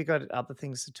go? Have you got other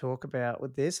things to talk about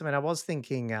with this? I mean, I was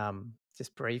thinking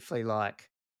just briefly, like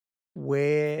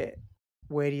where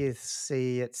do you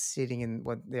see it sitting in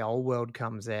when the old world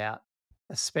comes out,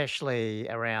 especially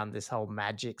around this whole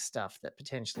magic stuff that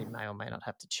potentially may or may not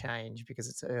have to change because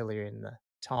it's earlier in the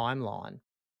timeline.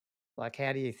 Like,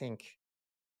 how do you think?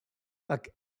 Like,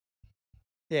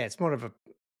 it's more of a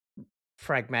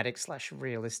pragmatic /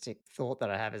 realistic thought that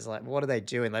I have is like, what are they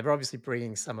doing? They're obviously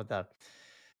bringing some of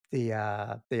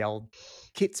the old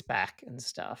kits back and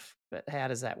stuff, but how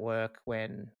does that work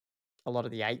when a lot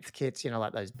of the 8th kits, you know,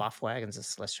 like those buff wagons, the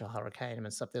Celestial Hurricane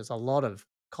and stuff, there's a lot of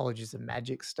Colleges of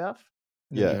Magic stuff,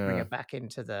 and then you bring it back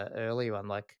into the early one.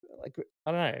 Like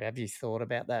I don't know, have you thought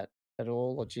about that at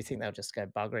all, or do you think they'll just go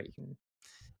bugger it?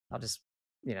 I'll just,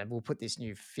 we'll put this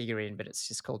new figure in, but it's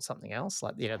just called something else,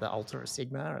 like, the Ultra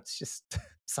Sigma. It's just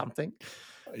something.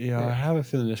 Yeah, I have a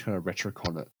feeling they're just going to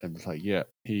retrocon it and it's like, here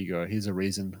you go. Here's a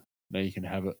reason. Now you can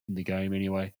have it in the game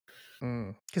anyway.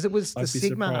 Because it was the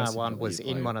Sigma one was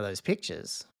in one of those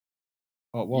pictures.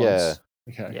 Oh, it was?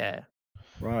 Yeah. Okay. Yeah.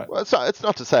 Right. Well, it's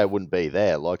not to say it wouldn't be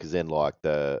there, like as in like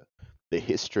the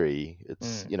history.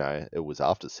 It's it was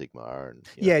after Sigma and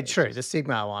true. just... The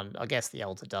Sigma one, I guess the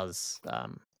Ultra does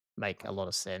make a lot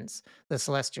of sense. The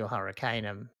Celestial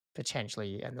Hurricanum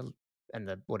potentially, and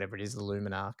the whatever it is, the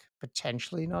Luminarch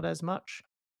potentially not as much.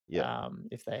 Yeah.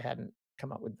 If they hadn't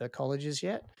come up with the colleges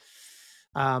yet.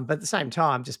 But at the same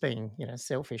time, just being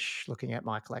selfish, looking at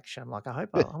my collection, I'm like, I hope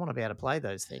I want to be able to play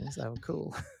those things. They were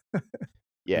cool.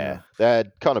 Yeah,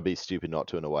 they'd kind of be stupid not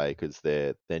to in a way because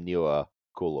they're newer,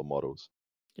 cooler models.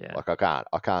 Yeah, like I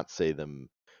can't see them.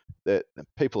 That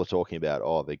people are talking about,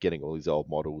 oh, they're getting all these old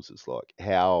models. It's like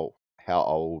how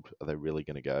old are they really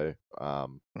going to go? I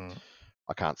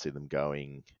can't see them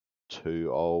going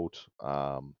too old.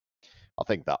 I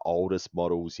think the oldest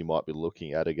models you might be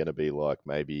looking at are going to be like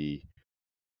maybe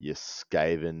your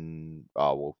Skaven.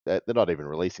 Oh well, they're not even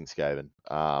releasing Skaven.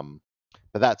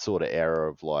 But that sort of era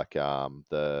of like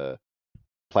the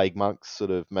Plague Monks,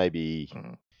 sort of maybe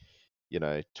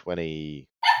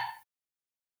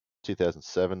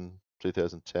 2007,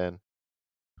 2010.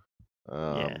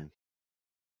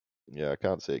 Yeah, I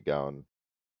can't see it going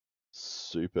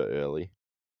super early.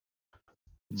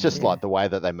 It's just like the way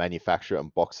that they manufacture it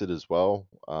and box it as well.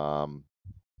 Well,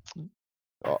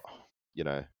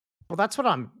 that's what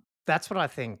I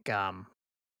think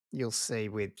you'll see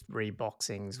with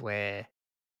reboxings where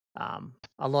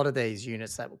a lot of these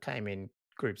units that came in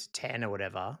groups of 10 or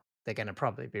whatever, they're going to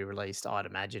probably be released, I'd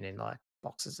imagine, in like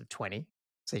boxes of 20.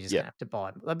 So you're just going to have to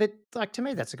buy them. But like, to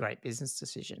me, that's a great business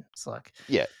decision. It's like,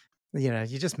 you're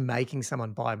just making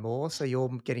someone buy more, so you're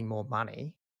getting more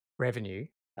money, revenue.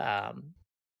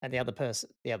 And the other person,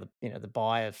 the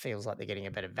buyer feels like they're getting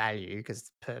a better value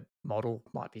because per model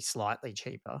might be slightly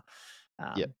cheaper.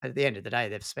 But at the end of the day,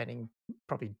 they're spending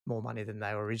probably more money than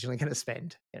they were originally going to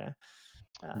spend.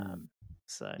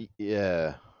 So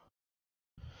yeah,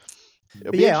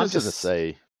 it'll be interesting to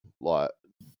see. Like,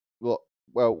 well,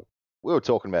 we were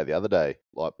talking about the other day,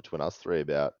 like between us three,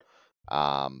 about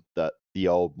that the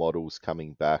old models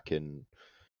coming back, and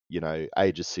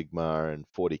Age of Sigma and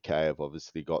 40k have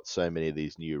obviously got so many of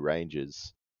these new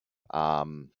ranges.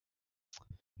 How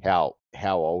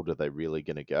old are they really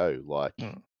going to go? Like,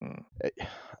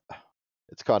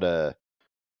 it's kind of.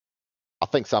 I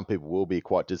think some people will be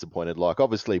quite disappointed. Like,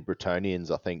 obviously,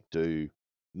 Bretonnians, I think, do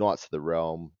Knights of the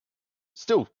Realm,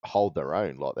 still hold their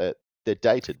own. Like they're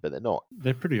dated, but they're not.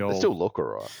 They're pretty They old. still look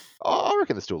alright. I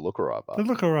reckon they still look alright. They But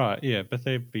look alright, yeah, but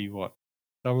they'd be what?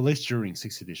 They were released during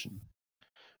 6th edition.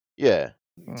 yeah,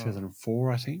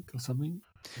 2004, I think, or something.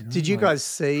 Did you guys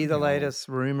see the pretty old. latest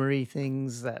rumory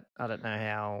things that I don't know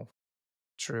how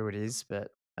true it is, but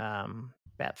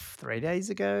about 3 days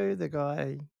ago, the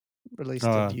guy released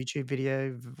a YouTube video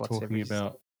of what's talking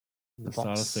about the starter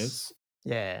box. sets.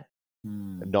 Yeah.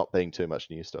 and not being too much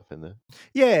new stuff in there.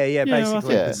 Yeah, Yeah, I basically.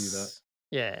 think I knew this-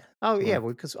 that. Yeah. Oh, yeah, Like,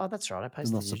 well, because that's right. I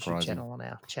posted not the YouTube surprising. channel on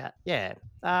our chat. Yeah.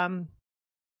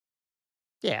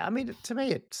 Yeah, I mean, to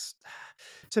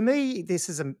me, this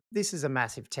is a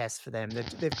massive test for them.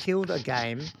 They've killed a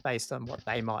game based on what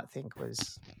they might think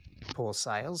was poor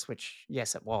sales, which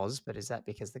yes, it was, but is that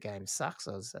because the game sucks,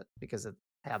 or is that because of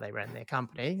how they ran their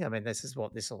company? I mean, this is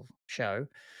what this will show.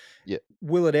 Yeah.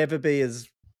 Will it ever be as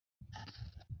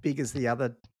big as the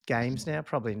other games now?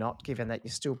 Probably not, given that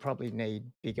you still probably need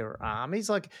bigger armies.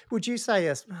 Like, would you say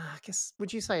a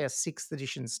 6th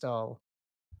edition style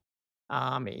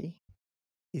army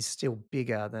is still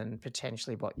bigger than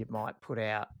potentially what you might put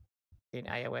out in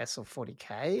AOS or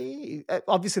 40k?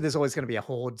 Obviously, there's always going to be a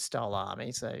horde style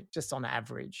army. So just on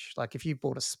average, like if you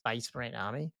bought a Space Marine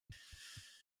army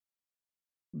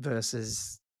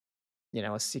versus, a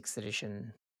 6th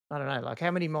edition, I don't know, like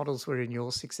how many models were in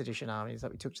your 6th edition armies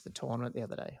that we took to the tournament the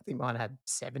other day? I think mine had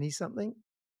 70 something,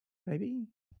 maybe.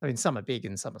 I mean, some are big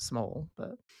and some are small,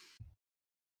 but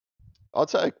I'd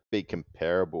say it'd be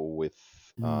comparable with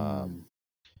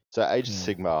so Age of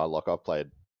Sigmar. Like I've played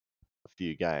a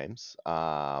few games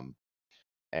and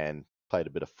played a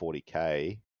bit of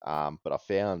 40k, but I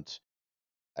found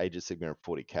Age of Sigmar and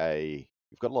 40k,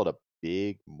 you've got a lot of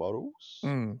big models.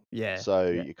 yeah. So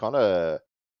yeah. you kind of,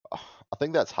 I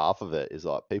think that's half of it is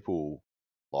like people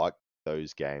like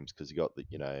those games because you got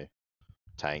the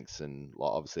tanks and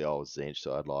like obviously I was Zinch,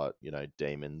 so I had like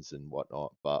demons and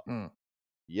whatnot. But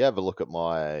you have a look at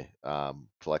my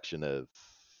collection of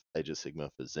Age of Sigmar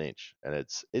for Zinch, and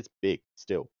it's big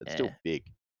still. It's still big.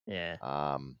 Yeah.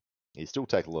 You still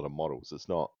take a lot of models. It's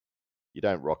not, you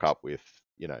don't rock up with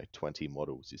 20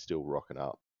 models. You're still rocking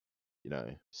up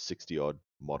 60 odd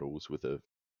models with a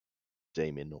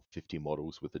demon or 50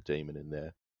 models with a demon in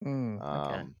there.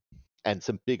 Okay. And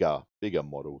some bigger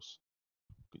models.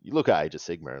 You look at Age of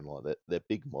Sigmar and like they're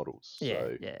big models. Yeah,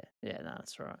 So no,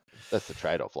 that's right. that's the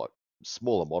trade-off. Like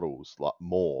smaller models, like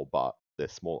more, but they're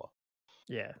smaller.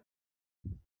 Yeah.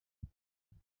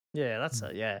 Yeah, that's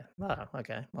it. Yeah. Oh,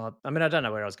 okay. Well, I mean, I don't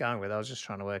know where I was going with it. I was just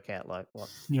trying to work out like what.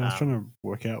 Yeah, I was trying to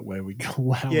work out where we go.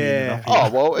 How we ended Yeah. up here.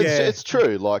 Oh well, Yeah. it's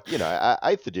true. Like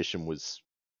 8th edition was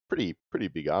pretty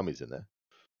big armies in there.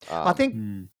 I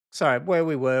think. Sorry, where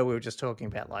we were just talking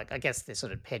about like I guess they're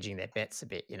sort of hedging their bets a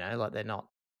bit. Like they're not.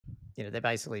 They're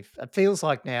basically. It feels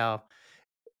like now.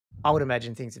 I would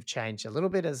imagine things have changed a little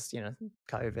bit as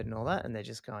COVID and all that, and they're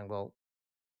just going, well,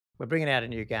 we're bringing out a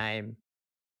new game.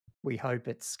 We hope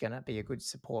it's going to be a good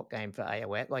support game for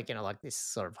AOS, like like this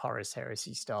sort of Horus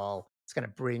Heresy style. It's going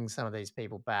to bring some of these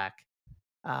people back.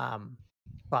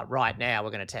 But right now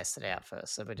we're going to test it out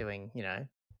first. So we're doing,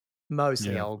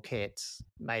 mostly old kits,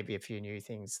 maybe a few new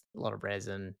things, a lot of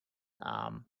resin.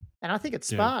 And I think it's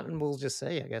smart, and we'll just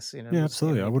see. I guess Yeah, we'll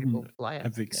absolutely. I wouldn't play it.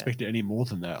 have expected any more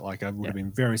than that. Like I would have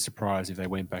been very surprised if they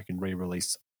went back and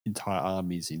re-released entire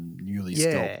armies in newly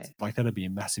sculpted. Like that'd be a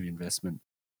massive investment.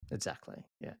 Exactly.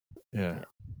 Yeah.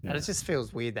 And it just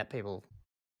feels weird that people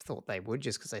thought they would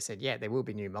just because they said, yeah, there will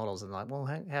be new models. And like, well,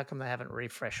 how come they haven't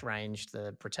refresh ranged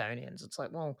the Bretonnians? It's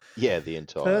like, well, the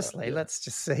entire. Firstly, let's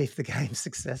just see if the game's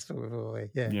successful before we.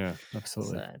 Yeah,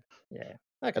 absolutely. So, yeah.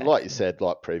 Okay. And like you said,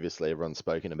 like previously, everyone's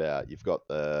spoken about, you've got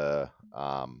the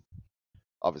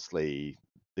obviously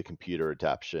the computer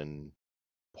adaptation.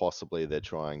 Possibly they're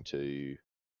trying to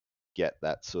get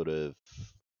that sort of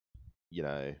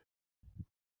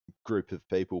group of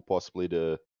people possibly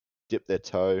to dip their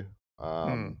toe.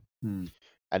 And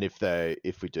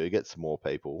if we do get some more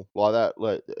people like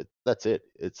that, that's it.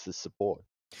 It's the support.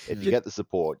 If you get the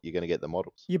support, you're going to get the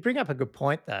models. You bring up a good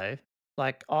point though.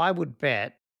 Like I would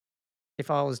bet if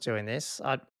I was doing this,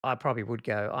 I probably would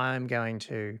go, I'm going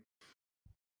to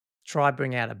try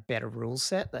bring out a better rule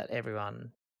set that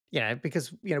everyone,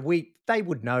 because they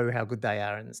would know how good they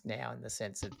are now in the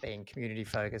sense of being community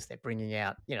focused. They're bringing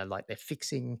out, like they're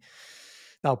fixing,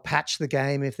 they'll patch the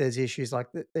game if there's issues. Like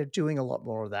they're doing a lot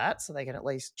more of that, so they can at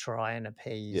least try and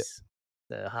appease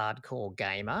the hardcore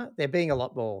gamer. They're being a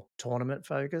lot more tournament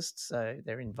focused, so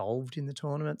they're involved in the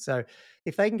tournament. So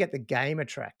if they can get the game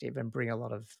attractive and bring a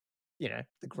lot of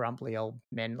the grumpy old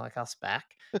men like us back,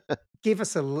 give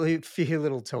us a few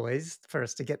little toys for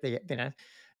us to get the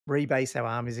rebase our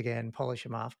armies again, polish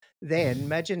them off. Then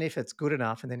imagine if it's good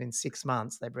enough, and then in 6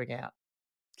 months they bring out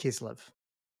Kislev,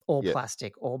 all Yeah.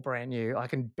 plastic, all brand new. I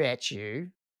can bet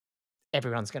you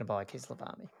everyone's going to buy a Kislev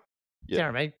army. Do you know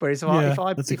what I mean? Whereas that's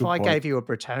a if good I point. gave you a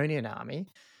Bretonnian army,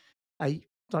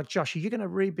 like Josh, are you going to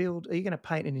rebuild? Are you going to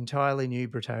paint an entirely new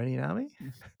Bretonnian army?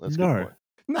 That's a good No, point.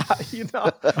 No, you're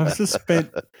not. I've just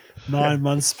spent 9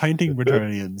 months painting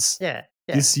Bretonians. Yeah.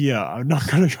 This year, I'm not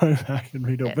going to go back and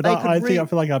redo it. Yeah, But they I could feel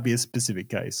like I'd be a specific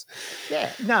case. Yeah,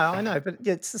 no, I know, but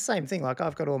it's the same thing. Like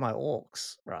I've got all my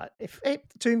orcs, right? If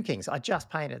Tomb Kings, I just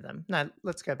painted them. No,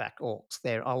 let's go back. Orcs,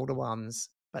 they're older ones,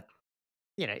 but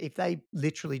if they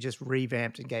literally just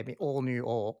revamped and gave me all new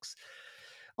orcs,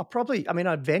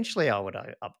 eventually I would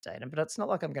update them, but it's not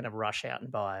like I'm going to rush out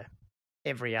and buy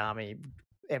every army,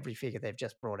 every figure they've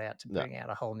just brought out to bring out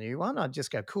a whole new one. I'd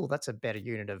just go, cool, that's a better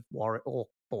unit of warrior orc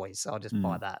boys. So I'll just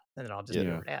buy that and then I'll just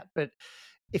build it out. But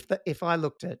if I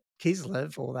looked at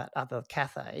Kislev or that other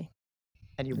Cathay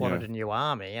and you wanted a new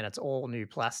army and it's all new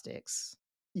plastics,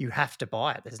 you have to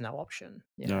buy it. There's no option.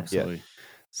 Absolutely. Yeah.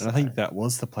 And I think that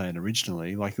was the plan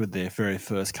originally. Like with their very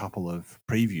first couple of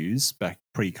previews back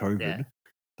pre-COVID,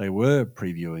 they were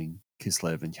previewing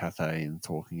Kislev and Cathay and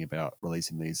talking about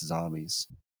releasing these as armies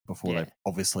before they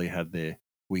obviously had their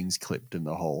wings clipped and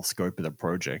the whole scope of the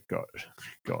project got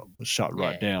shut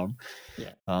right down.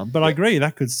 But I agree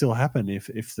that could still happen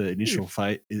if the initial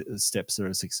steps are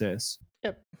a success.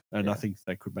 And I think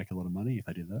they could make a lot of money if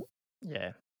they did that.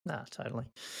 Yeah. No, totally.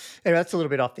 Anyway, that's a little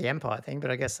bit off the Empire thing,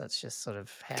 but I guess that's just sort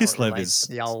of how Kislev it relates is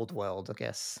to the old world, I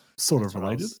guess. Sort of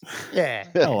related. Yeah.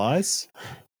 Allies.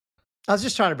 I was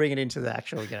just trying to bring it into the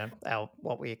actual,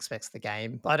 what we expect the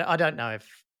game. I don't know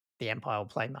if the Empire will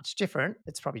play much different.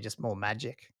 It's probably just more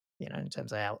magic, in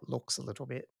terms of how it looks a little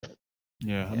bit. But,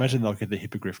 imagine they'll get the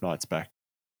Hippogriff Knights back.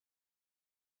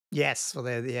 Yes, well,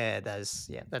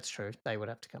 that's true. They would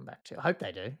have to come back to. I hope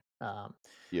they do. I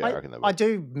reckon they will. I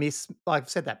do miss. I've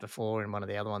said that before in one of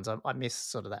the other ones. I miss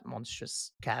sort of that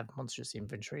monstrous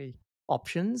infantry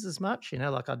options as much.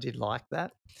 Like I did like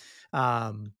that.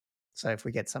 So if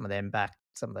we get some of them back,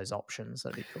 some of those options,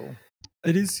 that'd be cool.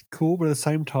 It is cool, but at the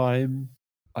same time,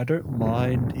 I don't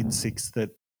mind in 6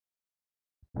 that.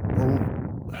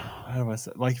 Well, how do I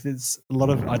say? Like, there's a lot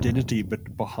of identity,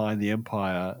 but behind the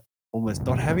Empire. Almost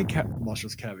not having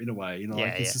monstrous cap in a way,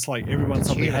 it's just like everyone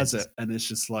suddenly has it, and it's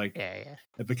just like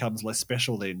it becomes less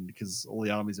special then because all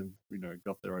the armies have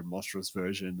got their own monstrous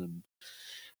version, and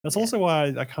that's also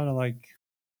why I kind of like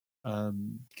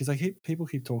because people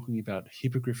keep talking about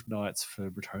Hippogriff Knights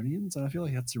for Bretonians, and I feel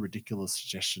like that's a ridiculous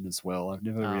suggestion as well. I've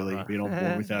never really been on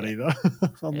board with that either.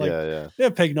 I'm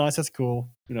like, Peg Knights, that's cool,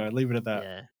 leave it at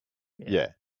that. Yeah,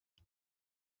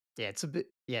 it's a bit.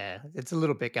 Yeah, it's a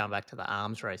little bit going back to the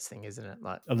arms race thing, isn't it?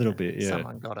 Like a little bit. Yeah,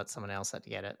 someone got it, someone else had to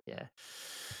get it. Yeah,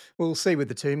 we'll see with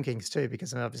the Tomb Kings too,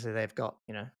 because obviously they've got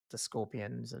the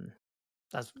Scorpions and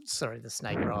the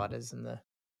Snake Riders and the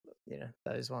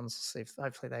those ones. See if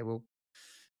hopefully they will.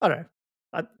 I don't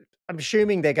know. I'm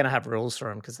assuming they're going to have rules for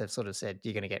them because they've sort of said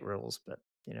you're going to get rules, but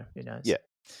who knows? Yeah.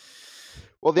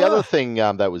 Well, the other thing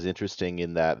that was interesting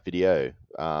in that video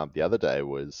the other day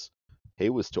was he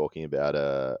was talking about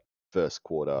a first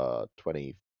quarter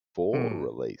 24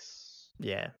 release.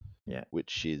 Yeah.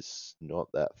 Which is not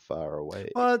that far away.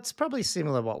 Well, it's probably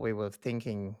similar what we were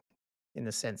thinking in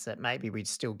the sense that maybe we'd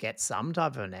still get some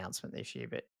type of announcement this year,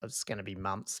 but it's going to be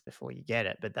months before you get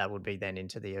it. But that would be then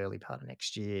into the early part of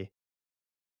next year.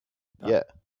 But,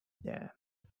 yeah.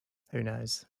 Who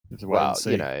knows? Well,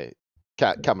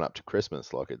 coming up to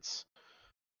Christmas, like it's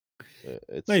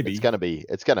maybe it's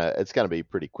gonna be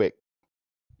pretty quick.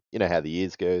 You know how the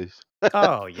years goes.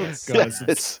 Oh yes, guys,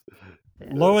 it's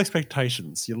low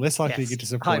expectations. You're less likely to get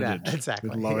disappointed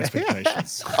with low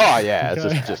expectations. Oh yeah,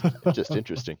 it's just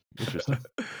interesting.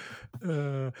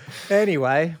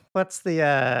 Anyway, what's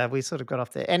the we sort of got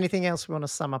off there. Anything else we want to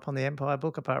sum up on the Empire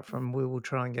book apart from we will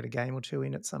try and get a game or two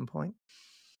in at some point?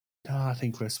 I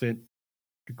think we've spent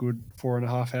a good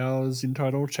 4.5 hours in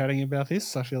total chatting about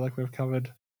this. I feel like we've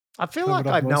covered. I feel like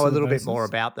I know a little bit more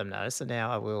about them though, so now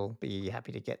I will be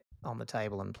happy to get on the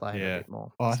table and play a bit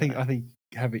more. Well, I think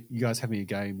you guys having a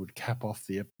game would cap off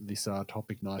this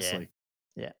topic nicely.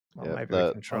 Yeah. Well, maybe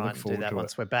we can try and do that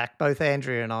once we're back. Both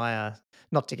Andrew and I are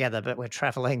not together, but we're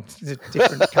traveling to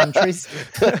different countries.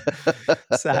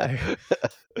 So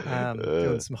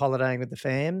doing some holidaying with the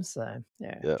fam. So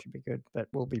it should be good. But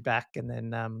we'll be back and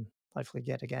then hopefully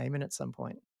get a game in at some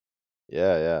point.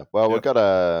 Yeah. Well, we've got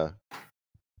a.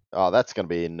 Oh, that's going to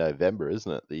be in November,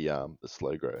 isn't it? The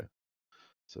slow grow.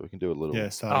 So we can do a little. Yeah,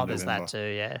 there's that too.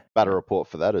 Yeah. Battle report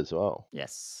for that as well.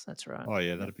 Yes, that's right. Oh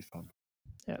yeah, that'd be fun.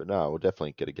 But no, we'll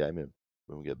definitely get a game in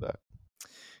when we get back.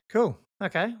 Cool.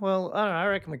 Okay. Well, I don't know. I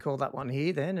reckon we call that one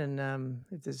here then. And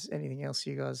if there's anything else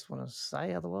you guys want to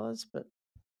say otherwise, but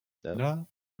No,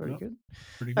 very no, good.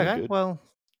 pretty good. Okay. Well,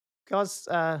 guys,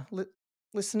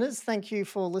 listeners, thank you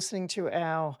for listening to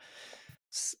our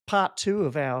part 2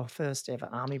 of our first ever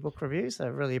Army book review. So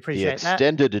really The appreciate that.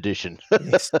 extended edition.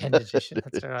 The extended edition.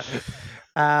 That's all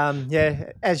right.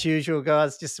 Yeah, as usual,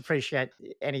 guys, just appreciate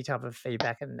any type of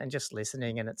feedback and just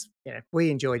listening. And it's, we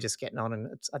enjoy just getting on, and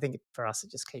I think for us,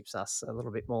 it just keeps us a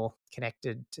little bit more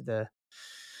connected to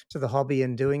the hobby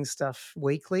and doing stuff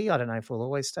weekly. I don't know if we'll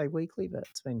always stay weekly, but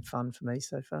it's been fun for me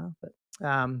so far.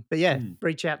 But yeah,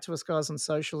 reach out to us, guys, on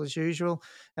social as usual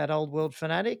at Old World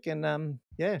Fanatic. And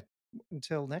yeah,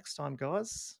 until next time,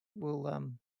 guys,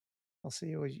 I'll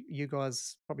see you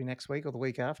guys probably next week or the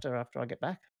week after I get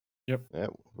back. Yep. Yeah,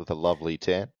 with a lovely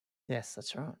tan. Yes,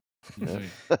 that's right. Yeah.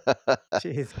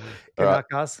 Cheers. Good night,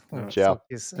 guys. We'll Ciao. talk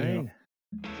to you soon.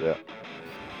 Yeah.